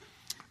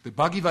 The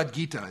Bhagavad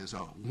Gita is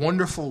a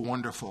wonderful,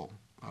 wonderful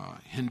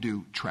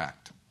Hindu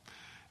tract.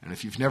 And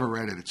if you've never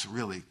read it, it's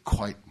really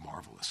quite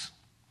marvelous.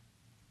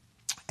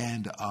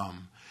 And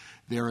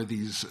there are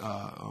these,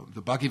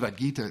 the Bhagavad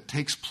Gita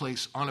takes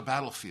place on a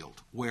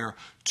battlefield where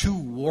two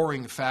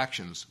warring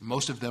factions,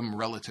 most of them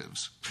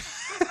relatives.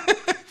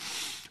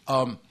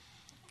 One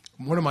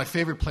of my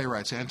favorite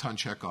playwrights, Anton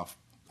Chekhov,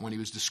 when he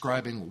was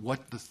describing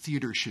what the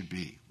theater should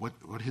be,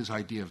 what his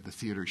idea of the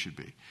theater should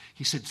be,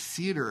 he said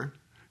theater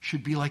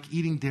should be like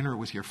eating dinner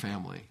with your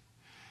family.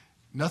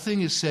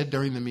 Nothing is said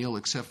during the meal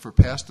except for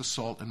pass the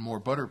salt and more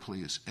butter,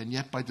 please, and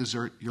yet by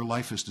dessert your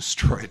life is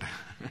destroyed.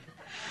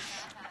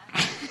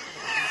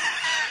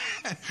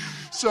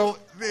 So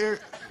there,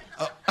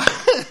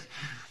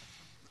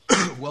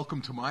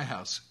 welcome to my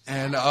house.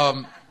 And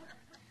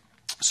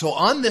so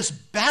on this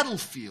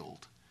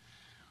battlefield,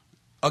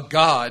 a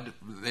god,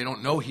 they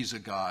don't know he's a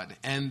god,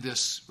 and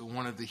this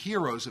one of the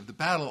heroes of the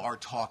battle are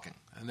talking,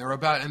 and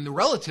the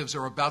relatives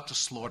are about to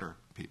slaughter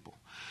people.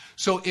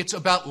 So it's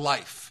about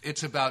life.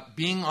 It's about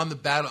being on the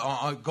battle.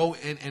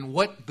 And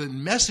what the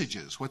message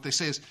is, what they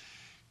say is,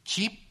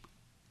 keep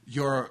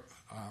your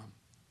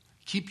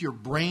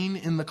brain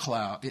in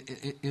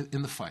the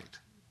in the fight.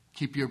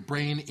 Keep your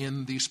brain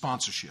in the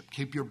sponsorship.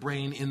 Keep your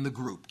brain in the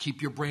group.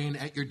 Keep your brain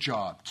at your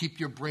job. Keep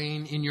your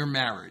brain in your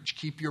marriage.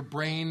 Keep your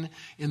brain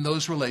in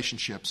those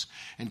relationships,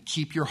 and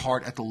keep your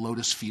heart at the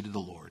lotus feet of the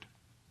Lord.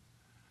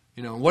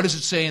 You know, what does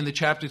it say in the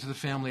chapter to the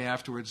family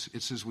afterwards?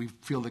 It says we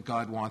feel that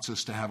God wants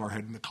us to have our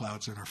head in the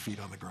clouds and our feet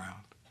on the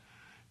ground.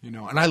 You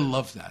know, and I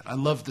love that. I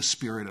love the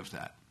spirit of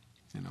that,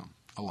 you know,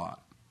 a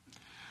lot.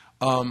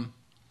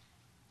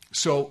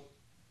 So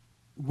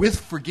with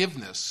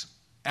forgiveness,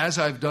 as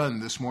I've done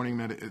this morning,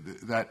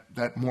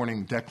 that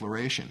morning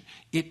declaration,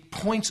 it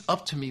points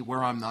up to me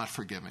where I'm not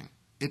forgiving.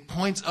 It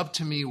points up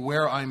to me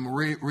where I'm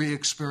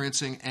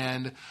re-experiencing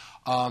and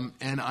I'm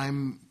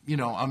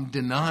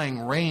denying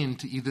rain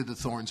to either the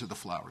thorns or the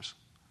flowers.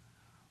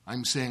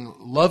 I'm saying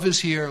love is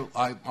here.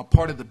 I'm a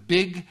part of the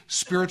big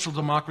spiritual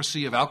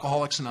democracy of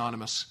Alcoholics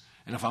Anonymous.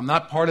 And if I'm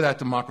not part of that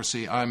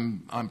democracy,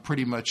 I'm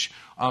putting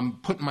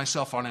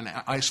myself on an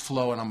ice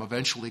floe and I'm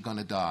eventually going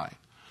to die.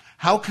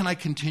 How can I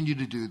continue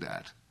to do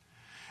that?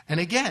 And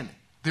again,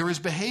 there is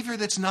behavior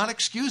that's not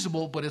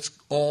excusable, but it's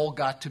all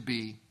got to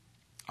be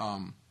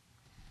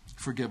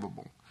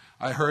forgivable.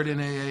 I heard in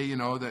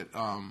AA, that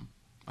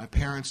my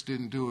parents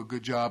didn't do a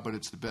good job, but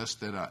it's the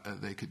best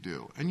that they could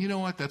do. And you know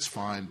what? That's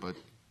fine, but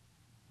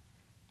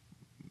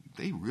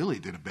they really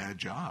did a bad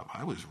job.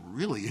 I was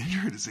really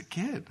injured as a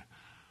kid.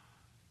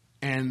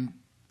 And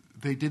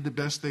they did the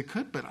best they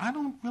could, but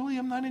I'm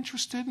not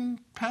interested in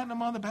patting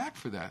them on the back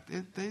for that.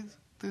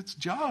 Its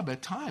job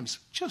at times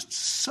just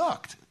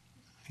sucked,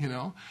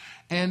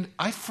 And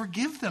I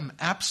forgive them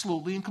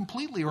absolutely and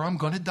completely, or I'm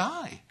going to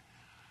die.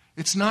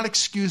 It's not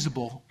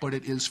excusable, but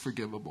it is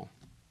forgivable.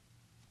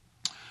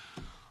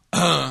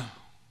 I'm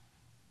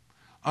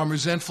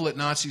resentful at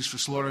Nazis for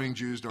slaughtering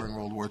Jews during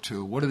World War II.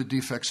 What are the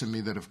defects in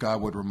me that if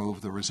God would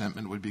remove, the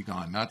resentment would be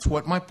gone? That's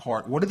what my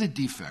part. What are the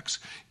defects?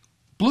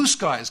 Blue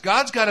skies.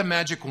 God's got a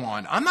magic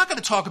wand. I'm not going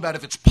to talk about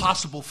if it's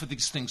possible for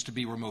these things to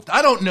be removed.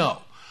 I don't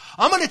know.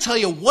 I'm going to tell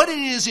you what it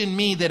is in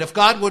me that if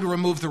God would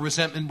remove, the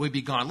resentment would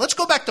be gone. Let's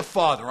go back to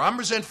father. I'm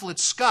resentful at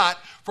Scott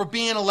for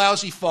being a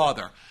lousy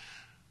father.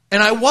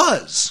 And I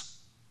was.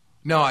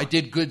 No, I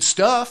did good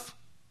stuff.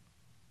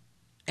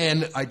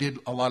 And I did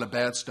a lot of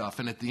bad stuff.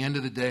 And at the end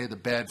of the day, the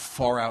bad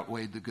far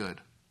outweighed the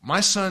good. My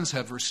sons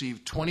have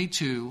received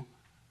 22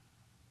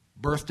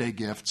 birthday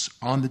gifts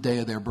on the day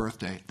of their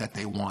birthday that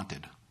they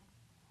wanted.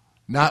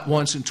 Not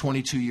once in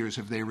 22 years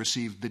have they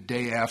received the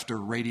day after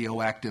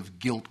radioactive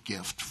guilt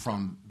gift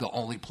from the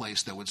only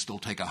place that would still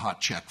take a hot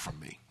check from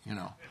me.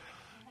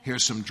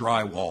 Here's some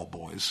drywall,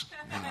 boys.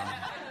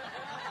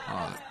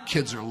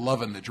 Kids are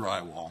loving the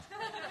drywall.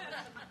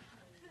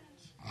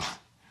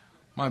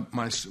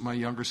 My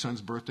younger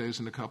son's birthday is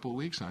in a couple of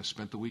weeks, and I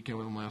spent the weekend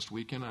with him last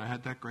weekend, and I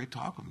had that great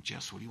talk with him.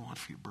 Jess, what do you want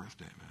for your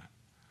birthday, man?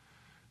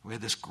 We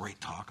had this great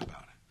talk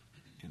about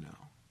it.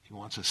 He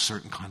wants a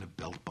certain kind of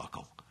belt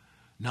buckle.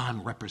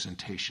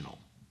 Non-representational.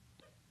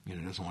 He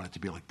doesn't want it to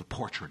be like the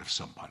portrait of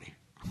somebody.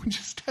 We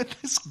just had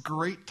this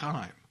great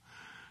time,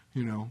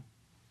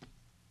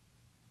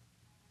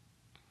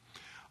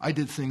 I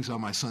did things on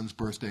my son's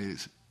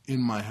birthdays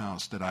in my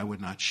house that I would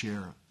not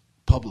share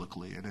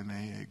publicly at an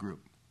AA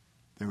group.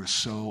 They were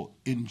so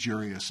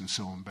injurious and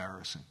so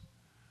embarrassing.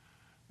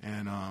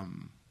 And,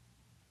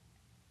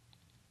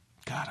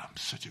 God, I'm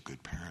such a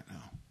good parent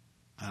now.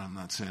 And I'm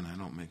not saying I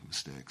don't make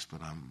mistakes, but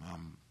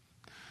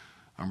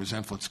I'm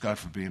resentful at Scott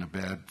for being a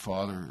bad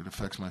father. It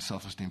affects my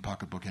self-esteem,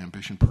 pocketbook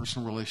ambition,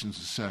 personal relations,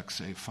 and sex.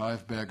 A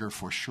five-bagger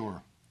for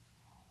sure.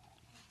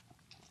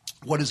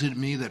 What is it in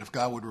me that if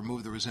God would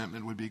remove the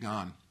resentment, would be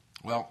gone?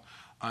 Well,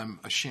 I'm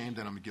ashamed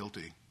that I'm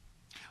guilty.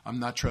 I'm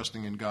not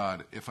trusting in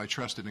God. If I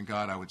trusted in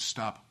God, I would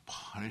stop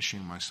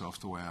punishing myself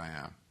the way I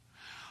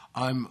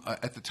am.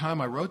 At the time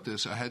I wrote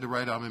this, I had to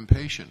write I'm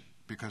impatient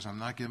because I'm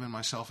not giving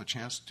myself a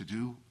chance to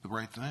do the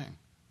right thing.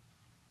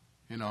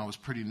 You know, I was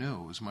pretty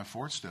new. It was my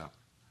fourth step.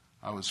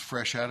 I was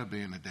fresh out of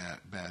being a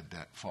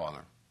bad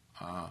father.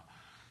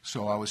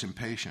 So I was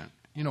impatient.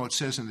 You know, it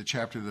says in the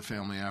chapter of the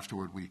family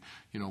afterward, we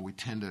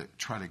tend to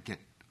try to get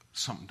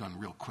something done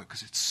real quick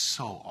because it's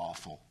so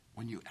awful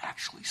when you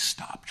actually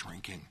stop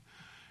drinking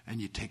and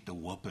you take the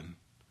whooping.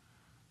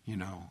 You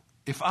know,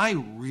 if I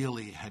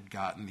really had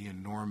gotten the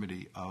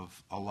enormity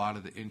of a lot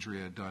of the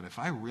injury I had done, if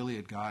I really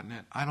had gotten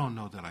it, I don't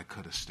know that I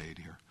could have stayed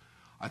here.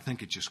 I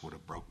think it just would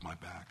have broke my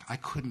back. I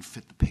couldn't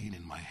fit the pain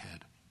in my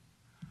head.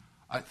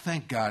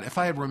 Thank God. If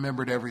I had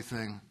remembered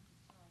everything,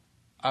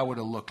 I would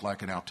have looked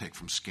like an outtake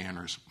from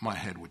Scanners. My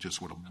head would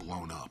have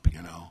blown up,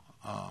 you know.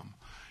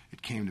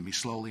 It came to me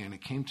slowly, and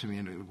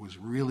it was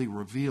really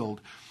revealed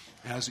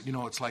as, you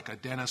know, it's like a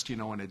dentist, you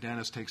know, when a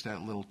dentist takes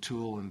that little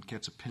tool and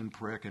gets a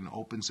pinprick and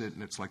opens it,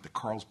 and it's like the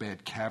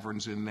Carlsbad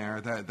Caverns in there.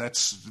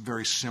 That's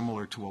very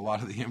similar to a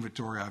lot of the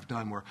inventory I've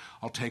done, where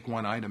I'll take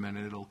one item and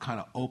it'll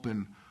kind of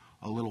open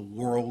a little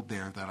world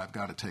there that I've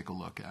got to take a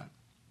look at.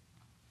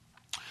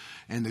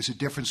 And there's a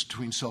difference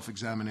between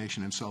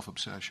self-examination and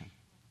self-obsession.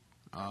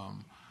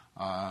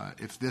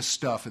 If this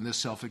stuff and this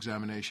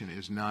self-examination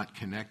is not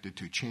connected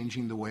to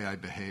changing the way I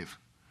behave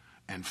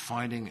and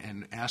finding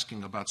and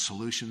asking about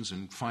solutions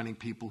and finding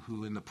people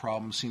who in the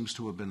problem seems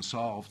to have been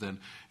solved, then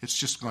it's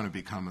just going to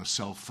become a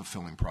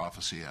self-fulfilling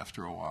prophecy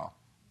after a while.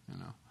 You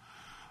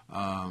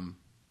know.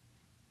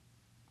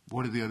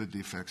 What are the other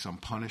defects? I'm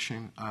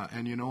punishing.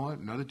 And you know what?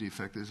 Another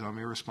defect is I'm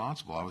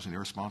irresponsible. I was an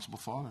irresponsible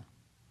father.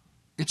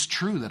 It's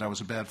true that I was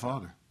a bad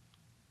father.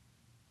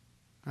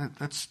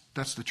 That's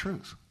the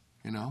truth.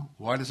 You know,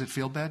 why does it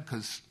feel bad?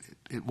 Because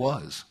it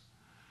was.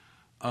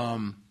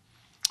 I'm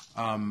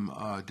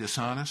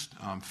dishonest.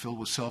 I'm filled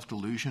with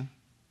self-delusion.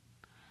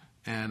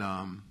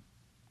 And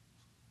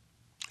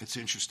it's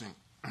interesting.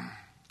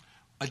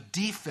 A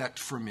defect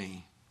for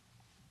me,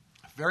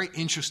 a very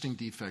interesting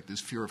defect, is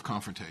fear of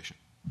confrontation.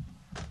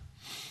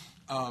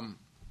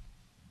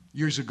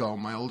 Years ago,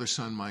 my older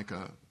son,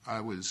 Micah,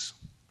 I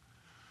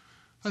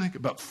think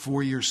about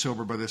 4 years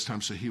sober by this time,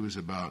 so he was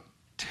about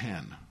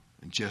 10,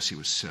 and Jesse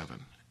was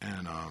 7.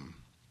 And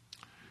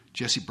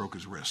Jesse broke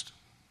his wrist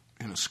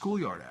in a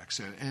schoolyard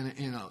accident. And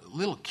in a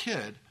little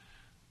kid,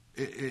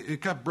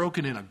 it got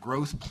broken in a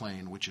growth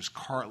plane, which is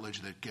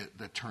cartilage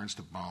that turns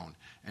to bone.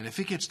 And if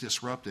it gets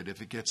disrupted,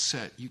 if it gets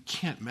set, you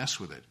can't mess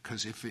with it,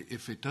 because if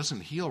it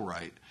doesn't heal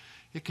right,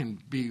 it can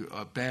be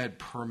a bad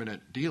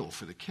permanent deal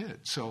for the kid.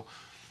 So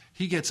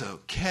he gets a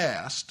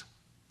cast.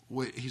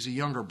 He's a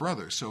younger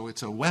brother, so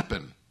it's a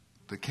weapon.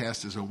 The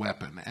cast is a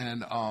weapon.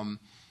 And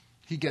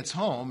he gets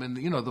home, and,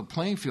 you know, the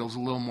playing field's a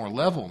little more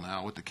level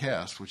now with the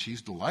cast, which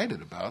he's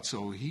delighted about.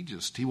 So he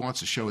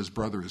wants to show his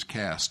brother his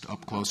cast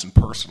up close and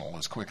personal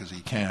as quick as he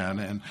can.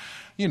 And,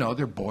 you know,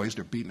 they're boys.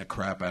 They're beating the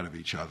crap out of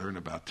each other in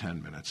about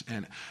 10 minutes.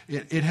 And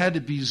it had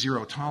to be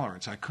zero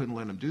tolerance. I couldn't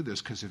let him do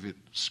this, because if it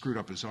screwed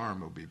up his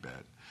arm, it would be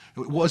bad.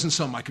 It wasn't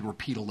something I could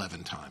repeat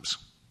 11 times,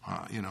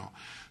 you know.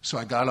 So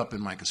I got up in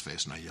Micah's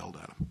face, and I yelled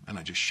at him, and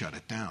I just shut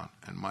it down.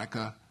 And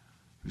Micah,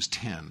 who's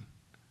 10,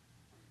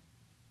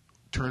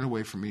 turned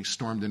away from me,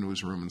 stormed into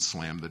his room, and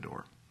slammed the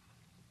door.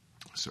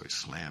 So he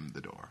slammed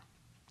the door.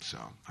 So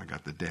I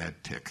got the dad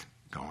tick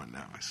going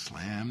now. I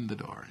slammed the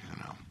door,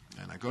 you know.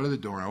 And I go to the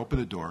door, I open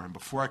the door, and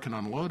before I can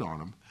unload on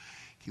him,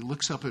 he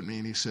looks up at me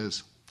and he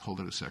says, "Hold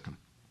it a second.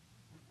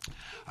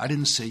 I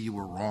didn't say you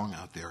were wrong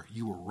out there.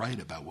 You were right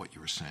about what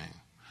you were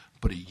saying.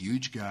 But a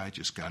huge guy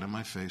just got in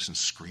my face and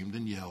screamed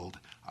and yelled,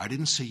 'I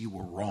didn't say you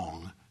were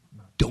wrong.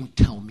 Don't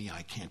tell me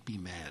I can't be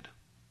mad.'"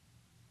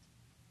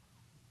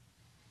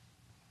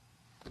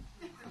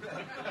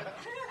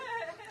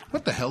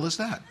 What the hell is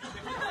that?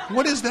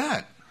 What is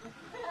that?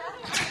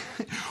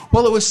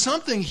 Well, it was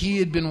something he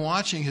had been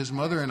watching his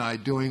mother and I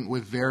doing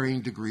with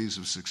varying degrees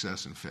of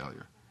success and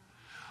failure.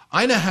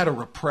 I know how to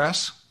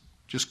repress,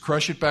 just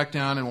crush it back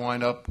down and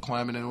wind up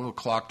climbing into a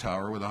clock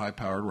tower with a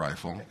high-powered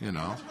rifle, you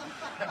know.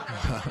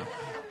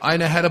 I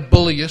know how to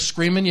bully you,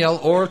 scream and yell,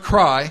 or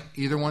cry.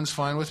 Either one's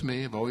fine with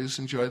me. I've always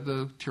enjoyed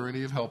the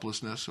tyranny of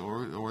helplessness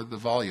or the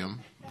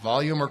volume.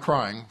 Volume or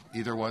crying,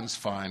 either one's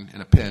fine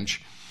in a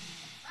pinch.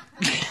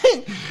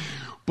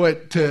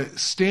 But to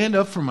stand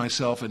up for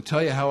myself and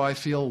tell you how I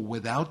feel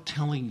without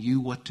telling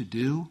you what to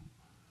do,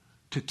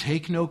 to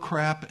take no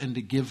crap and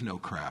to give no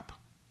crap,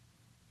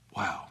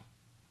 wow,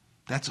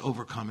 that's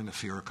overcoming a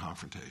fear of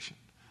confrontation.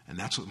 And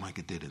that's what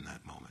Micah did in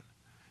that moment.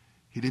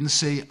 He didn't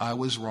say I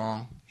was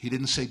wrong. He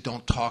didn't say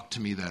don't talk to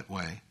me that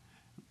way.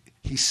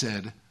 He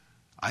said,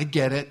 I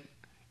get it.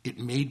 It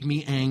made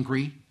me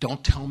angry.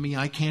 Don't tell me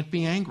I can't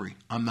be angry.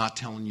 I'm not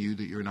telling you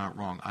that you're not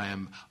wrong.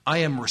 I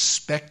am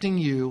respecting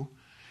you,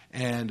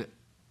 And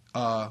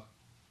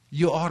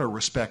you ought to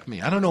respect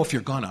me. I don't know if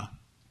you're gonna,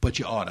 but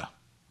you ought to,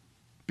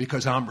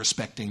 because I'm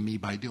respecting me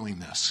by doing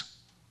this.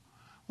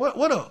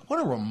 What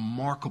a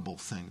remarkable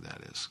thing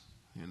that is,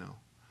 you know.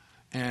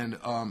 And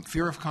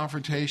fear of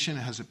confrontation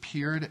has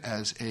appeared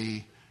as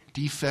a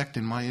defect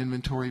in my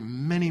inventory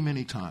many,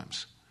 many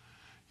times,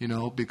 you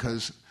know,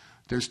 because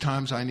there's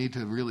times I need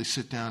to really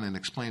sit down and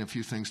explain a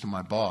few things to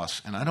my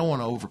boss, and I don't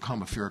want to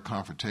overcome a fear of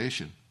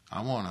confrontation.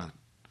 I want to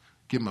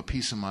give him a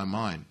piece of my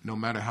mind, no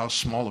matter how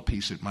small a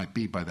piece it might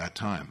be by that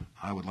time.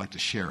 I would like to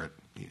share it,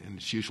 and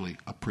it's usually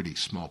a pretty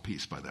small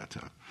piece by that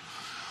time.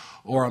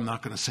 Or I'm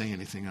not going to say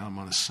anything, and I'm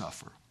going to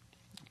suffer.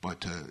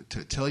 But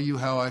to tell you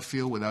how I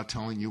feel without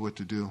telling you what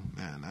to do,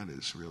 man, that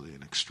is really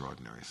an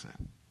extraordinary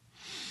thing.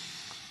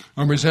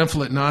 I'm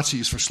resentful at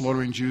Nazis for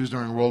slaughtering Jews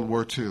during World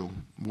War II.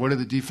 What are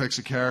the defects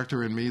of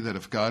character in me that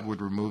if God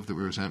would remove, the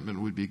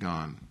resentment would be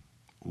gone?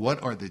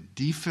 What are the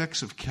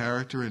defects of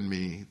character in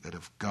me that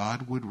if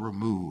God would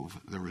remove,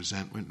 the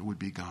resentment would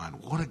be gone?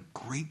 What a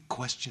great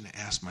question to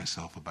ask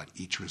myself about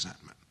each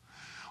resentment.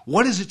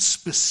 What is it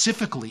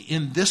specifically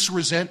in this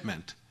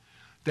resentment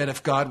that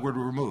if God were to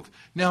remove?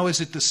 Now, is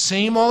it the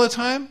same all the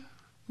time?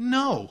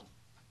 No.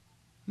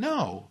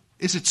 No.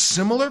 Is it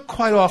similar?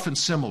 Quite often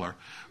similar.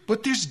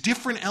 But there's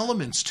different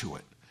elements to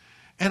it.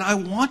 And I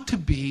don't want to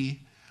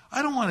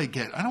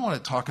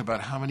talk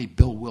about how many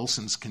Bill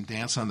Wilsons can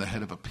dance on the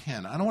head of a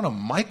pin. I don't want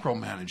to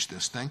micromanage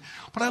this thing.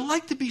 But I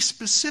like to be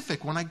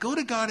specific. When I go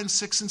to God in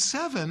 6 and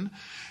 7,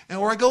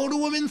 or I go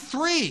to him in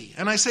 3,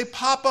 and I say,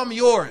 Pop, I'm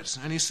yours.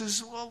 And he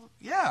says, well,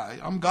 yeah,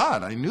 I'm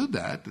God. I knew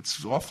that.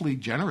 It's awfully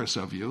generous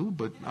of you,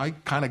 but I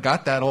kind of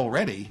got that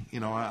already. You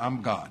know,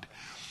 I'm God.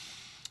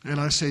 And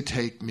I say,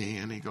 take me.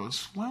 And he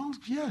goes, well,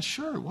 yeah,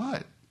 sure,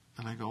 what?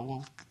 And I go,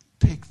 well,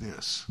 take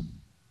this.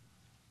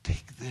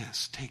 Take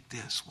this. Take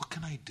this. What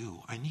can I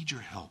do? I need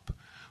your help.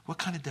 What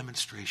kind of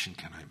demonstration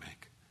can I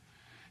make?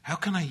 How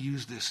can I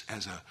use this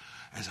as a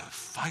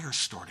fire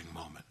starting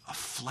moment, a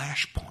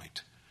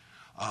flashpoint,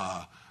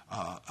 a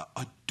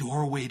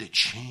doorway to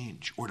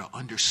change or to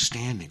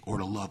understanding or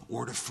to love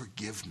or to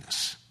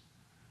forgiveness?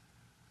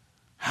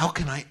 How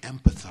can I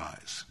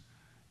empathize?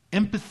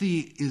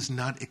 Empathy is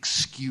not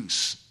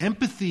excuse.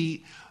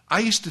 Empathy, I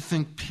used to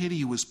think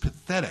pity was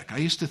pathetic. I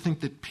used to think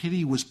that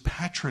pity was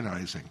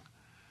patronizing.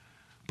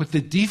 But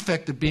the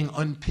defect of being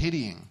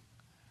unpitying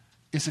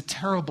is a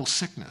terrible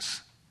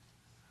sickness.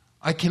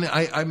 I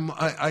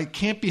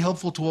can't be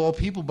helpful to all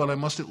people, but I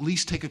must at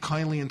least take a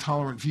kindly and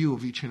tolerant view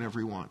of each and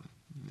every one,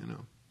 you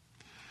know.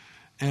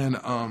 And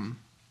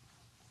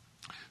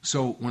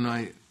so when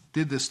I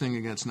did this thing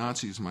against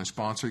Nazis, my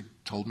sponsor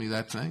told me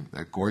that thing,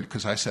 that Gord,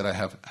 because I said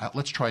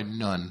let's try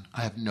none.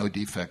 I have no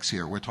defects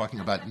here. We're talking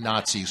about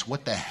Nazis.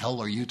 What the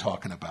hell are you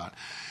talking about?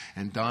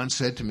 And Don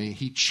said to me,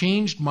 he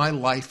changed my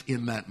life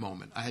in that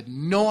moment. I had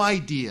no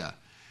idea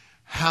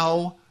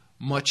how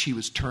much he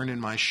was turning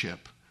my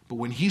ship. But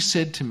when he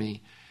said to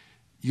me,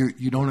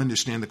 you don't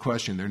understand the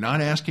question. They're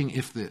not asking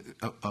if the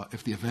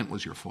event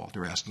was your fault.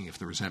 They're asking if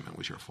the resentment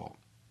was your fault.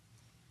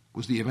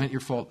 Was the event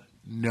your fault?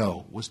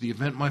 No. Was the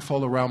event my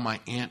fault around my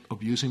aunt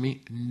abusing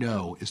me?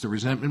 No. Is the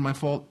resentment my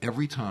fault?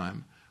 Every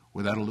time,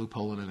 without a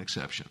loophole and an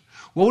exception.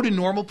 What would a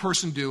normal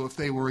person do if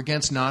they were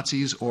against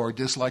Nazis or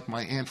disliked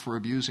my aunt for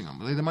abusing them?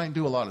 They might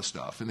do a lot of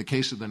stuff. In the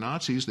case of the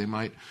Nazis, they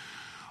might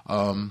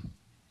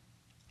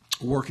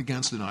work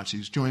against the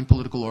Nazis, join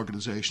political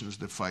organizations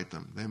that fight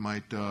them. They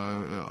might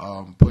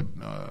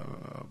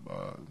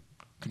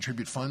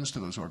contribute funds to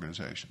those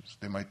organizations.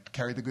 They might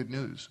carry the good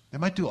news. They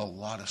might do a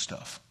lot of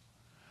stuff.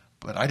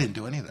 But I didn't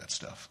do any of that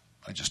stuff.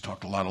 I just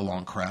talked a lot of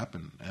long crap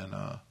and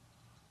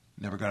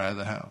never got out of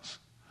the house.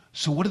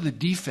 So what are the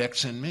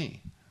defects in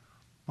me?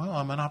 Well,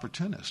 I'm an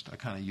opportunist. I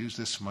kind of use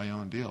this for my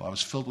own deal. I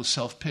was filled with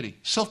self-pity.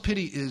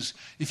 Self-pity is,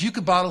 if you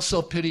could bottle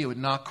self-pity, it would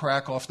knock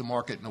crack off the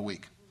market in a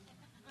week.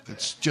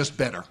 It's just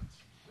better.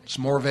 It's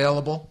more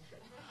available.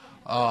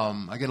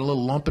 I get a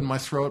little lump in my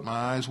throat. My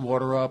eyes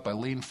water up. I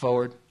lean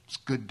forward. It's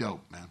good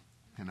dope, man.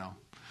 You know,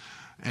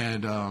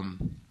 and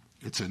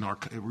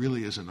it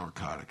really is a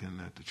narcotic. Isn't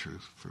that the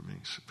truth for me,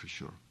 for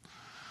sure?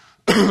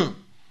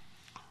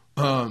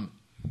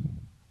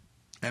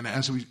 And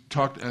as we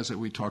talked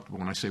about,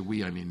 when I say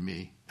we, I mean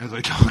me. As I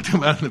talked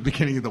about in the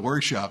beginning of the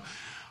workshop,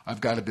 I've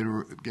got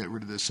to get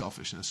rid of this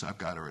selfishness. I've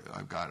got it,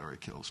 or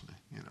it kills me.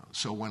 You know.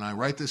 So when I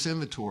write this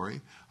inventory,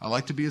 I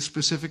like to be as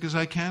specific as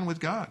I can with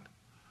God.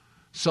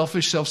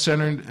 Selfish,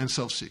 self-centered, and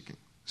self-seeking.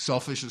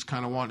 Selfish is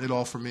kind of wanting it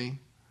all for me.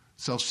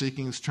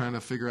 Self-seeking is trying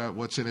to figure out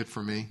what's in it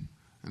for me,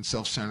 and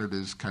self-centered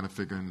is kind of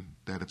figuring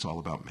that it's all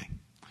about me.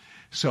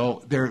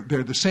 So they're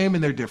the same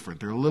and they're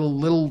different. They're a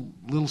little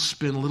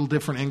spin, a little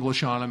different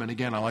English on them. And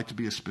again, I like to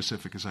be as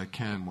specific as I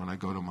can when I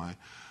go to my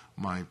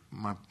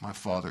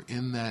father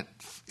in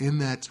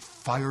that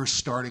fire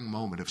starting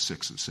moment of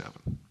 6 and 7.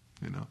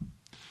 You know.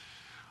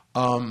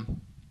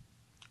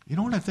 You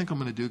know what I think I'm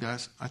going to do,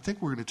 guys? I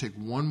think we're going to take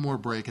one more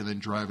break and then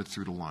drive it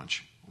through to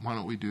lunch. Why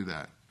don't we do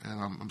that? And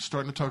I'm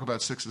starting to talk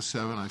about 6 to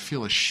 7. I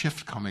feel a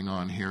shift coming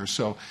on here.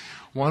 So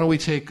why don't we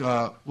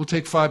we'll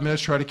take 5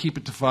 minutes, try to keep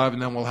it to 5,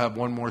 and then we'll have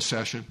one more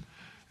session.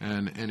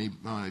 And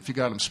if you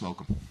got them,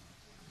 smoke them.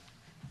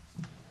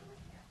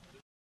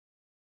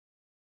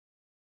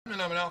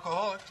 And I'm an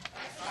alcoholic.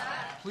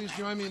 Please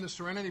join me in the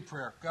serenity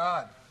prayer.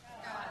 God,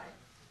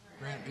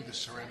 grant me the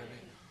serenity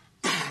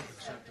to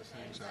accept the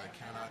things that I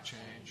cannot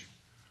change,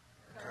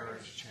 the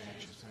courage to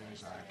change the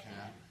things I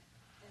can,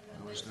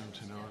 the wisdom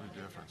to know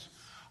the difference.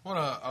 We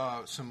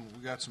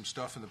got some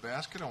stuff in the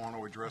basket. I want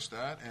to address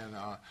that, and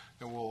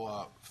then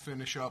we'll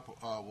finish up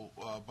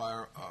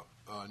by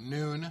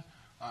noon.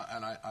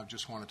 And I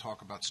just want to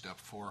talk about step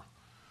 4.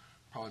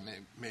 Probably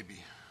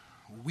maybe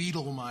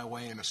wheedle my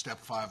way into step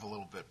 5 a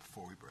little bit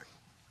before we break.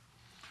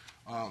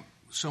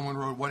 Someone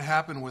wrote, "What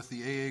happened with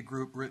the AA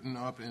group written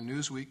up in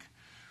Newsweek,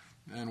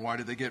 and why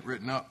did they get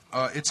written up?"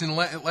 It's in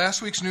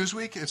last week's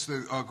Newsweek. It's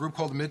the group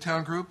called the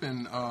Midtown Group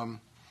in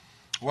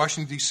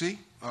Washington, D.C.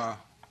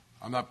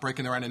 I'm not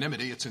breaking their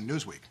anonymity. It's in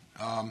Newsweek.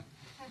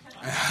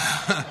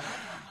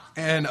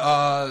 And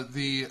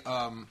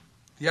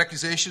the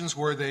accusations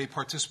were they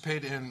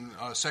participate in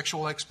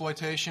sexual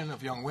exploitation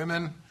of young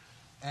women,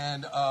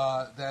 and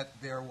that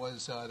there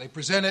was they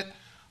present it.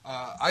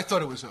 I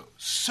thought it was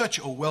such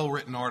a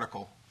well-written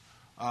article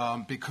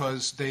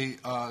because the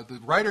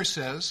writer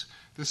says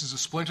this is a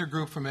splinter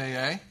group from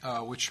AA,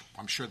 which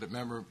I'm sure that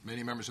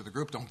many members of the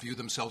group don't view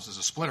themselves as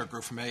a splinter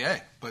group from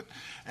AA.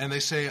 And they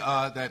say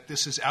that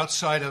this is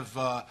outside of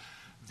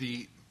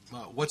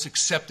what's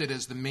accepted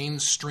as the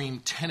mainstream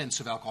tenets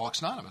of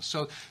Alcoholics Anonymous.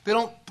 So they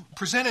don't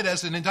present it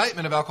as an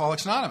indictment of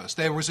Alcoholics Anonymous.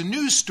 There was a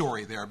news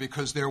story there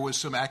because there was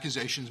some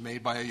accusations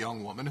made by a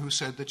young woman who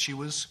said that she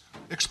was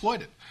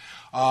exploited.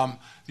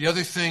 The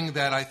other thing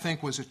that I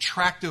think was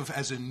attractive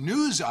as a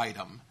news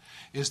item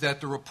is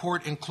that the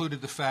report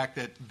included the fact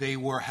that they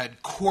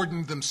had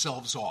cordoned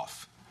themselves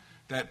off,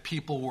 that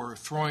people were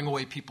throwing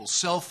away people's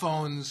cell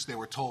phones, they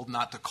were told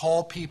not to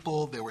call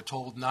people, they were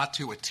told not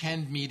to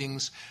attend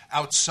meetings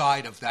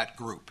outside of that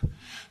group.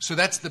 So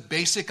that's the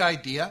basic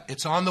idea.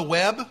 It's on the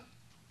web.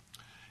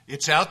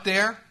 It's out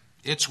there.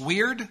 It's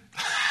weird.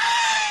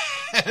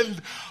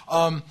 And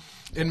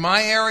in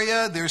my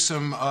area, there's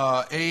some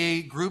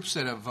AA groups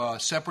that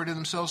have separated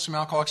themselves from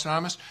Alcoholics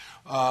Anonymous,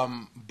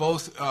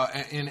 both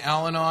in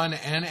Al-Anon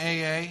and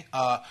AA.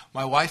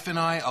 My wife and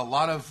I, a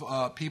lot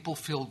of people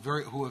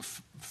who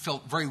have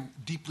felt very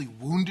deeply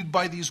wounded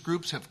by these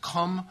groups have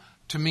come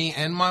to me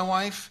and my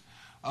wife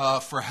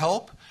for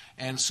help.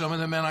 And some of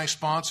the men I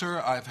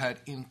sponsor, I've had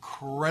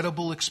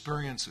incredible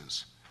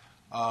experiences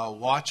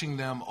watching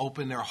them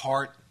open their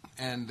heart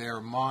and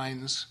their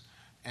minds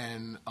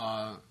and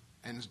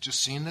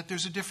just seeing that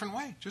there's a different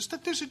way, just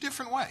that there's a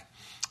different way.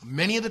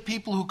 Many of the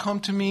people who come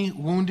to me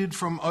wounded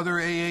from other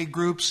AA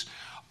groups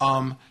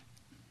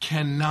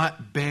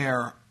cannot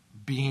bear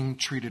being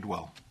treated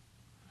well.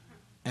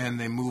 And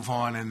they move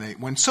on, and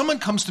when someone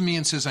comes to me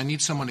and says, "I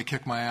need someone to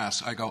kick my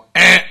ass," I go,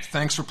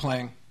 "Thanks for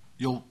playing.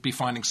 You'll be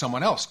finding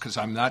someone else," because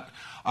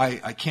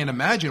I can't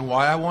imagine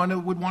why I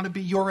would want to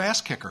be your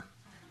ass kicker.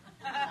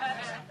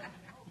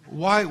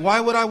 Why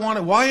would I want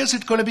to? Why is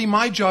it going to be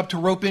my job to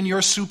rope in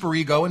your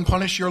superego and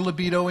punish your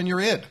libido and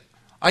your id?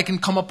 I can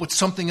come up with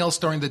something else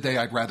during the day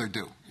I'd rather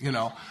do, you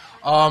know.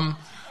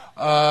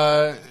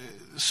 But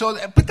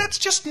that's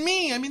just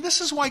me. I mean,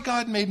 this is why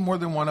God made more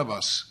than one of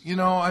us. You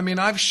know, I mean,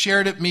 I've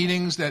shared at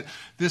meetings that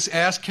this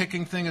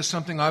ass-kicking thing is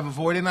something I've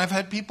avoided, and I've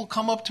had people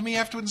come up to me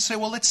afterwards and say,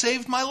 "Well, it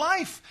saved my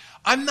life."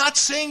 I'm not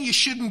saying you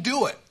shouldn't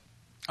do it.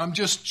 I'm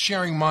just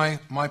sharing my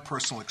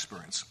personal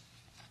experience.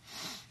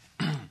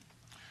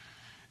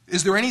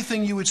 Is there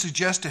anything you would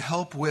suggest to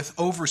help with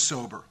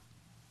over-sober?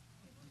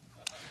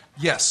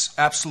 Yes,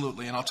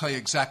 absolutely, and I'll tell you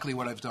exactly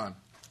what I've done.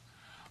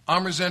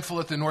 I'm resentful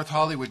at the North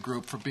Hollywood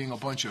group for being a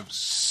bunch of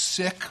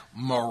sick,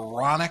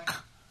 moronic,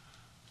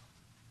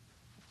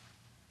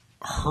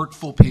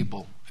 hurtful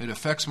people. It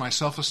affects my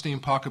self-esteem,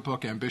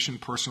 pocketbook, ambition,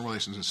 personal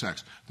relations, and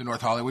sex. The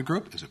North Hollywood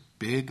group is a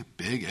big,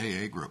 big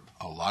AA group.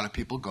 A lot of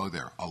people go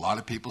there. A lot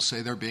of people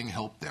say they're being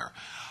helped there.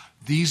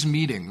 These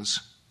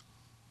meetings,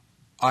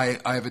 I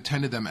have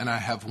attended them, and I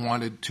have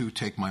wanted to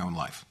take my own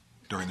life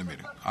during the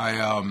meeting.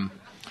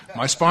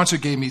 My sponsor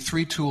gave me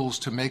 3 tools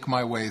to make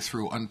my way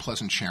through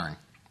unpleasant sharing.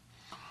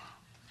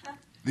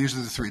 These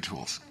are the 3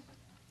 tools.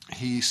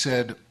 He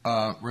said,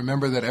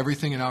 remember that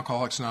everything in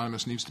Alcoholics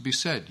Anonymous needs to be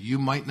said. You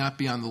might not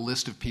be on the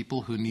list of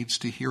people who needs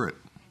to hear it.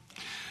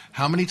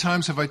 How many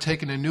times have I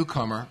taken a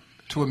newcomer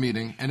to a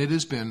meeting, and it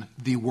has been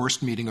the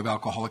worst meeting of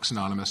Alcoholics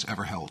Anonymous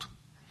ever held?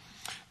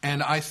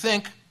 And I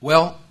think,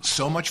 well,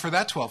 so much for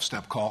that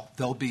 12-step call.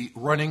 They'll be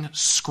running,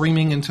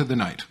 screaming into the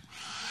night.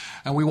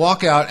 And we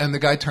walk out, and the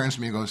guy turns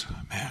to me and goes,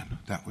 "Man,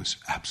 that was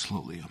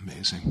absolutely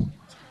amazing.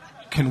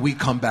 Can we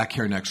come back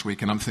here next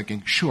week?" And I'm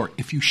thinking, sure,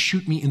 if you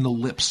shoot me in the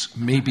lips,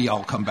 maybe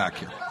I'll come back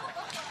here.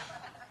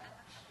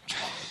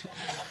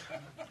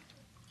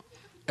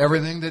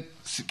 Everything that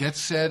gets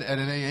said at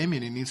an AA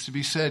meeting needs to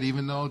be said,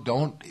 even though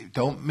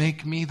don't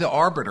make me the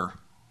arbiter,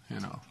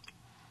 you know.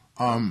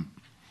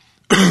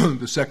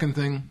 The second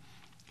thing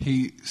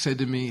he said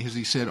to me,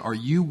 he said, are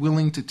you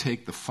willing to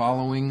take the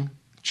following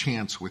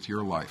chance with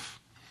your life?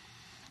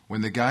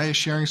 When the guy is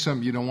sharing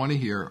something you don't want to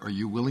hear, are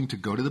you willing to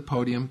go to the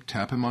podium,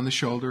 tap him on the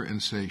shoulder,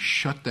 and say,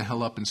 shut the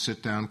hell up and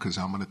sit down because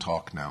I'm going to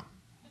talk now?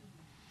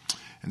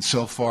 And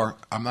so far,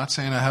 I'm not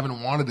saying I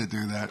haven't wanted to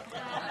do that,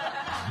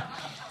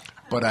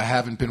 but I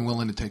haven't been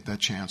willing to take that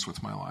chance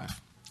with my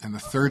life. And the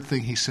third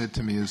thing he said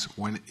to me is,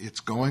 when it's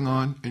going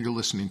on and you're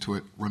listening to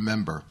it,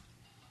 remember,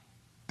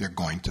 they're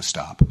going to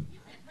stop.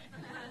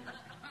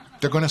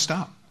 They're going to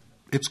stop.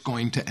 It's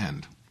going to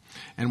end.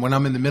 And when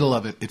I'm in the middle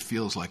of it, it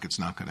feels like it's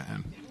not going to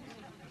end.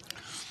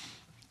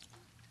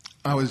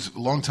 I was, a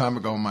long time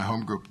ago in my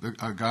home group,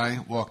 a guy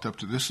walked up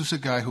to, this is a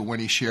guy who, when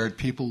he shared,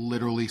 people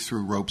literally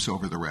threw ropes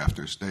over the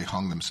rafters. They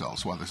hung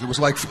themselves. It was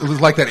like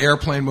that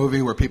airplane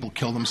movie where people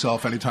kill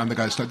themselves anytime the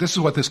guy started. This is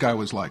what this guy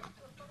was like.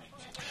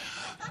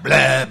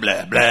 Blah,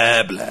 blah,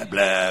 blah, blah,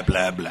 blah,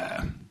 blah,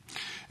 blah.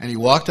 And he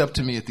walked up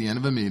to me at the end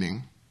of a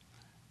meeting,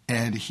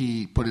 and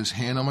he put his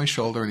hand on my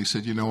shoulder, and he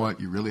said, you know what,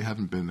 you really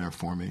haven't been there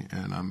for me,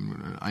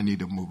 and I need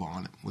to move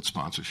on with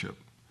sponsorship.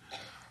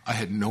 I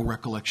had no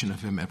recollection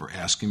of him ever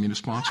asking me to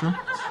sponsor him.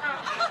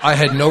 I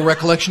had no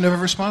recollection of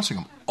ever sponsoring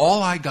him.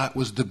 All I got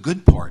was the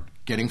good part,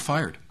 getting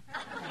fired.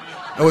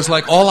 It was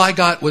like all I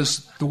got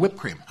was the whipped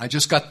cream. I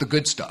just got the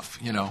good stuff,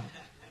 you know.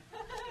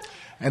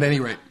 At any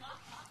rate,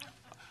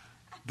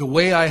 the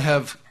way I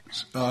have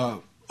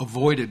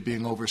avoided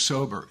being over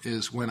sober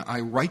is when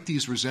I write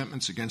these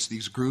resentments against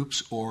these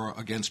groups or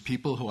against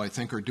people who I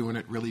think are doing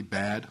it really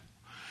bad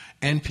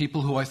and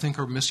people who I think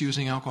are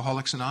misusing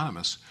Alcoholics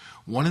Anonymous.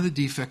 One of the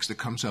defects that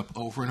comes up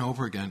over and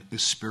over again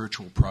is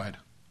spiritual pride.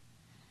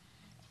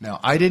 Now,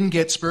 I didn't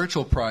get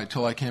spiritual pride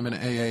till I came into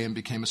AA and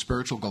became a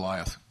spiritual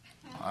Goliath.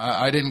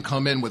 I didn't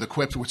come in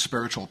equipped with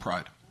spiritual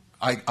pride.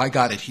 I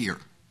got it here.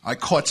 I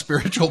caught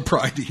spiritual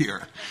pride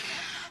here.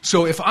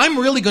 So if I'm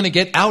really going to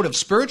get out of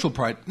spiritual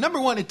pride,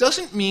 number one, it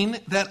doesn't mean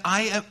that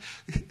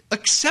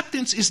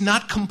acceptance is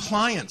not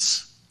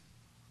compliance.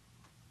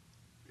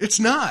 It's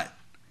not.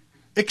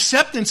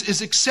 Acceptance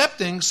is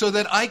accepting so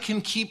that I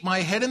can keep my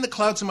head in the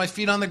clouds and my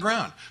feet on the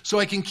ground. So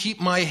I can keep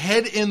my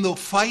head in the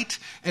fight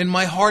and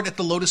my heart at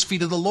the lotus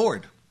feet of the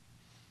Lord.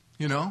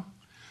 You know?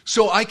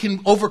 So I can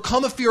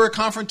overcome a fear of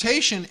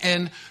confrontation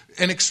and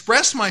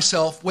express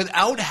myself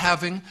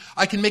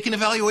I can make an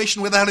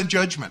evaluation without a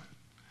judgment.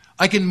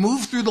 I can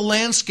move through the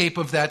landscape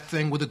of that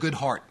thing with a good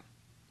heart.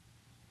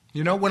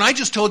 You know, when I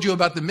just told you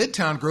about the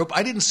Midtown group,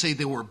 I didn't say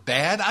they were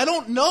bad. I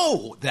don't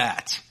know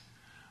that.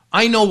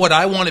 I know what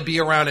I want to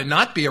be around and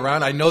not be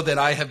around. I know that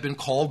I have been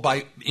called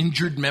by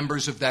injured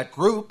members of that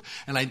group,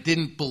 and I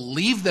didn't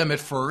believe them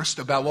at first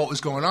about what was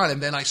going on.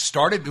 And then I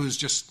started, the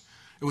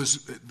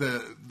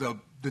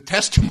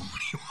testimony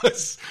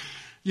was,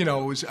 you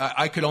know,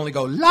 I could only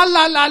go la,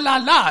 la, la, la,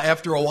 la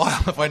after a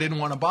while if I didn't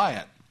want to buy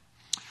it.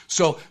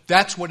 So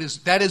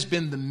that has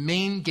been the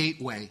main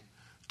gateway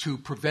to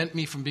prevent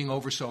me from being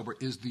over sober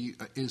is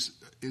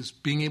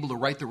being able to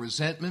write the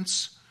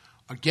resentments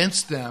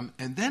against them,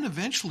 and then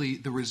eventually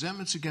the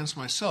resentments against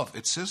myself.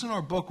 It says in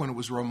our book, when it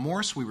was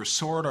remorse, we were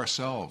sore at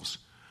ourselves.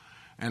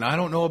 And I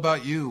don't know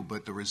about you,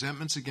 but the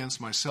resentments against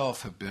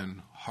myself have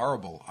been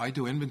horrible. I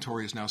do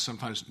inventories now.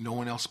 Sometimes no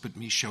one else but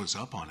me shows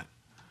up on it.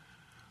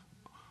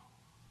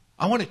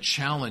 I want to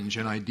challenge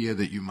an idea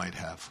that you might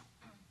have.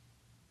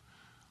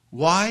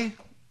 Why?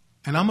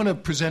 And I'm going to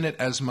present it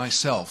as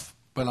myself,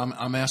 but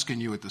I'm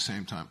asking you at the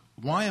same time.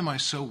 Why am I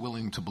so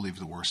willing to believe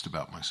the worst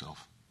about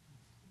myself?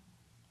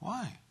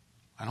 Why?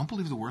 I don't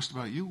believe the worst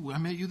about you. I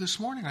met you this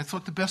morning. I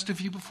thought the best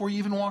of you before you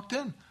even walked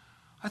in.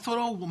 I thought,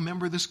 oh, well,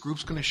 remember, this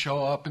group's going to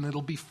show up and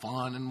it'll be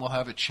fun and we'll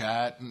have a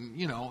chat and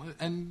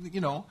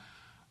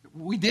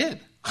we did.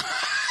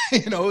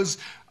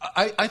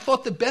 I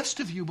thought the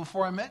best of you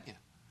before I met you.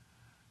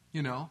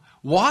 You know,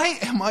 why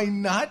am I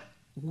not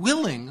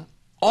willing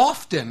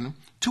often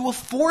to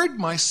afford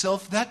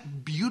myself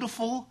that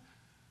beautiful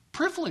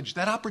privilege,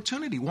 that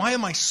opportunity? Why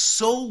am I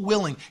so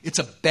willing? It's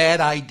a bad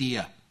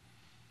idea.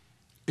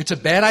 It's a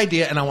bad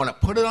idea, and I want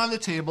to put it on the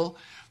table.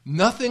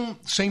 Nothing,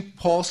 St.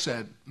 Paul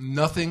said,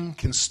 nothing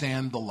can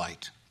stand the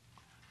light.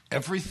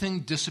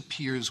 Everything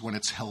disappears when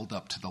it's held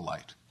up to the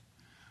light.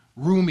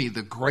 Rumi,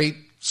 the great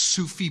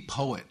Sufi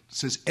poet,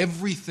 says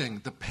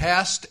everything, the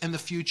past and the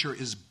future,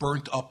 is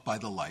burnt up by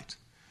the light.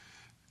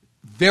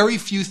 Very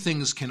few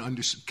things can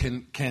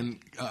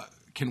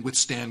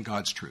withstand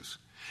God's truth.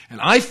 And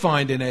I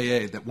find in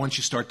AA that once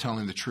you start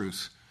telling the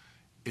truth,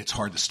 it's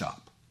hard to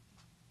stop.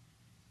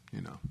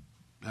 You know,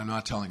 I'm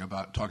not talking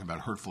about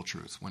hurtful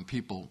truth. When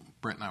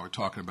Brent and I were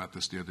talking about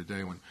this the other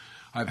day, when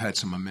I've had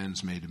some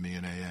amends made to me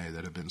in AA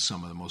that have been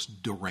some of the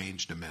most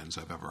deranged amends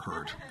I've ever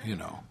heard. You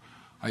know,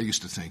 I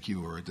used to think you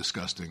were a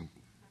disgusting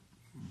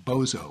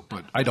bozo,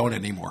 but I don't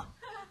anymore.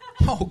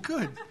 Oh,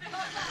 good.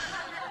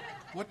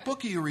 What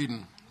book are you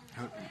reading?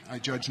 I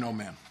judge no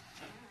man.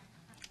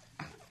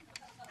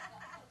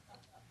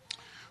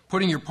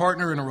 Putting your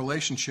partner in a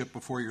relationship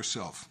before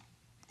yourself,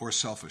 or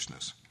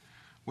selfishness.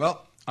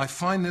 Well, I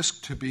find this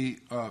to be,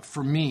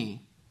 for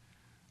me,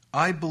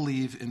 I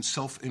believe in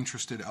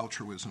self-interested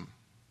altruism.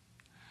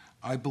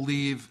 I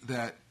believe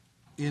that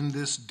in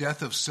this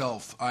death of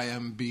self, I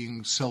am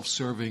being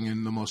self-serving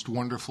in the most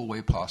wonderful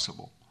way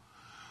possible.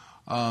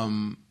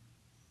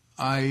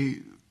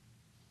 I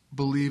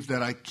believe that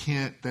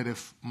that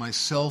if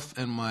myself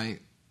and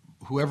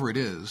whoever it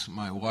is,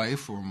 my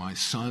wife or my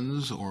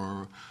sons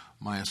or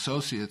my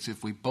associates,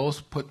 if we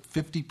both put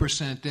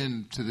 50%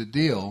 into the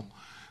deal,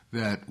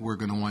 that we're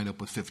going to wind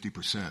up with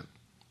 50%.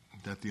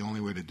 That the only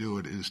way to do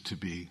it is to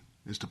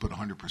put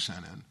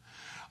 100% in.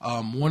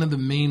 One of the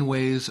main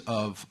ways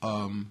of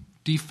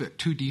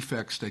two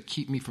defects that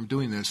keep me from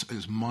doing this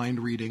is mind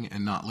reading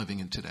and not living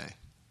in today.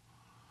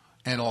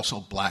 And also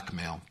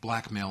blackmail.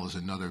 Blackmail is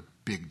another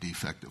big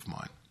defect of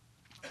mine.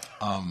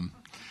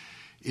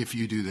 If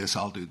you do this,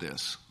 I'll do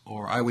this.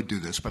 Or I would do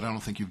this, but I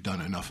don't think you've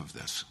done enough of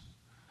this.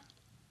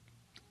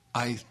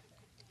 I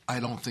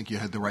don't think you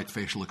had the right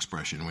facial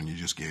expression when you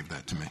just gave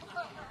that to me.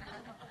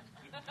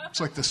 It's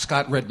like the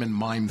Scott Redmond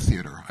mime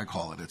theater, I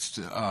call it.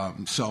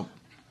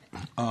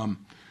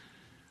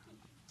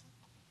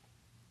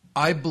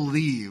 I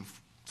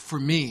believe, for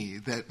me,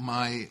 that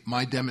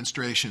my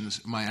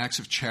demonstrations, my acts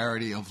of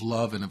charity, of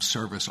love, and of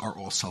service are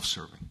all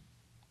self-serving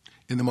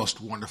in the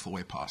most wonderful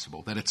way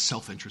possible, that it's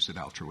self-interested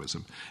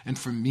altruism. And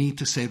for me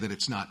to say that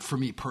it's not, for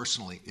me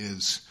personally,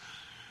 it's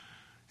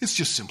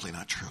just simply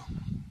not true.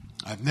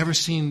 I've never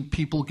seen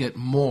people get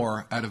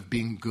more out of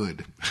being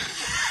good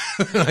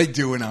than I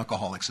do in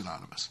Alcoholics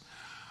Anonymous.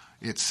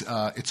 It's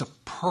a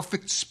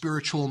perfect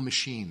spiritual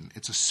machine.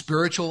 It's a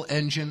spiritual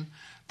engine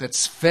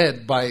that's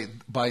fed by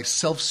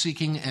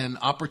self-seeking and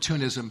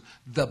opportunism,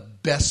 the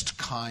best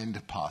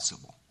kind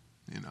possible,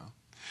 you know.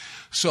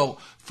 So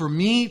for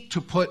me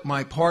to put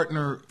my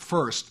partner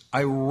first,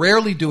 I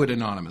rarely do it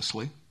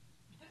anonymously.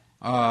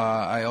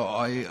 I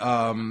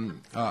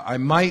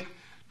might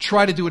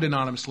try to do it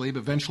anonymously, but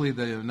eventually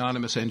the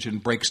anonymous engine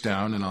breaks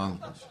down, and I'll.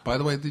 By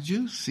the way, did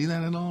you see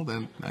that at all?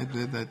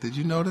 Did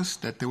you notice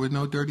that there were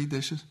no dirty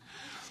dishes?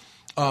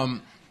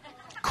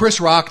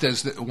 Chris Rock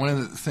does one of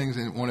the things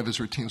in one of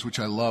his routines, which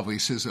I love. He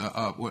says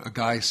a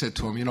guy said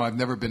to him, I've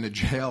never been to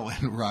jail,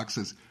 and Rock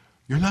says,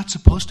 "You're not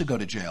supposed to go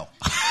to jail."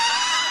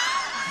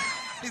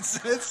 He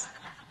says,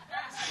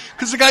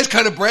 because the guy's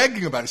kind of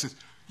bragging about it. He says,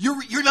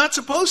 "You're not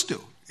supposed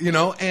to,"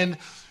 and.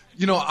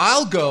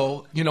 I'll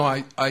go,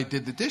 I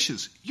did the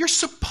dishes. You're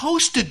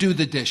supposed to do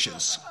the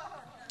dishes.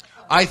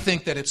 I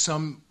think that it's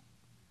some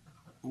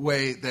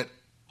way that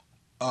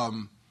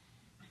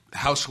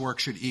housework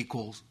should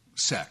equal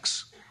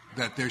sex.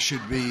 That there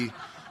should be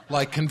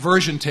like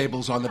conversion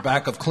tables on the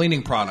back of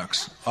cleaning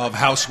products of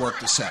housework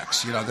to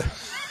sex.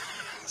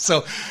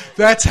 So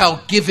that's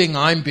how giving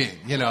I'm being.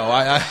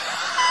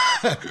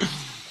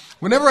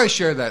 Whenever I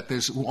share that,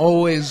 there's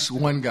always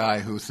one guy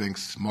who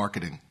thinks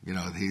marketing. He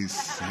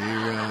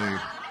really.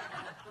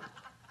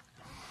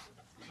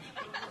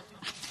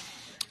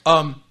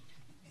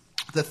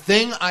 The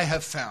thing I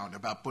have found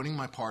about putting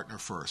my partner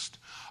first,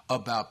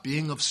 about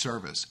being of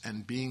service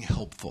and being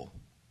helpful,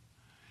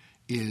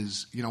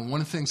 is one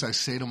of the things I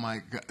say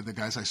to the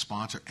guys I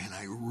sponsor, and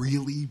I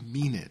really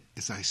mean it,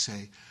 is I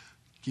say,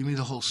 "Give me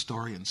the whole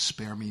story and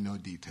spare me no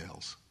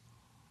details.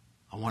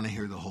 I want to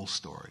hear the whole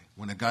story."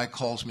 When a guy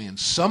calls me, and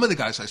some of the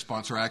guys I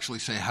sponsor actually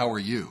say, "How are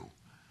you?"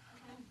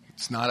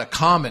 It's not a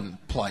common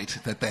plight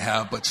that they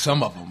have, but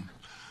some of them.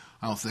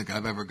 I don't think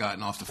I've ever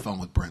gotten off the phone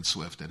with Brent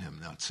Swift and him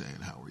not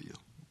saying, "How are you?"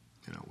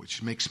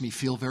 Which makes me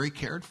feel very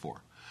cared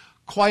for.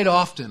 Quite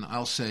often,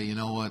 I'll say, "You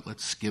know what,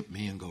 let's skip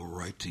me and go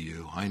right to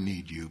you. I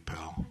need you,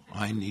 pal.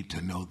 I need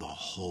to know the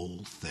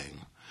whole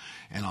thing."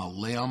 And I'll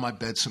lay on my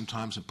bed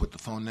sometimes and put the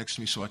phone next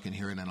to me so I can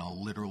hear it, and I'll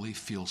literally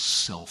feel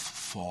self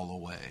fall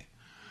away.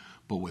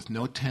 But with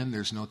no 10,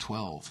 there's no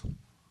 12.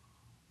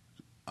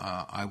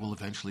 I will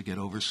eventually get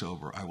over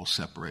sober. I will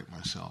separate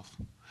myself.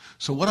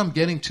 So what I'm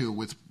getting to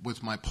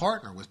with my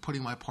partner, with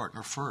putting my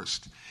partner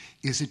first,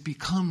 is it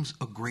becomes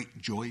a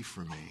great joy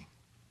for me.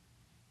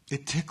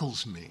 It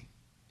tickles me.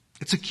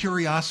 It's a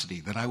curiosity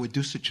that I would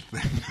do such a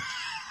thing.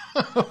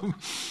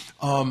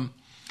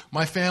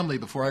 My family,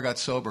 before I got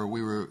sober,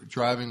 we were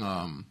driving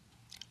on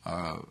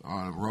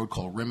a road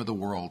called Rim of the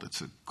World.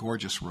 It's a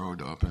gorgeous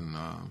road up in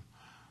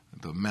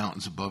the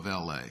mountains above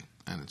L.A.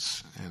 And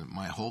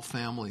my whole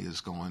family is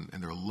going,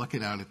 and they're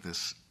looking out at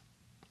this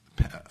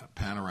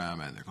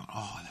panorama, and they're going,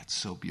 "Oh, that's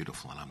so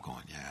beautiful." And I'm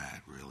going, "Yeah,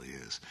 it really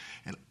is."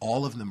 And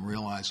all of them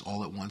realized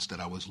all at once that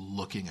I was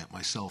looking at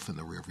myself in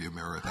the rearview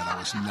mirror, that I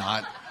was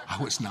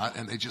not,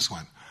 and they just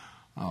went,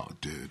 "Oh,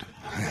 dude,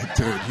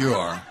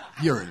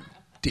 you're in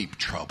deep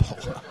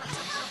trouble."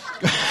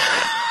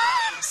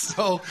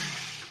 So,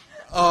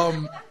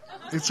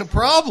 it's a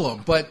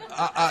problem, but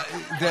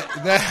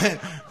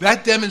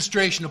that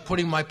demonstration of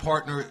putting my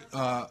partner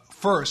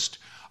first,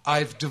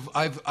 I've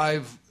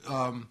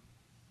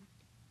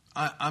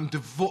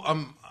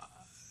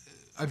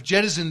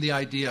jettisoned the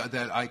idea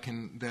that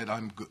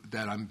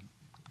I'm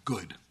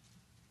good,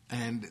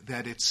 and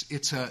that it's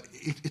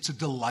a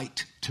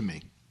delight to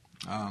me.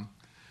 I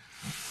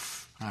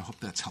hope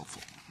that's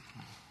helpful.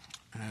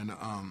 And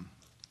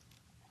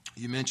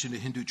you mentioned a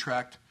Hindu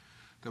tract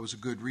that was a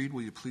good read.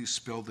 Will you please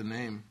spell the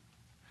name?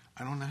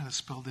 I don't know how to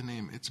spell the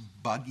name. It's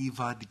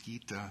Bhagavad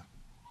Gita.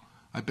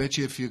 I bet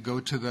you if you go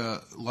to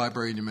the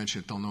library and you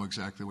mention it, they'll know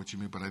exactly what you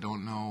mean, but I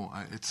don't know.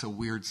 It's a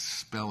weird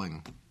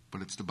spelling,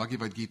 but it's the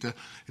Bhagavad Gita.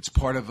 It's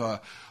part of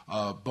a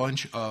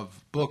bunch of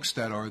books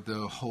that are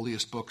the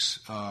holiest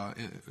books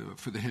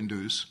for the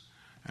Hindus,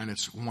 and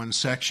it's one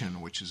section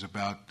which is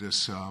about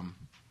this battle,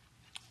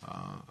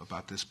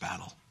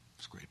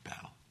 this great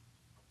battle.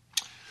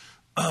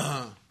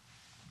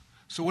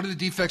 So what are the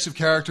defects of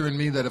character in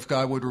me that if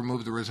God would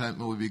remove the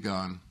resentment would be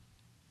gone?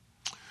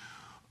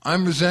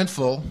 I'm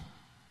resentful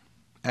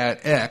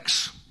at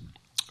X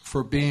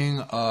for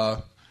being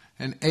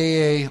an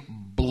AA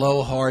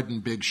blowhard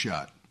and big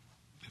shot,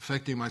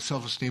 affecting my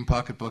self-esteem,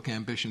 pocketbook,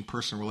 ambition,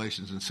 personal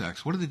relations, and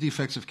sex. What are the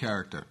defects of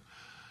character?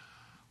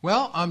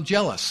 Well, I'm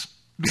jealous.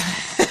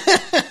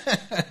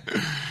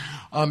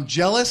 I'm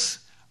jealous.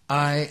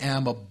 I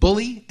am a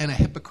bully and a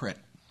hypocrite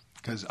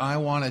because I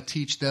want to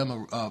teach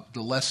them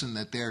the lesson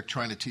that they're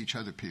trying to teach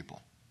other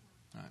people.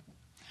 Right.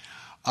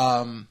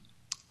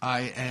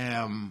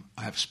 I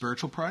have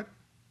spiritual pride.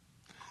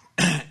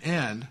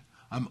 And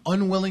I'm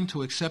unwilling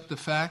to accept the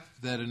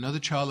fact that another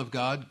child of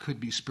God could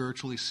be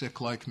spiritually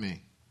sick like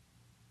me.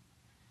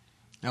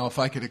 Now, if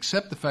I could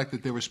accept the fact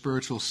that they were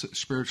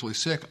spiritually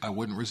sick, I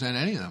wouldn't resent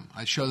any of them.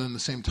 I'd show them the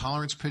same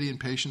tolerance, pity, and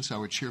patience I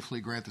would cheerfully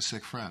grant a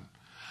sick friend.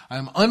 I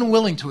am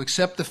unwilling to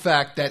accept the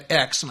fact that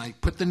X, and I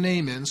put the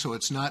name in so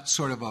it's not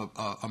sort of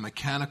a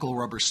mechanical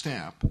rubber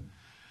stamp.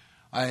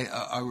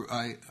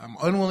 I'm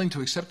unwilling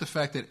to accept the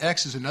fact that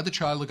X is another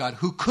child of God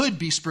who could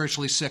be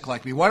spiritually sick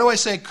like me. Why do I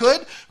say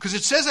could? Because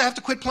it says I have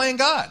to quit playing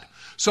God.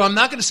 So I'm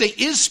not going to say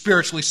is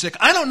spiritually sick.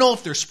 I don't know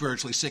if they're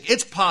spiritually sick.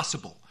 It's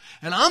possible.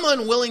 And I'm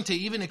unwilling to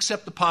even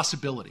accept the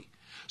possibility.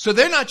 So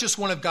they're not just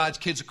one of God's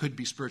kids who could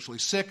be spiritually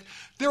sick.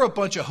 They're a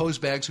bunch of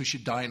hosebags who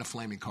should die in a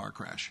flaming car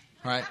crash.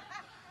 Right?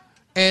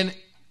 And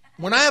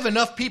when I have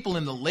enough people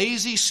in the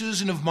lazy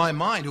Susan of my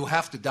mind who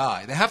have to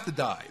die, they have to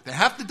die. They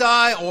have to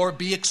die or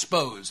be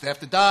exposed. They have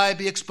to die,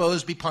 be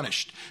exposed, be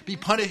punished. Be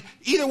punished.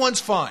 Either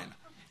one's fine.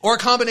 Or a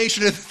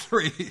combination of the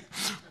three.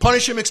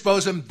 Punish him,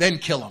 expose him, then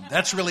kill him.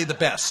 That's really the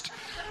best.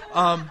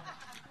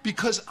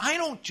 Because I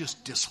don't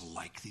just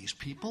dislike these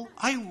people.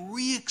 I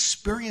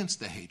re-experience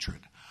the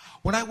hatred.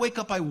 When I wake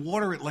up, I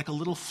water it like a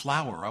little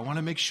flower. I want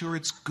to make sure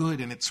it's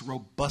good and it's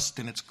robust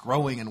and it's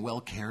growing and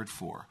well cared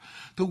for.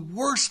 The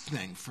worst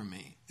thing for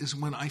me is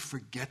when I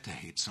forget to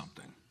hate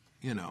something,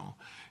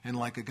 and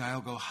like a guy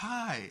will go,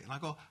 hi, and I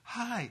go,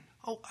 hi,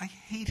 oh, I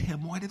hate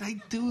him. Why did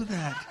I do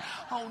that?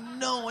 Oh,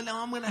 no,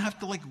 now I'm going to have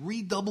to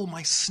redouble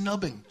my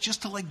snubbing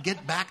just to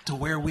get back to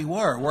where we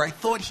were, where I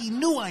thought he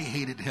knew I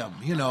hated him,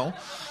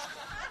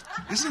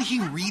 Isn't he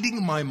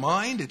reading my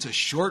mind? It's a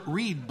short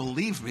read,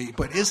 believe me,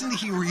 but isn't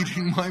he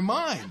reading my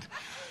mind?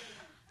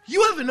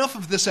 You have enough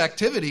of this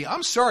activity.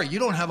 I'm sorry, you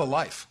don't have a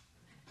life.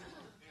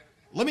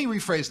 Let me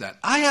rephrase that.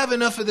 I have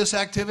enough of this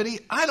activity.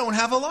 I don't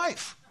have a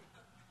life.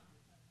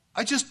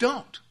 I just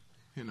don't,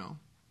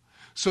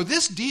 So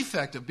this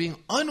defect of being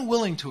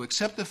unwilling to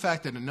accept the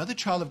fact that another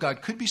child of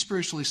God could be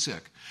spiritually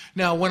sick.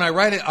 Now, when I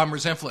write it, I'm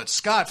resentful at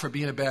Scott for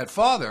being a bad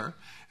father.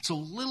 It's a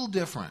little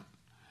different.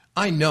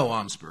 I know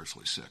I'm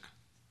spiritually sick.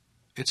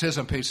 It says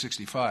on page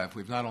 65,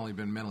 we've not only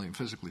been mentally and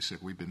physically sick,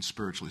 we've been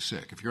spiritually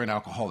sick. If you're an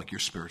alcoholic, you're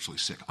spiritually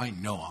sick. I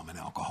know I'm an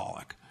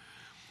alcoholic.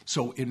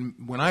 So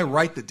when I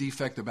write the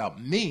defect about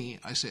me,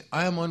 I say,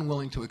 I am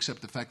unwilling to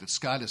accept the fact that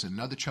Scott is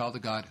another child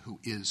of God who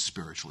is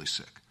spiritually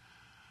sick.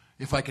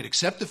 If I could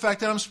accept the fact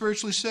that I'm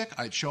spiritually sick,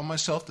 I'd show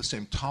myself the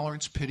same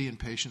tolerance, pity, and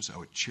patience I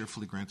would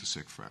cheerfully grant a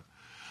sick friend.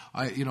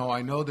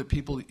 I know that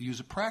people use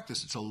a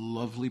practice. It's a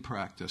lovely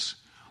practice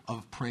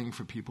of praying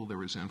for people they're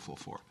resentful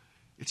for.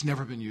 It's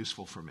never been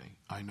useful for me.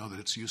 I know that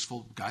it's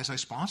useful. Guys I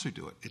sponsor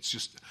do it. It's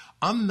just,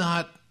 I'm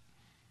not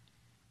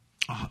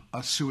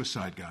a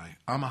suicide guy.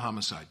 I'm a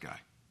homicide guy.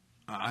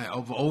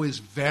 I've always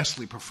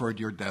vastly preferred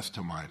your death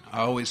to mine.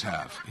 I always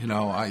have.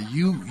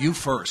 You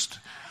first.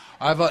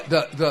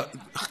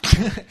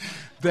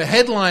 The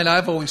headline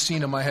I've always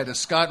seen in my head is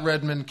Scott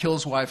Redmond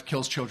kills wife,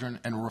 kills children,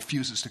 and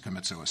refuses to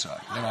commit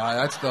suicide.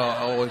 That's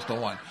always the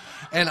one.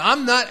 And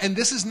and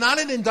this is not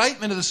an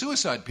indictment of the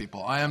suicide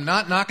people. I am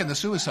not knocking the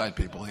suicide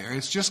people here.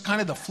 It's just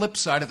kind of the flip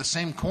side of the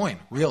same coin,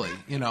 really,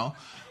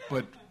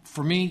 But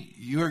for me,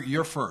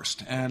 you're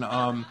first.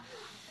 And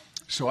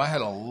so I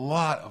had a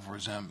lot of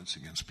resentments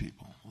against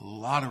people,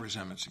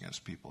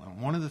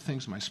 And one of the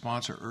things my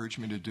sponsor urged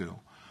me to do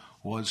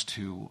was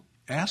to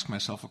ask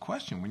myself a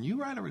question. When you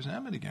write a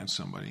resentment against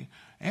somebody,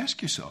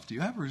 ask yourself, do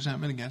you have a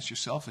resentment against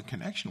yourself in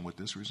connection with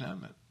this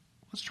resentment?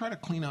 Let's try to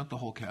clean out the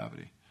whole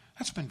cavity.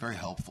 That's been very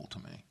helpful to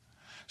me.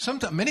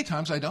 Many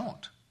times I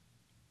don't.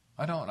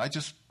 I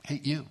just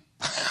hate you.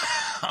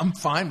 I'm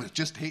fine with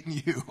just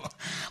hating you.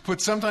 But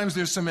sometimes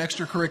there's some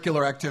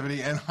extracurricular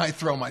activity, and I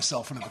throw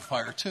myself into the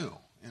fire too.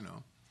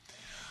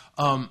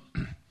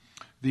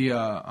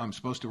 I'm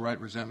supposed to write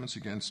resentments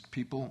against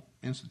people,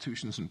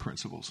 institutions, and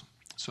principles.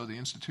 So the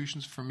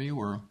institutions for me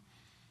were,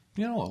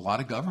 a lot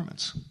of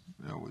governments.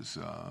 There was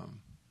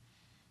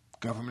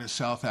government of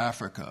South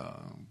Africa,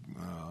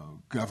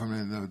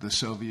 government of the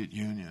Soviet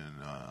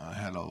Union. I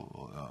had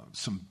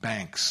some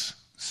banks,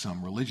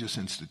 some religious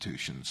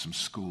institutions, some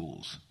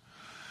schools.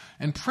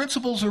 And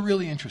principles are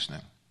really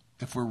interesting.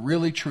 If we're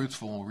really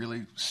truthful, we'll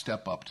really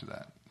step up to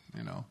that,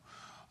 you know.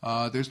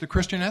 There's the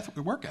Christian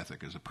work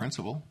ethic as a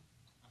principle,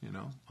 you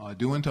know.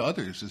 Do unto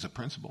others is a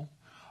principle.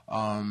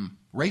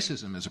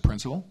 Racism is a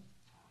principle.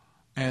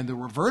 And the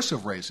reverse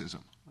of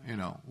racism, you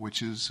know,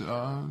 which is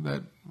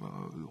that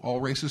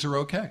all races are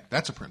okay.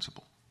 That's a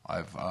principle.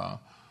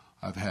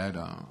 I've had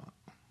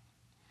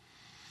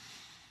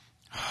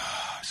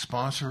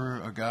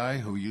sponsor a guy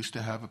who used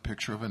to have a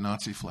picture of a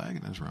Nazi flag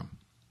in his room,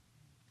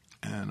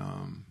 and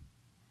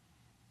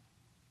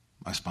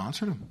I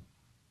sponsored him,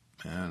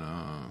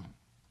 and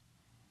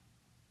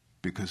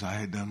because I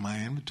had done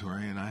my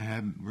inventory and I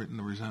had written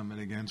the resentment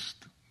against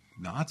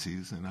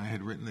Nazis, and I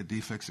had written the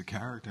defects of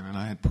character, and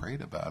I had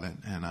prayed about it,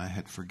 and I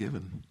had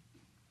forgiven,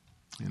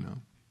 you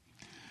know.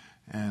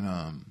 And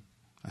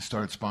I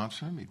started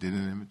sponsoring him. He did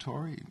an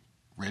inventory. He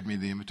read me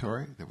the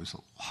inventory. There was a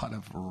lot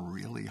of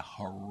really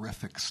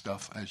horrific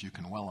stuff, as you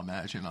can well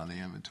imagine, on the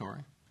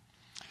inventory.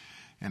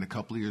 And a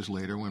couple of years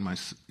later, when my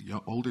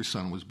older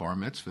son was bar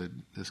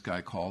mitzvahed, this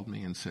guy called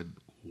me and said,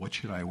 "What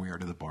should I wear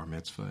to the bar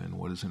mitzvah, and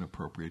what is an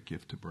appropriate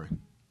gift to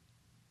bring?"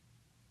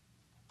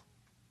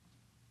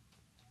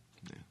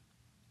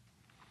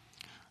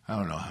 I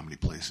don't know how many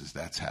places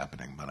that's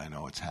happening, but I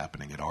know it's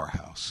happening at our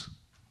house.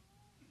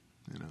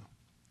 You know,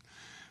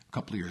 a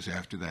couple of years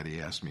after that,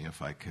 he asked me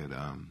if I could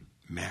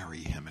marry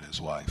him and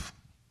his wife.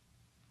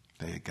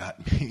 They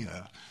got me.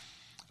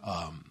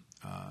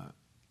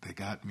 They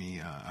got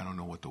me. I don't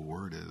know what the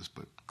word is,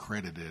 but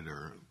credited,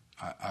 or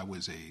I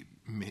was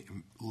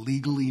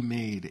legally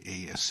made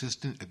a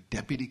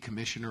deputy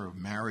commissioner of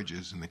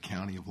marriages in the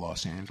county of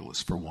Los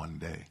Angeles for one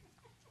day,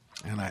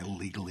 and I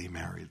legally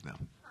married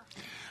them.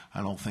 I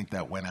don't think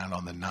that went out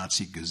on the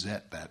Nazi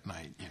Gazette that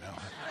night, you know.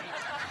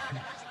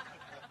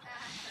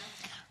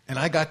 And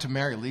I got to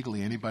marry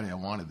legally anybody I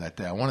wanted that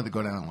day. I wanted to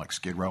go down like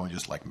Skid Row and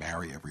just like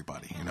marry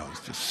everybody. You know,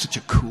 it's just such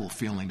a cool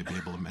feeling to be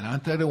able to. And I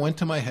thought it went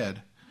to my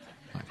head.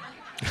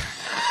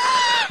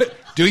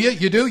 Do you?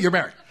 You do? You're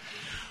married.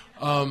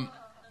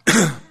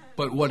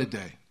 But what a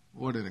day.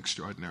 What an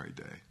extraordinary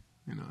day.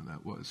 You know,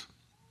 that was.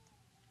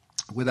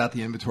 Without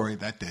the inventory,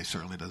 that day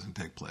certainly doesn't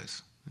take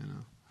place. You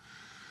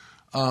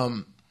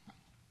know.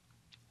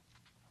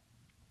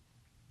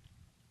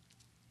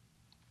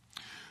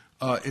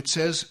 It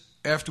says,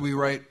 after we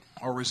write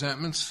our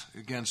resentments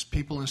against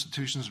people,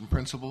 institutions, and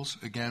principles,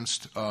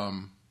 against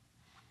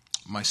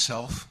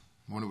myself,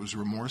 when it was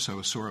remorse, I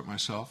was sore at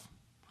myself,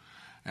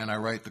 and I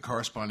write the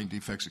corresponding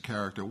defects of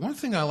character. One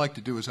thing I like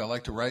to do is I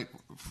like to write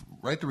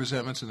the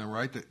resentments and then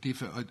write the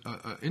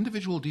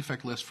individual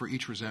defect list for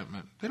each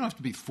resentment. They don't have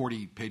to be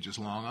 40 pages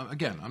long.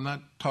 Again, I'm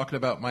not talking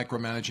about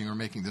micromanaging or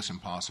making this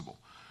impossible.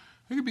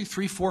 It could be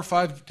 3, 4,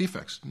 5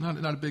 defects. Not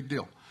a big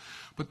deal.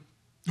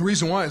 The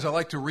reason why is I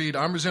like to read,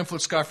 I'm resentful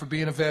at Scott for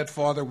being a bad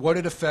father, what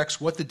it affects,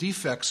 what the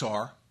defects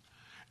are,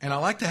 and I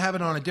like to have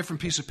it on a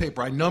different piece of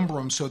paper. I number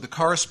them so the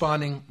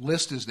corresponding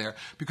list is there.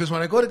 Because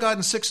when I go to God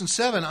in 6 and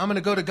 7, I'm going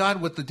to go to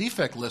God with the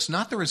defect list,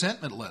 not the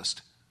resentment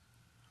list.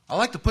 I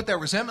like to put that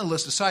resentment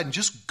list aside and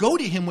just go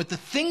to Him with the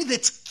thing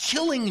that's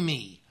killing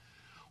me.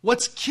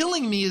 What's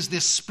killing me is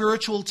this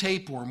spiritual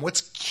tapeworm.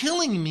 What's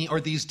killing me are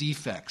these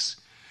defects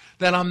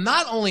that I'm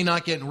not only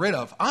not getting rid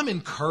of, I'm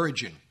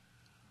encouraging.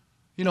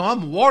 You know,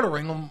 I'm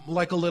watering them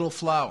like a little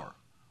flower.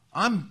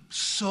 I'm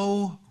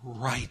so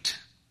right.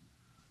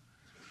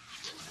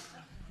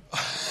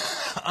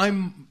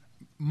 I'm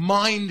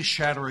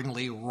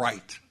mind-shatteringly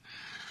right.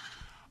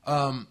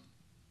 And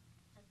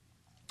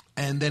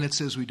then it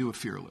says we do a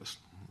fear list.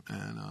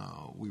 And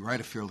we write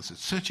a fear list.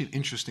 It's such an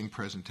interesting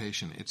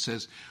presentation. It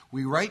says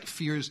we write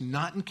fears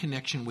not in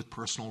connection with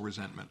personal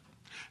resentment.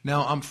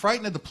 Now, I'm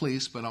frightened of the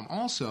police, but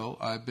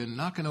I've been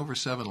knocking over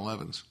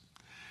 7-Elevens.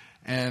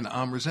 And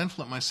I'm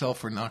resentful at myself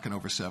for knocking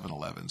over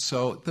 7-Elevens.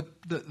 So the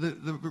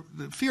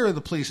fear of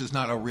the police is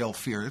not a real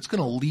fear. It's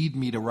going to lead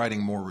me to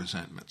writing more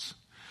resentments.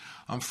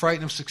 I'm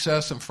frightened of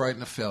success. I'm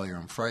frightened of failure.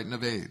 I'm frightened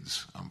of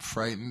AIDS. I'm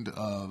frightened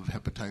of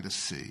hepatitis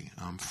C.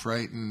 I'm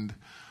frightened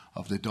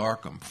of the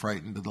dark. I'm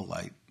frightened of the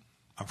light.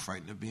 I'm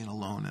frightened of being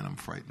alone, and I'm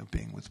frightened of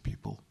being with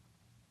people.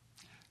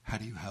 How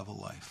do you have a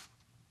life?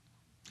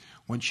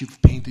 Once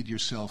you've painted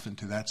yourself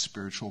into that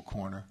spiritual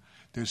corner,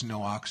 there's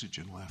no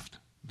oxygen left.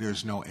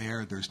 There's no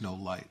air, there's no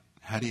light.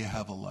 How do you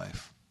have a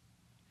life?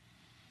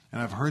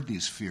 And I've heard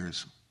these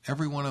fears.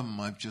 Every one of them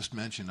I've just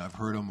mentioned, I've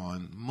heard them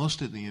on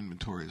most of the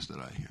inventories that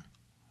I hear.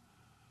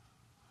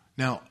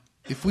 Now,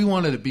 if we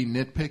wanted to be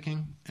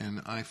nitpicking,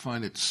 and I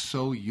find it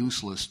so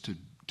useless to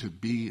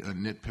be a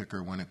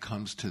nitpicker when it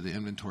comes to the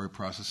inventory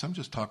process, I'm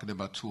just talking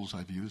about tools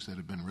I've used that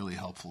have been really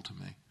helpful to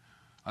me.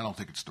 I don't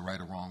think it's the right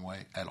or wrong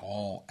way at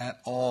all.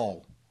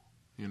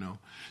 You know,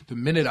 the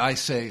minute I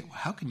say,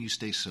 how can you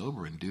stay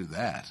sober and do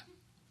that?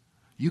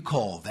 You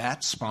call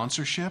that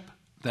sponsorship,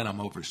 then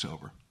I'm over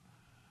sober.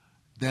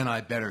 Then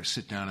I better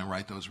sit down and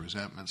write those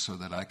resentments so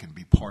that I can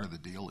be part of the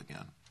deal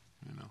again,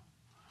 you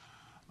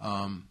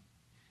I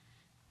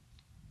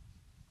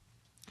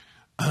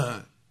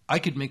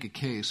could make a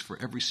case for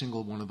every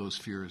single one of those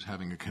fears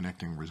having a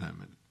connecting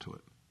resentment to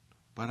it,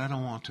 but I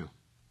don't want to.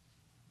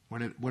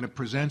 When it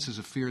presents as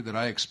a fear that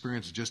I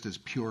experience just as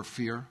pure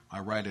fear, I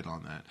write it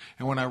on that.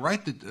 And when I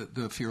write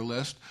the fear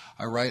list,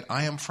 I write,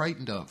 I am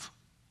frightened of.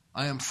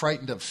 I am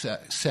frightened of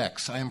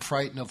sex. I am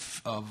frightened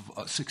of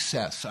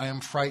success. I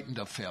am frightened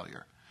of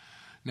failure.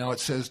 Now it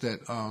says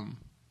that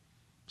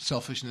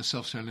selfishness,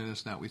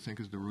 self-centeredness, that we think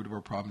is the root of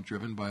our problem,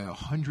 driven by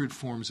 100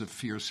 forms of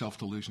fear,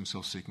 self-delusion,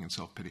 self-seeking, and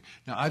self-pity.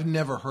 Now I've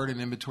never heard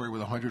an inventory with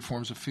 100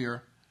 forms of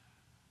fear,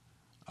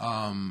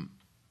 and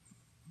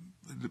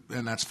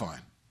that's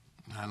fine.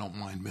 I don't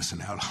mind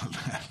missing out on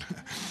that.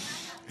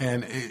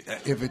 And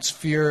if it's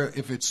fear,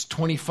 if it's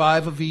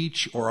 25 of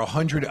each or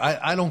 100,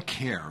 I don't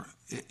care.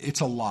 It's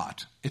a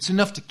lot. It's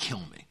enough to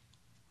kill me.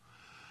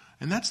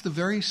 And that's the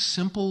very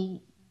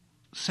simple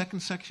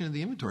second section of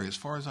the inventory as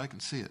far as I can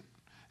see it.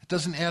 It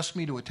doesn't ask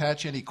me to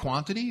attach any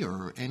quantity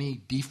or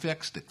any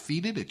defects that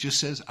feed it. It just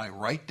says I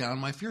write down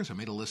my fears. I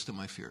made a list of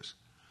my fears.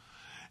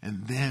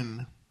 And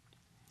then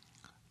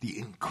the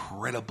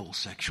incredible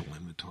sexual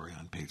inventory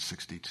on page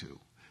 62.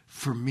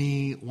 For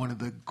me, one of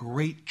the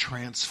great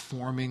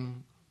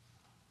transforming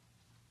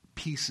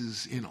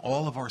pieces in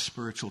all of our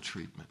spiritual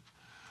treatment.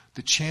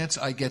 The chance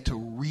I get to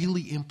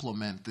really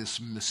implement this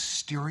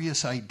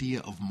mysterious idea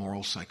of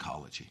moral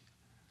psychology.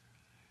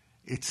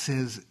 It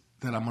says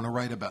that I'm going to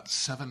write about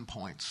 7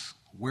 points.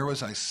 Where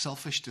was I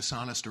selfish,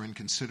 dishonest, or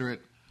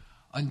inconsiderate,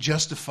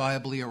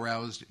 unjustifiably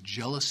aroused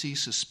jealousy,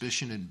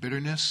 suspicion, and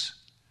bitterness,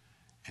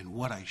 and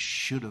what I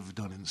should have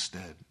done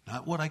instead.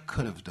 Not what I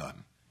could have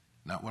done.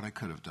 Not what I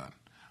could have done.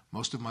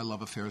 Most of my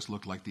love affairs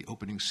look like the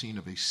opening scene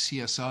of a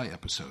CSI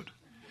episode.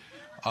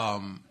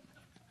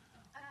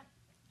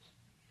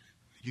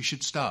 You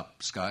should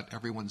stop, Scott.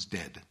 Everyone's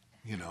dead.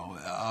 You know,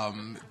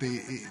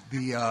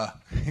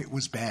 it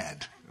was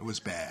bad. It was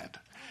bad.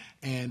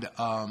 And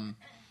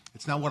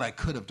it's not what I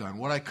could have done.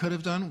 What I could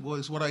have done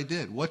was what I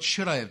did. What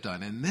should I have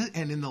done?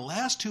 And in the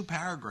last 2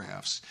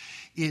 paragraphs,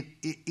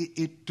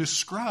 it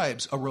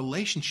describes a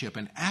relationship,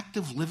 an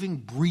active, living,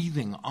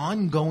 breathing,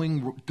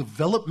 ongoing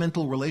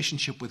developmental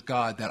relationship with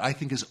God that I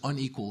think is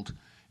unequaled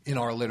in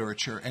our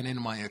literature and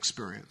in my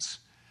experience.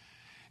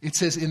 It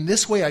says, in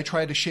this way, I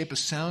try to shape a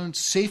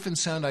safe and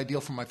sound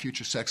ideal for my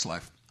future sex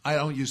life. I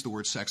don't use the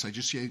word sex. I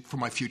just say for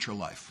my future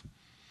life.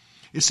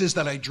 It says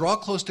that I draw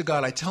close to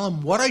God. I tell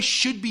him what I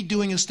should be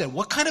doing instead.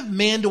 What kind of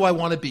man do I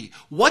want to be?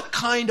 What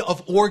kind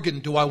of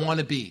organ do I want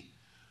to be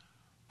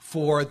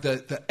for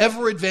the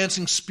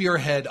ever-advancing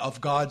spearhead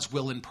of God's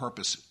will and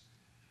purpose,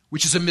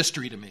 which is a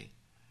mystery to me.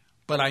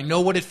 But I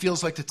know what it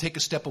feels like to take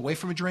a step away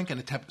from a drink and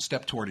a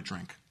step toward a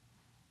drink.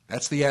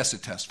 That's the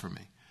acid test for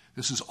me.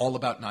 This is all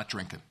about not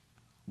drinking.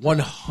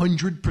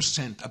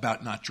 100%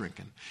 about not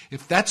drinking.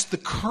 If that's the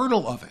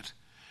kernel of it,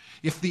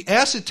 if the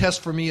acid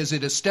test for me is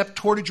it a step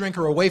toward a drink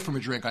or away from a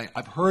drink,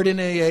 I've heard in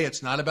AA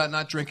it's not about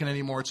not drinking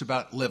anymore, it's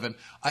about living.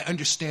 I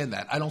understand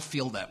that. I don't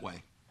feel that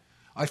way.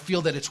 I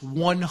feel that it's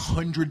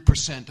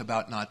 100%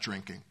 about not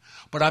drinking.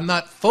 But I'm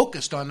not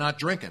focused on not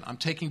drinking. I'm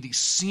taking these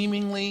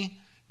seemingly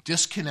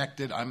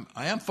disconnected. I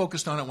am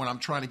focused on it when I'm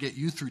trying to get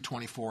you through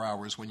 24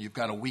 hours when you've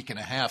got a week and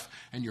a half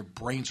and your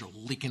brains are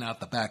leaking out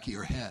the back of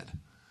your head.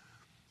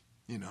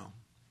 You know.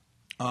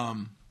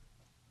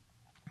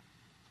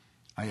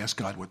 I ask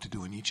God what to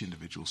do in each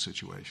individual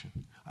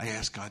situation. I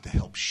ask God to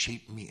help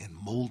shape me and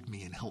mold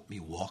me and help me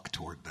walk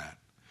toward that.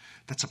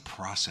 That's a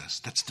process.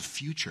 That's the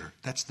future.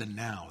 That's the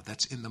now.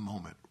 That's in the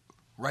moment.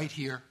 Right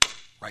here,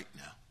 right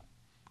now.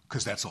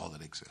 Because that's all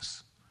that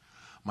exists.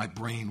 My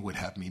brain would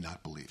have me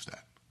not believe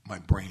that. My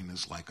brain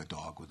is like a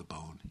dog with a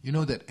bone. You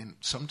know that, and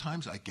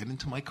sometimes I get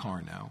into my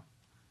car now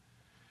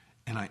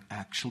and I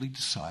actually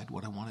decide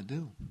what I want to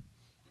do.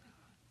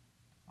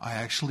 I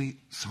actually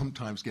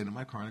sometimes get in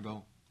my car and I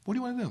go, what do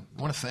you want to do?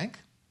 You want to think?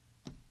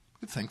 You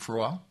could think for a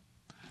while.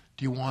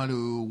 Do you want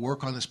to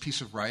work on this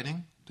piece of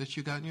writing that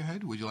you got in your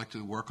head? Would you like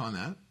to work on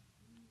that?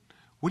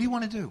 What do you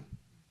want to do?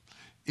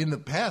 In the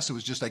past, it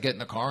was just I get in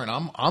the car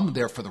and I'm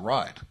there for the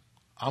ride.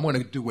 I'm going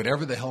to do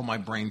whatever the hell my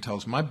brain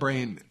tells me. My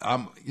brain,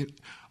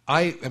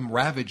 I am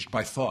ravaged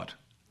by thought.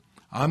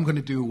 I'm going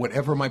to do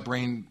whatever my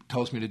brain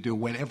tells me to do,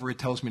 whenever it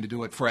tells me to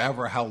do it,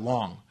 forever, how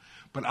long.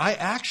 But I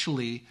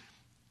actually,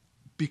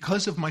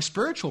 because of my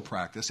spiritual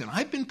practice, and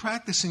I've been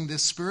practicing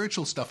this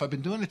spiritual stuff, I've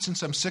been doing it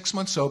since I'm 6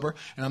 months sober,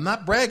 and I'm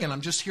not bragging,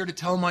 I'm just here to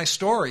tell my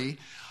story.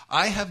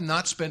 I have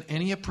not spent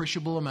any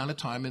appreciable amount of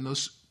time in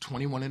those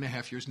 21 and a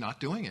half years not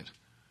doing it.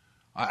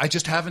 I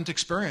just haven't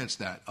experienced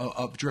that,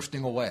 of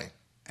drifting away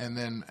and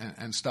then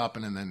and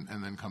stopping and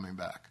then coming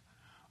back.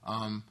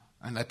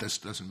 And that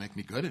just doesn't make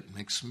me good. It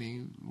makes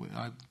me,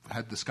 I've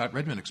had the Scott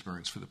Redmond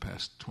experience for the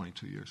past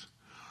 22 years.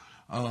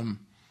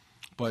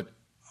 But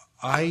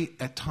I,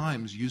 at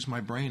times, use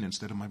my brain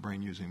instead of my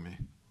brain using me.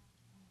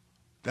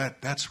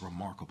 That's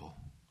remarkable.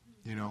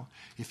 You know,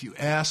 if you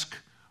ask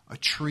a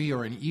tree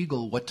or an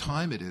eagle what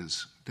time it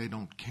is, they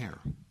don't care.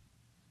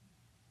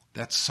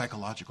 That's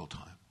psychological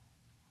time.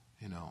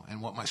 You know,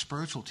 and what my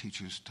spiritual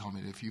teachers tell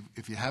me, if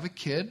you have a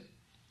kid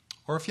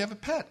or if you have a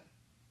pet,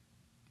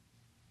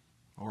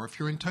 or if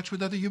you're in touch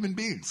with other human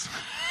beings.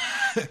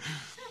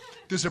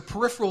 There's a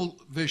peripheral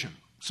vision.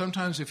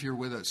 Sometimes if you're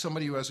with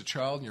somebody who has a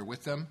child and you're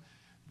with them,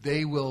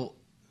 they will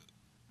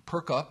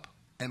perk up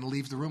and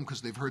leave the room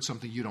because they've heard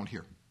something you don't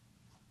hear.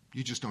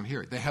 You just don't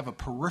hear it. They have a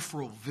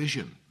peripheral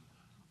vision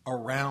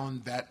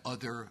around that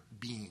other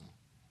being,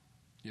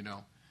 you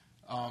know.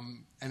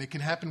 And it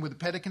can happen with a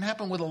pet. It can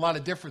happen with a lot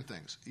of different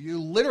things.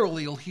 You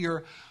literally will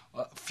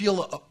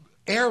feel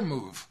air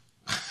move,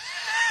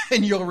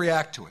 and you'll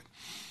react to it.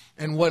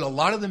 And what a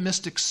lot of the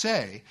mystics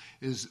say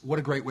is, what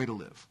a great way to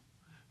live.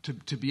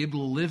 To be able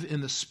to live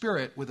in the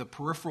spirit with a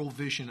peripheral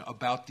vision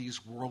about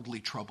these worldly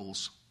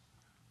troubles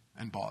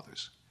and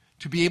bothers.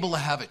 To be able to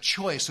have a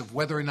choice of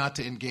whether or not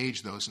to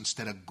engage those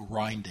instead of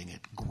grinding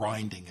it.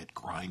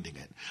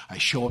 I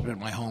show up at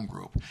my home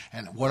group,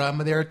 and what I'm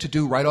there to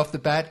do right off the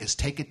bat is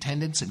take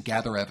attendance and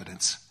gather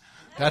evidence.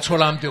 That's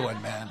what I'm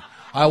doing, man.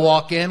 I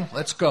walk in,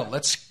 let's go.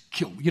 Let's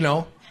kill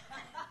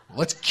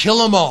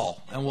them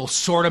all, and we'll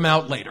sort them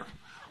out later.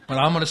 But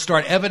I'm going to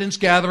start evidence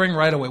gathering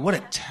right away. What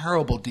a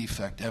terrible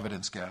defect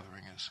evidence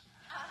gathering is.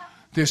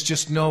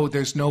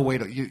 There's no way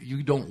to,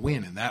 you don't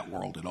win in that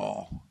world at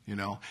all, you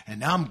know. And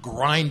now I'm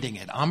grinding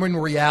it. I'm in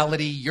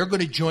reality. You're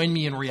going to join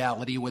me in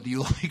reality, whether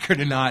you like it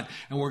or not,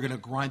 and we're going to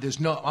grind.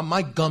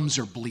 My gums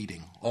are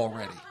bleeding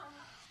already.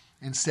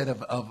 Instead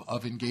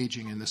of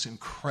engaging in this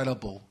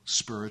incredible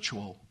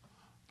spiritual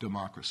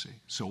democracy.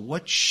 So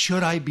what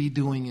should I be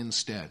doing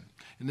instead?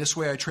 In this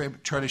way, I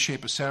try to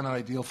shape a sound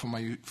ideal for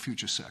my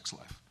future sex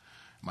life.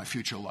 My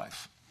future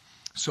life.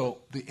 So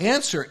the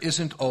answer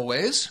isn't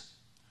always,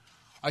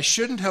 I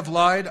shouldn't have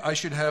lied. I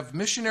should have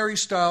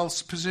missionary-style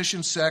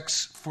position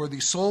sex for the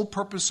sole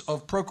purpose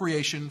of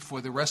procreation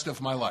for the rest of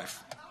my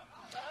life.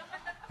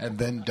 And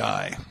then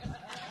die.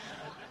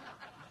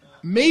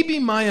 Maybe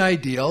my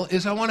ideal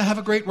is I want to have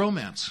a great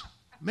romance.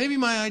 Maybe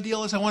my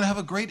ideal is I want to have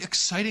a great,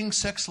 exciting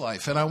sex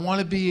life, and I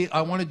want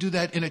to do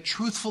that in a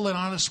truthful and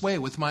honest way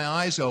with my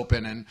eyes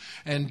open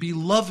and be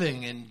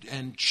loving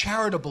and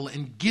charitable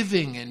and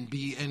giving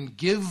and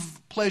give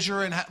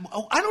pleasure and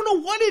I don't know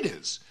what it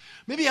is.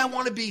 Maybe I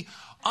want to be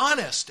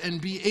honest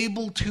and be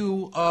able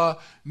to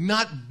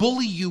not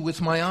bully you with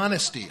my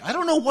honesty. I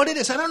don't know what it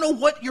is. I don't know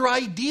what your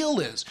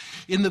ideal is.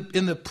 In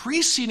the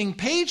preceding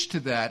page to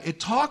that, it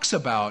talks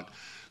about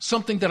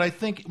something that I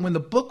think, when the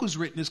book was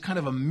written, is kind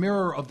of a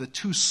mirror of the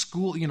two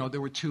school. You know, there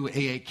were two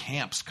AA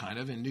camps, kind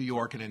of, in New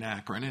York and in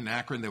Akron. In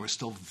Akron, they were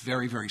still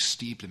very, very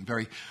steeped and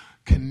very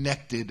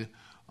connected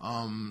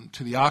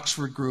to the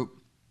Oxford group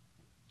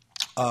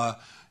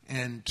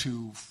and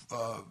to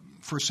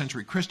first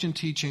century Christian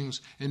teachings.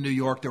 In New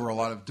York, there were a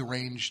lot of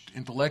deranged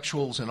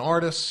intellectuals and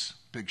artists.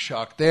 Big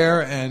shock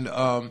there. And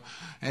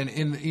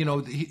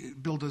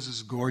Bill does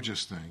this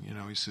gorgeous thing. You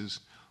know, he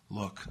says,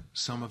 look,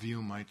 some of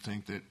you might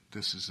think that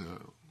this is a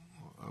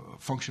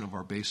function of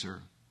our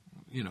baser,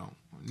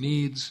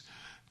 needs,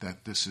 that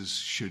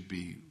should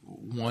be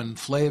one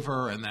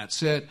flavor and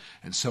that's it.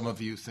 And some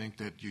of you think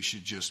that you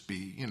should just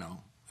be,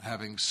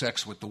 having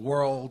sex with the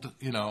world,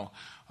 and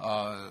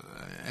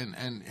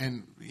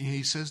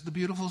he says the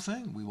beautiful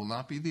thing: we will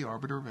not be the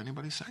arbiter of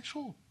anybody's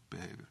sexual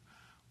behavior.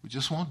 We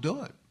just won't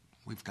do it.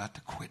 We've got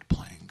to quit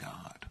playing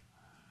God,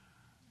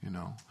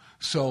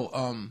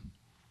 So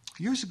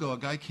years ago, a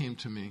guy came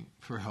to me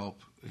for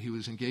help. He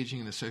was engaging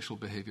in a sexual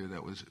behavior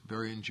that was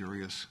very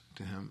injurious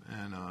to him,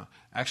 and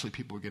actually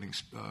people were getting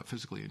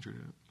physically injured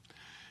in it.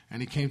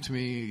 And he came to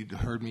me, he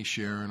heard me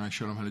share, and I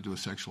showed him how to do a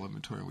sexual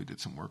inventory, and we did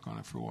some work on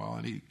it for a while,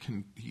 and he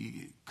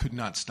could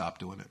not stop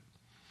doing it.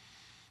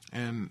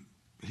 And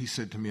he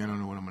said to me, I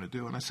don't know what I'm going to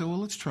do. And I said, well,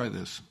 let's try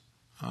this.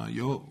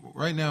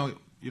 Right now,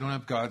 you don't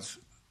have God's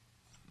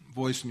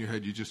voice in your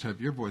head, you just have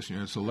your voice in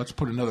your head, so let's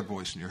put another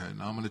voice in your head.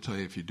 And I'm going to tell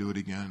you, if you do it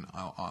again,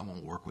 I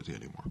won't work with you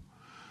anymore. And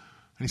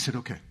he said,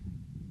 okay.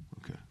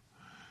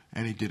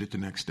 And he did it the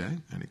next day,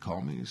 and he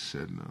called me. He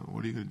said,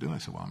 what are you going to do? I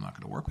said, well, I'm not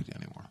going to work with you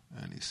anymore.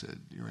 And he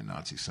said, you're a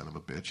Nazi son of a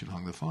bitch, and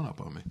hung the phone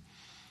up on me.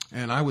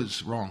 And I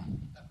was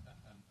wrong.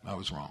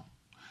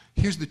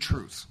 Here's the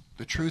truth.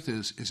 The truth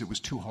is it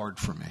was too hard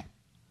for me.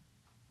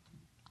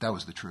 That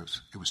was the truth.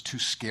 It was too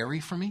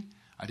scary for me.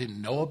 I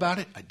didn't know about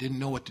it. I didn't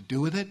know what to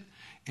do with it.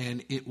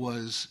 And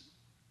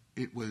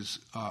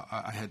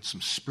I had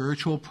some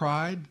spiritual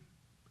pride,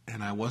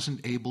 and I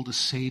wasn't able to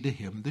say to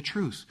him the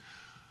truth.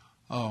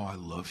 Oh, I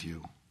love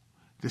you.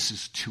 This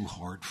is too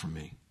hard for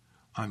me.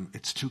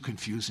 It's too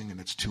confusing and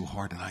it's too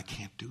hard, and I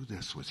can't do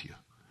this with you.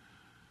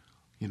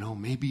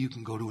 Maybe you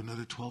can go to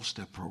another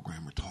 12-step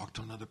program or talk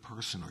to another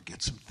person or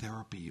get some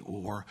therapy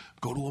or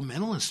go to a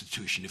mental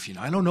institution.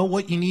 I don't know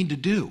what you need to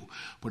do.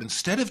 But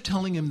instead of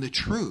telling him the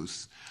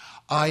truth,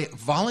 I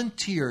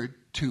volunteered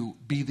to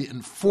be the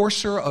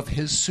enforcer of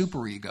his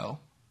superego,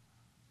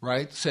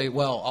 right? Say,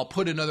 well, I'll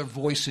put another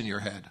voice in your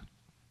head.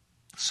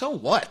 So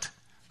what?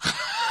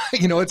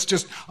 It's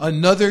just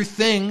another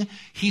thing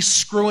he's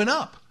screwing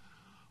up.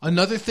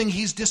 Another thing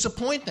he's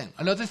disappointing.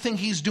 Another thing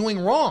he's doing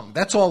wrong.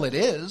 That's all it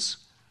is,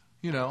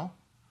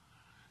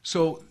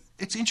 So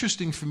it's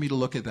interesting for me to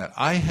look at that.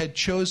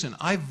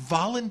 I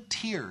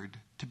volunteered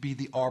to be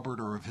the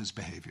arbiter of his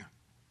behavior.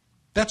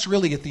 That's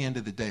really, at the end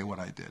of the day, what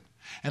I did.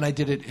 And I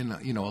did it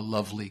in a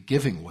lovely,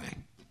 giving way,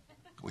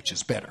 which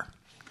is better.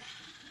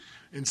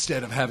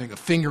 Instead of having a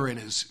finger in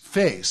his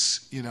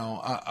face,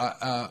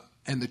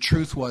 and the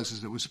truth was,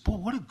 boy,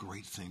 what a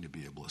great thing to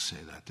be able to say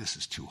that. This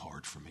is too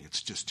hard for me.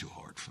 It's just too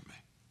hard for me.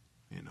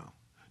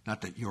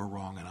 Not that you're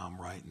wrong and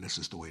I'm right, and this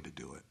is the way to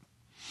do it.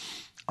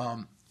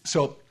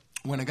 So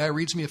when a guy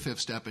reads me a fifth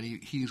step, and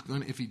he's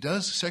going, if he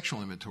does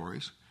sexual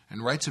inventories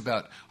and writes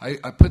about,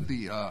 I put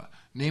the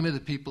name of the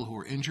people who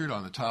were injured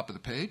on the top of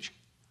the page.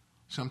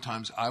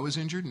 Sometimes I was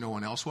injured, no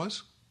one else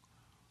was.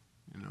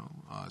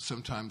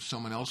 Sometimes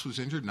someone else was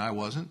injured and I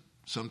wasn't.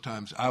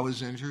 Sometimes I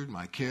was injured,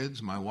 my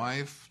kids, my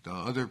wife, the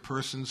other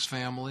person's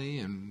family,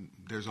 and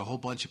there's a whole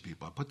bunch of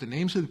people. I put the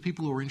names of the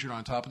people who were injured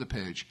on top of the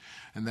page,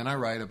 and then I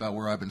write about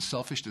where I've been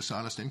selfish,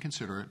 dishonest,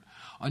 inconsiderate,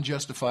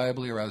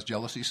 unjustifiably aroused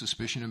jealousy,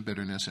 suspicion, and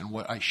bitterness, and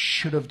what I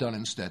should have done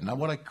instead, not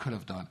what I could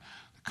have done,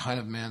 the kind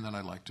of man that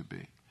I'd like to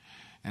be.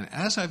 And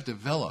as I've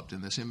developed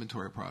in this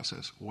inventory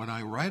process, when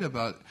I write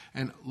about,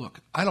 and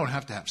look, I don't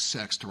have to have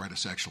sex to write a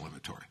sexual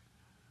inventory.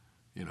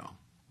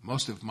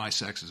 Most of my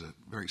sex is a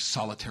very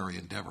solitary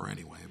endeavor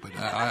anyway, but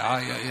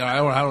I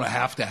don't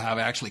have to have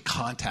actually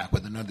contact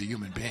with another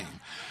human being.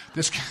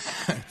 This,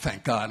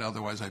 thank God,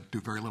 otherwise I'd do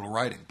very little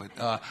writing.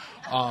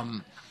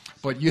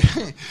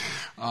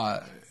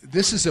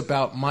 This is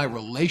about my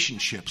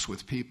relationships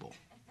with people.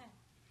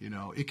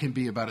 It can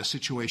be about a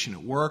situation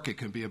at work. It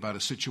can be about a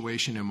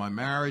situation in my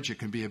marriage. It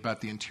can be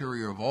about the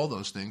interior of all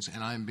those things,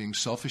 and I'm being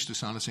selfish,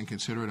 dishonest,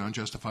 inconsiderate,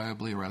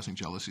 unjustifiably arousing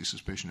jealousy,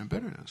 suspicion, and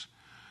bitterness.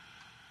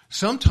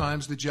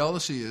 Sometimes the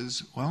jealousy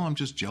is, I'm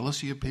just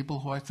jealousy of people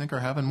who I think are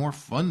having more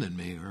fun than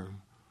me or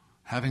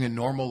having a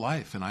normal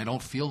life, and I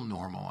don't feel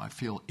normal. I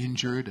feel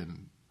injured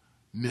and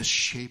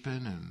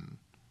misshapen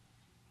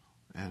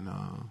and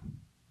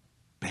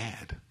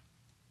bad,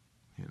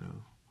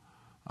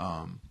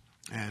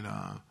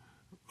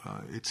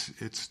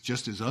 it's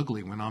just as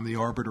ugly when I'm the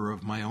arbiter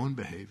of my own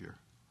behavior,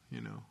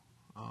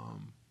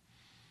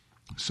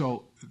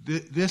 So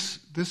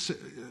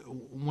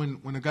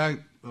when a guy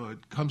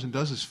comes and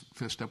does his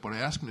fifth step, what I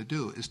ask him to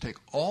do is take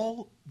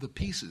all the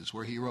pieces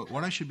where he wrote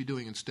what I should be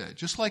doing instead.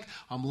 Just like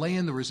I'm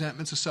laying the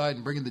resentments aside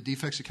and bringing the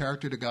defects of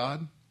character to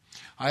God,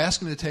 I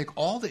ask him to take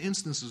all the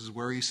instances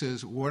where he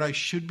says what I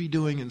should be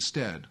doing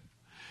instead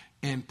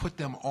and put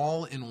them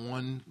all in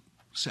one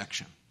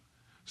section.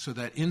 So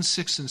that in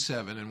 6 and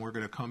 7, and we're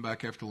going to come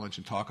back after lunch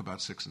and talk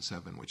about 6 and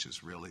 7, which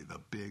is really the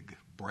big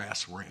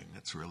brass ring.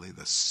 It's really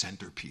the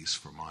centerpiece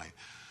for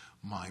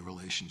my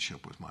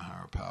relationship with my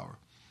higher power.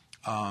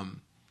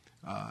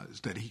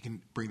 Is that he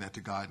can bring that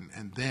to God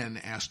and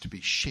then ask to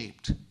be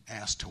shaped,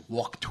 asked to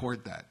walk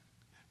toward that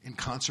in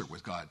concert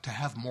with God, to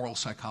have moral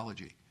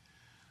psychology.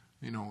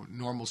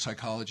 Normal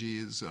psychology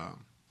is,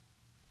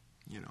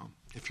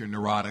 if you're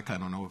neurotic, I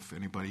don't know if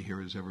anybody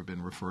here has ever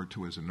been referred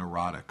to as a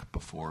neurotic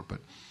before,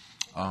 but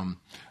a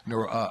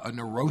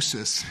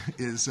neurosis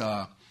is,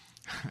 a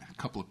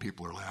couple of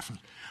people are laughing,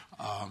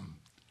 a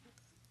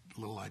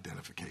little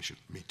identification,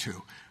 me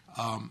too,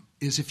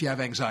 is if you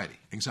have anxiety,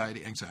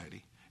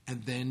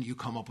 and then you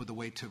come up with a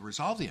way to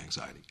resolve the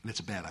anxiety, and it's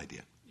a bad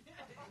idea.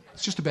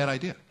 It's just a bad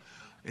idea.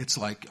 It's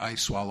like I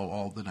swallow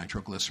all the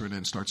nitroglycerin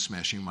and start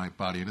smashing my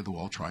body into the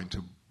wall trying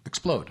to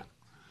explode.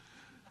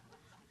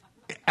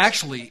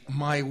 Actually,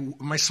 my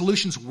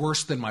solution's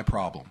worse than my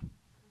problem.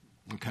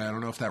 Okay, I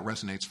don't know if that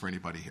resonates for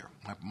anybody here.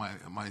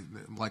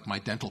 My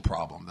dental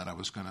problem that I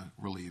was going to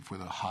relieve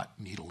with a hot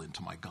needle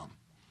into my gum.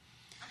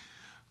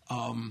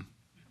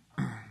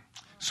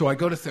 So I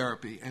go to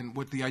therapy, and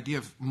what the idea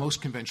of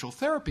most conventional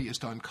therapy is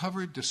to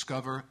uncover,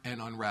 discover,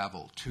 and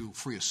unravel, to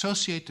free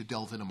associate, to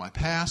delve into my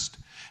past,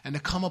 and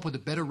to come up with a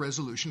better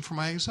resolution for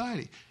my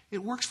anxiety.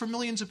 It works for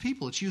millions of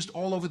people. It's used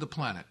all over the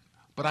planet.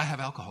 But I have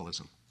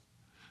alcoholism.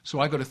 So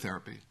I go to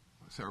therapy.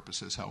 The therapist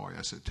says, "How are you?"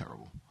 I said,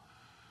 "Terrible."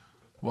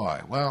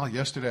 "Why?" "Well,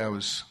 yesterday I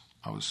was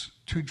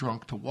too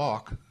drunk to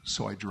walk,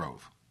 so I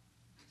drove."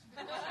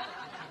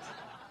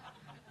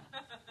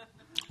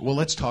 Well,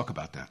 let's talk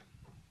about that.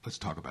 Let's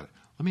talk about it.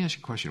 Let me ask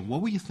you a question.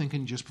 What were you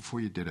thinking just before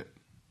you did it?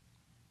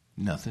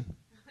 Nothing.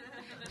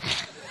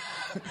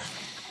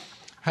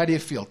 How do you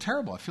feel?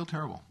 Terrible. I feel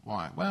terrible.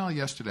 Why? Well,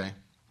 yesterday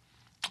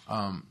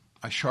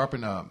I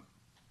sharpened a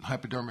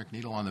hypodermic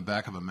needle on the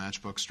back of a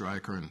matchbook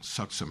striker and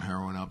sucked some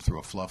heroin up through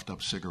a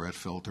fluffed-up cigarette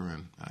filter,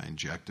 and I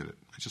injected it.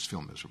 I just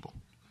feel miserable.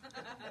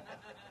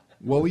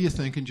 What were you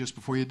thinking just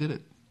before you did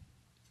it?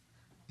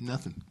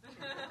 Nothing.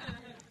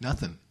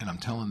 Nothing. And I'm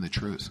telling the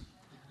truth.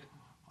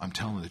 I'm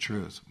telling the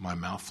truth. My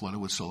mouth flooded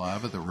with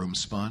saliva. The room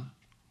spun.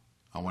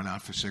 I went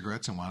out for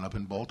cigarettes and wound up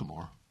in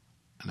Baltimore.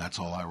 And that's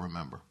all I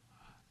remember.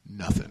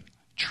 Nothing.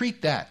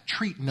 Treat that.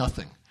 Treat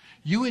nothing.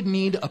 You would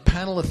need a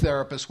panel of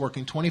therapists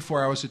working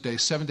 24 hours a day,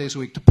 7 days a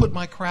week, to put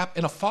my crap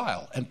in a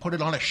file and put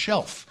it on a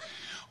shelf.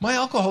 My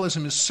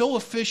alcoholism is so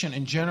efficient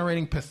in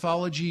generating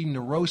pathology,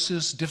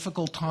 neurosis,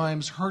 difficult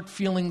times, hurt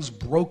feelings,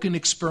 broken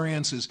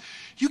experiences.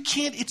 You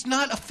can't, it's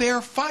not a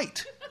fair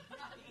fight.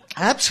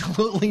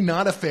 Absolutely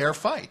not a fair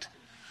fight.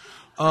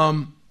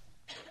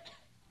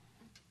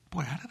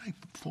 boy, how did I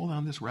fall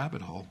down this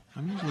rabbit hole?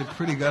 I'm usually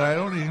pretty good. I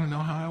don't even know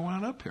how I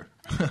wound up here.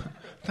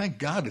 Thank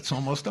God it's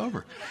almost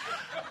over.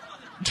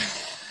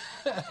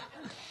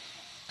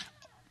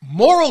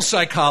 Moral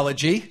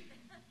psychology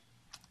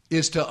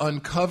is to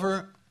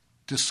uncover,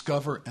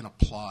 discover, and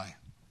apply.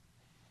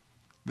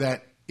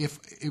 That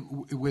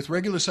with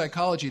regular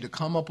psychology, to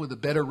come up with a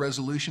better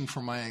resolution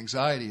for my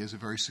anxiety is a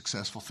very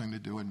successful thing to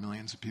do, and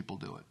millions of people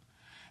do it.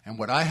 And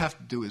what I have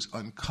to do is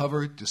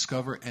uncover,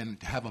 discover,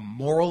 and have a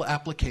moral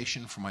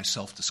application for my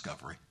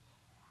self-discovery.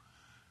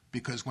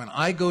 Because when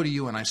I go to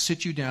you and I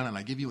sit you down and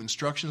I give you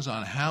instructions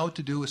on how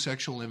to do a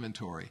sexual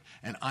inventory,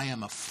 and I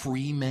am a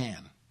free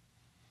man.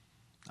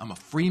 I'm a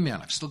free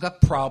man. I've still got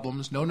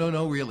problems. No,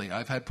 really.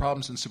 I've had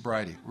problems in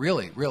sobriety.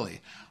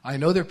 Really. I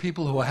know there are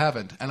people who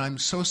haven't, and I'm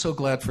so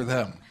glad for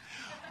them.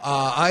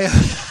 I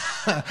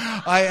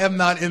am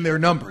not in their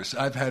numbers.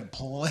 I've had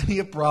plenty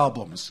of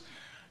problems,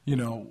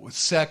 with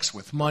sex,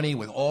 with money,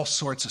 with all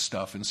sorts of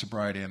stuff in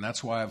sobriety, and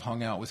that's why I've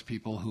hung out with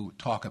people who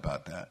talk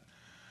about that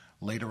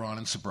later on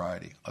in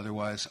sobriety.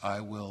 Otherwise,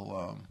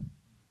 I'll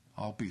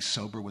be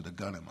sober with a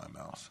gun in my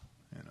mouth,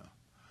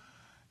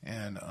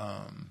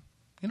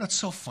 And it's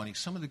so funny.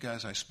 Some of the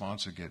guys I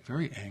sponsor get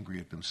very angry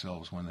at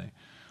themselves when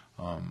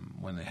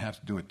they have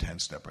to do a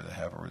 10-step or they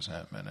have a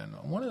resentment. And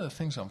one of the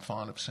things I'm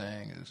fond of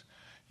saying is,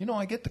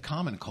 I get the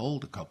common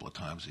cold a couple of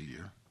times a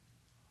year.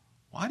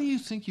 Why do you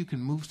think you can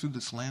move through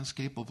this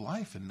landscape of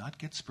life and not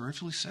get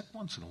spiritually sick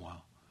once in a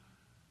while?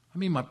 I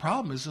mean, my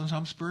problem is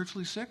I'm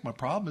spiritually sick. My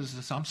problem is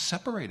that I'm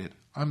separated.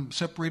 I'm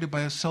separated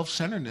by a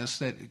self-centeredness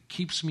that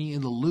keeps me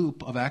in the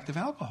loop of active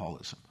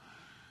alcoholism.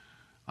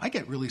 I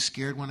get really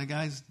scared when a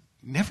guy's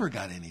never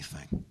got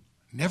anything,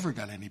 never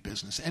got any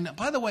business. And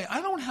by the way,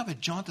 I don't have a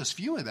jaundiced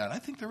view of that. I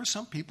think there are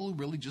some people who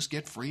really just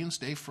get free and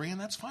stay free,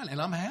 and that's fine.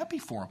 And I'm happy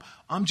for them.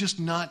 I'm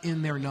just not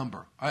in their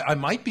number. I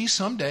might be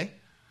someday.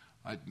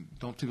 I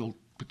don't feel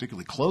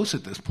particularly close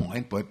at this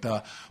point,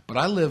 but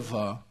I live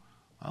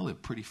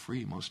pretty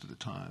free most of the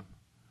time.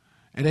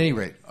 At any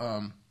rate,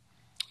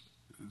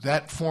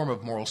 that form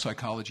of moral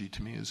psychology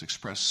to me is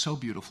expressed so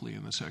beautifully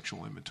in the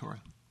sexual inventory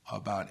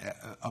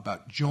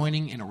about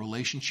joining in a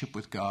relationship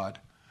with God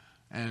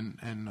and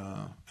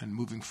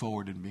moving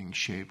forward and being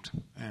shaped,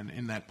 and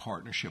in that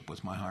partnership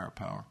with my higher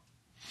power.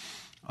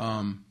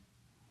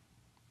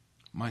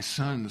 My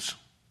sons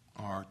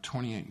are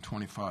 28 and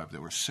 25. They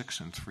were 6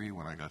 and 3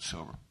 when I got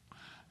sober.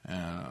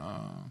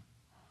 And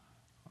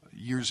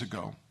years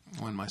ago,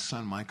 when my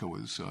son Micah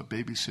was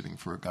babysitting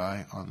for a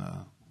guy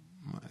on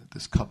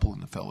this couple in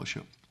the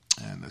fellowship,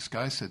 and this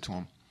guy said to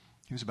him,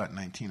 he was about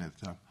 19 at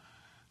the time,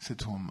 said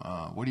to him,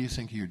 what do you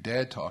think of your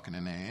dad talking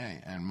in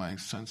AA? And my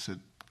son said,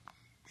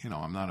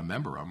 I'm not a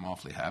member. I'm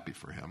awfully happy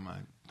for him. I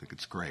think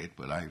it's great,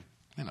 but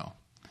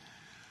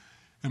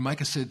And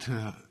Micah said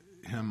to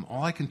him,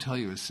 all I can tell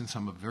you is since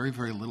I'm a very,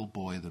 very little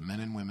boy, the men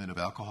and women of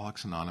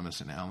Alcoholics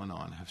Anonymous and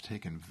Al-Anon have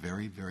taken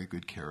very, very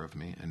good care of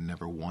me, and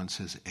never once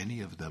has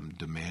any of them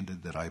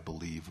demanded that I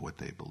believe what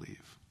they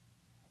believe.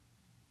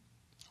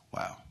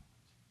 Wow.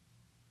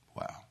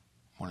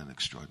 What an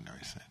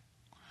extraordinary thing.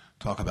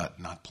 Talk about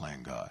not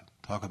playing God.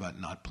 Talk about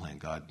not playing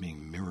God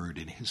being mirrored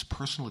in his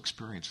personal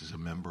experience as a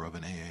member of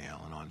an AA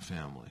Al-Anon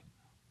family.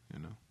 At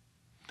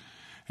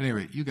any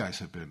rate, you guys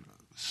have been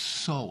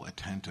so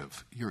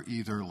attentive. You're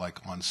either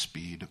like on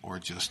speed or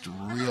just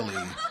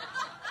really,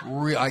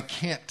 I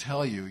can't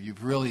tell you.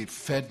 You've really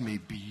fed me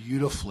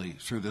beautifully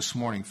through this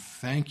morning.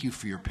 Thank you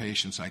for your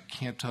patience. I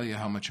can't tell you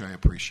how much I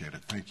appreciate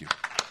it. Thank you.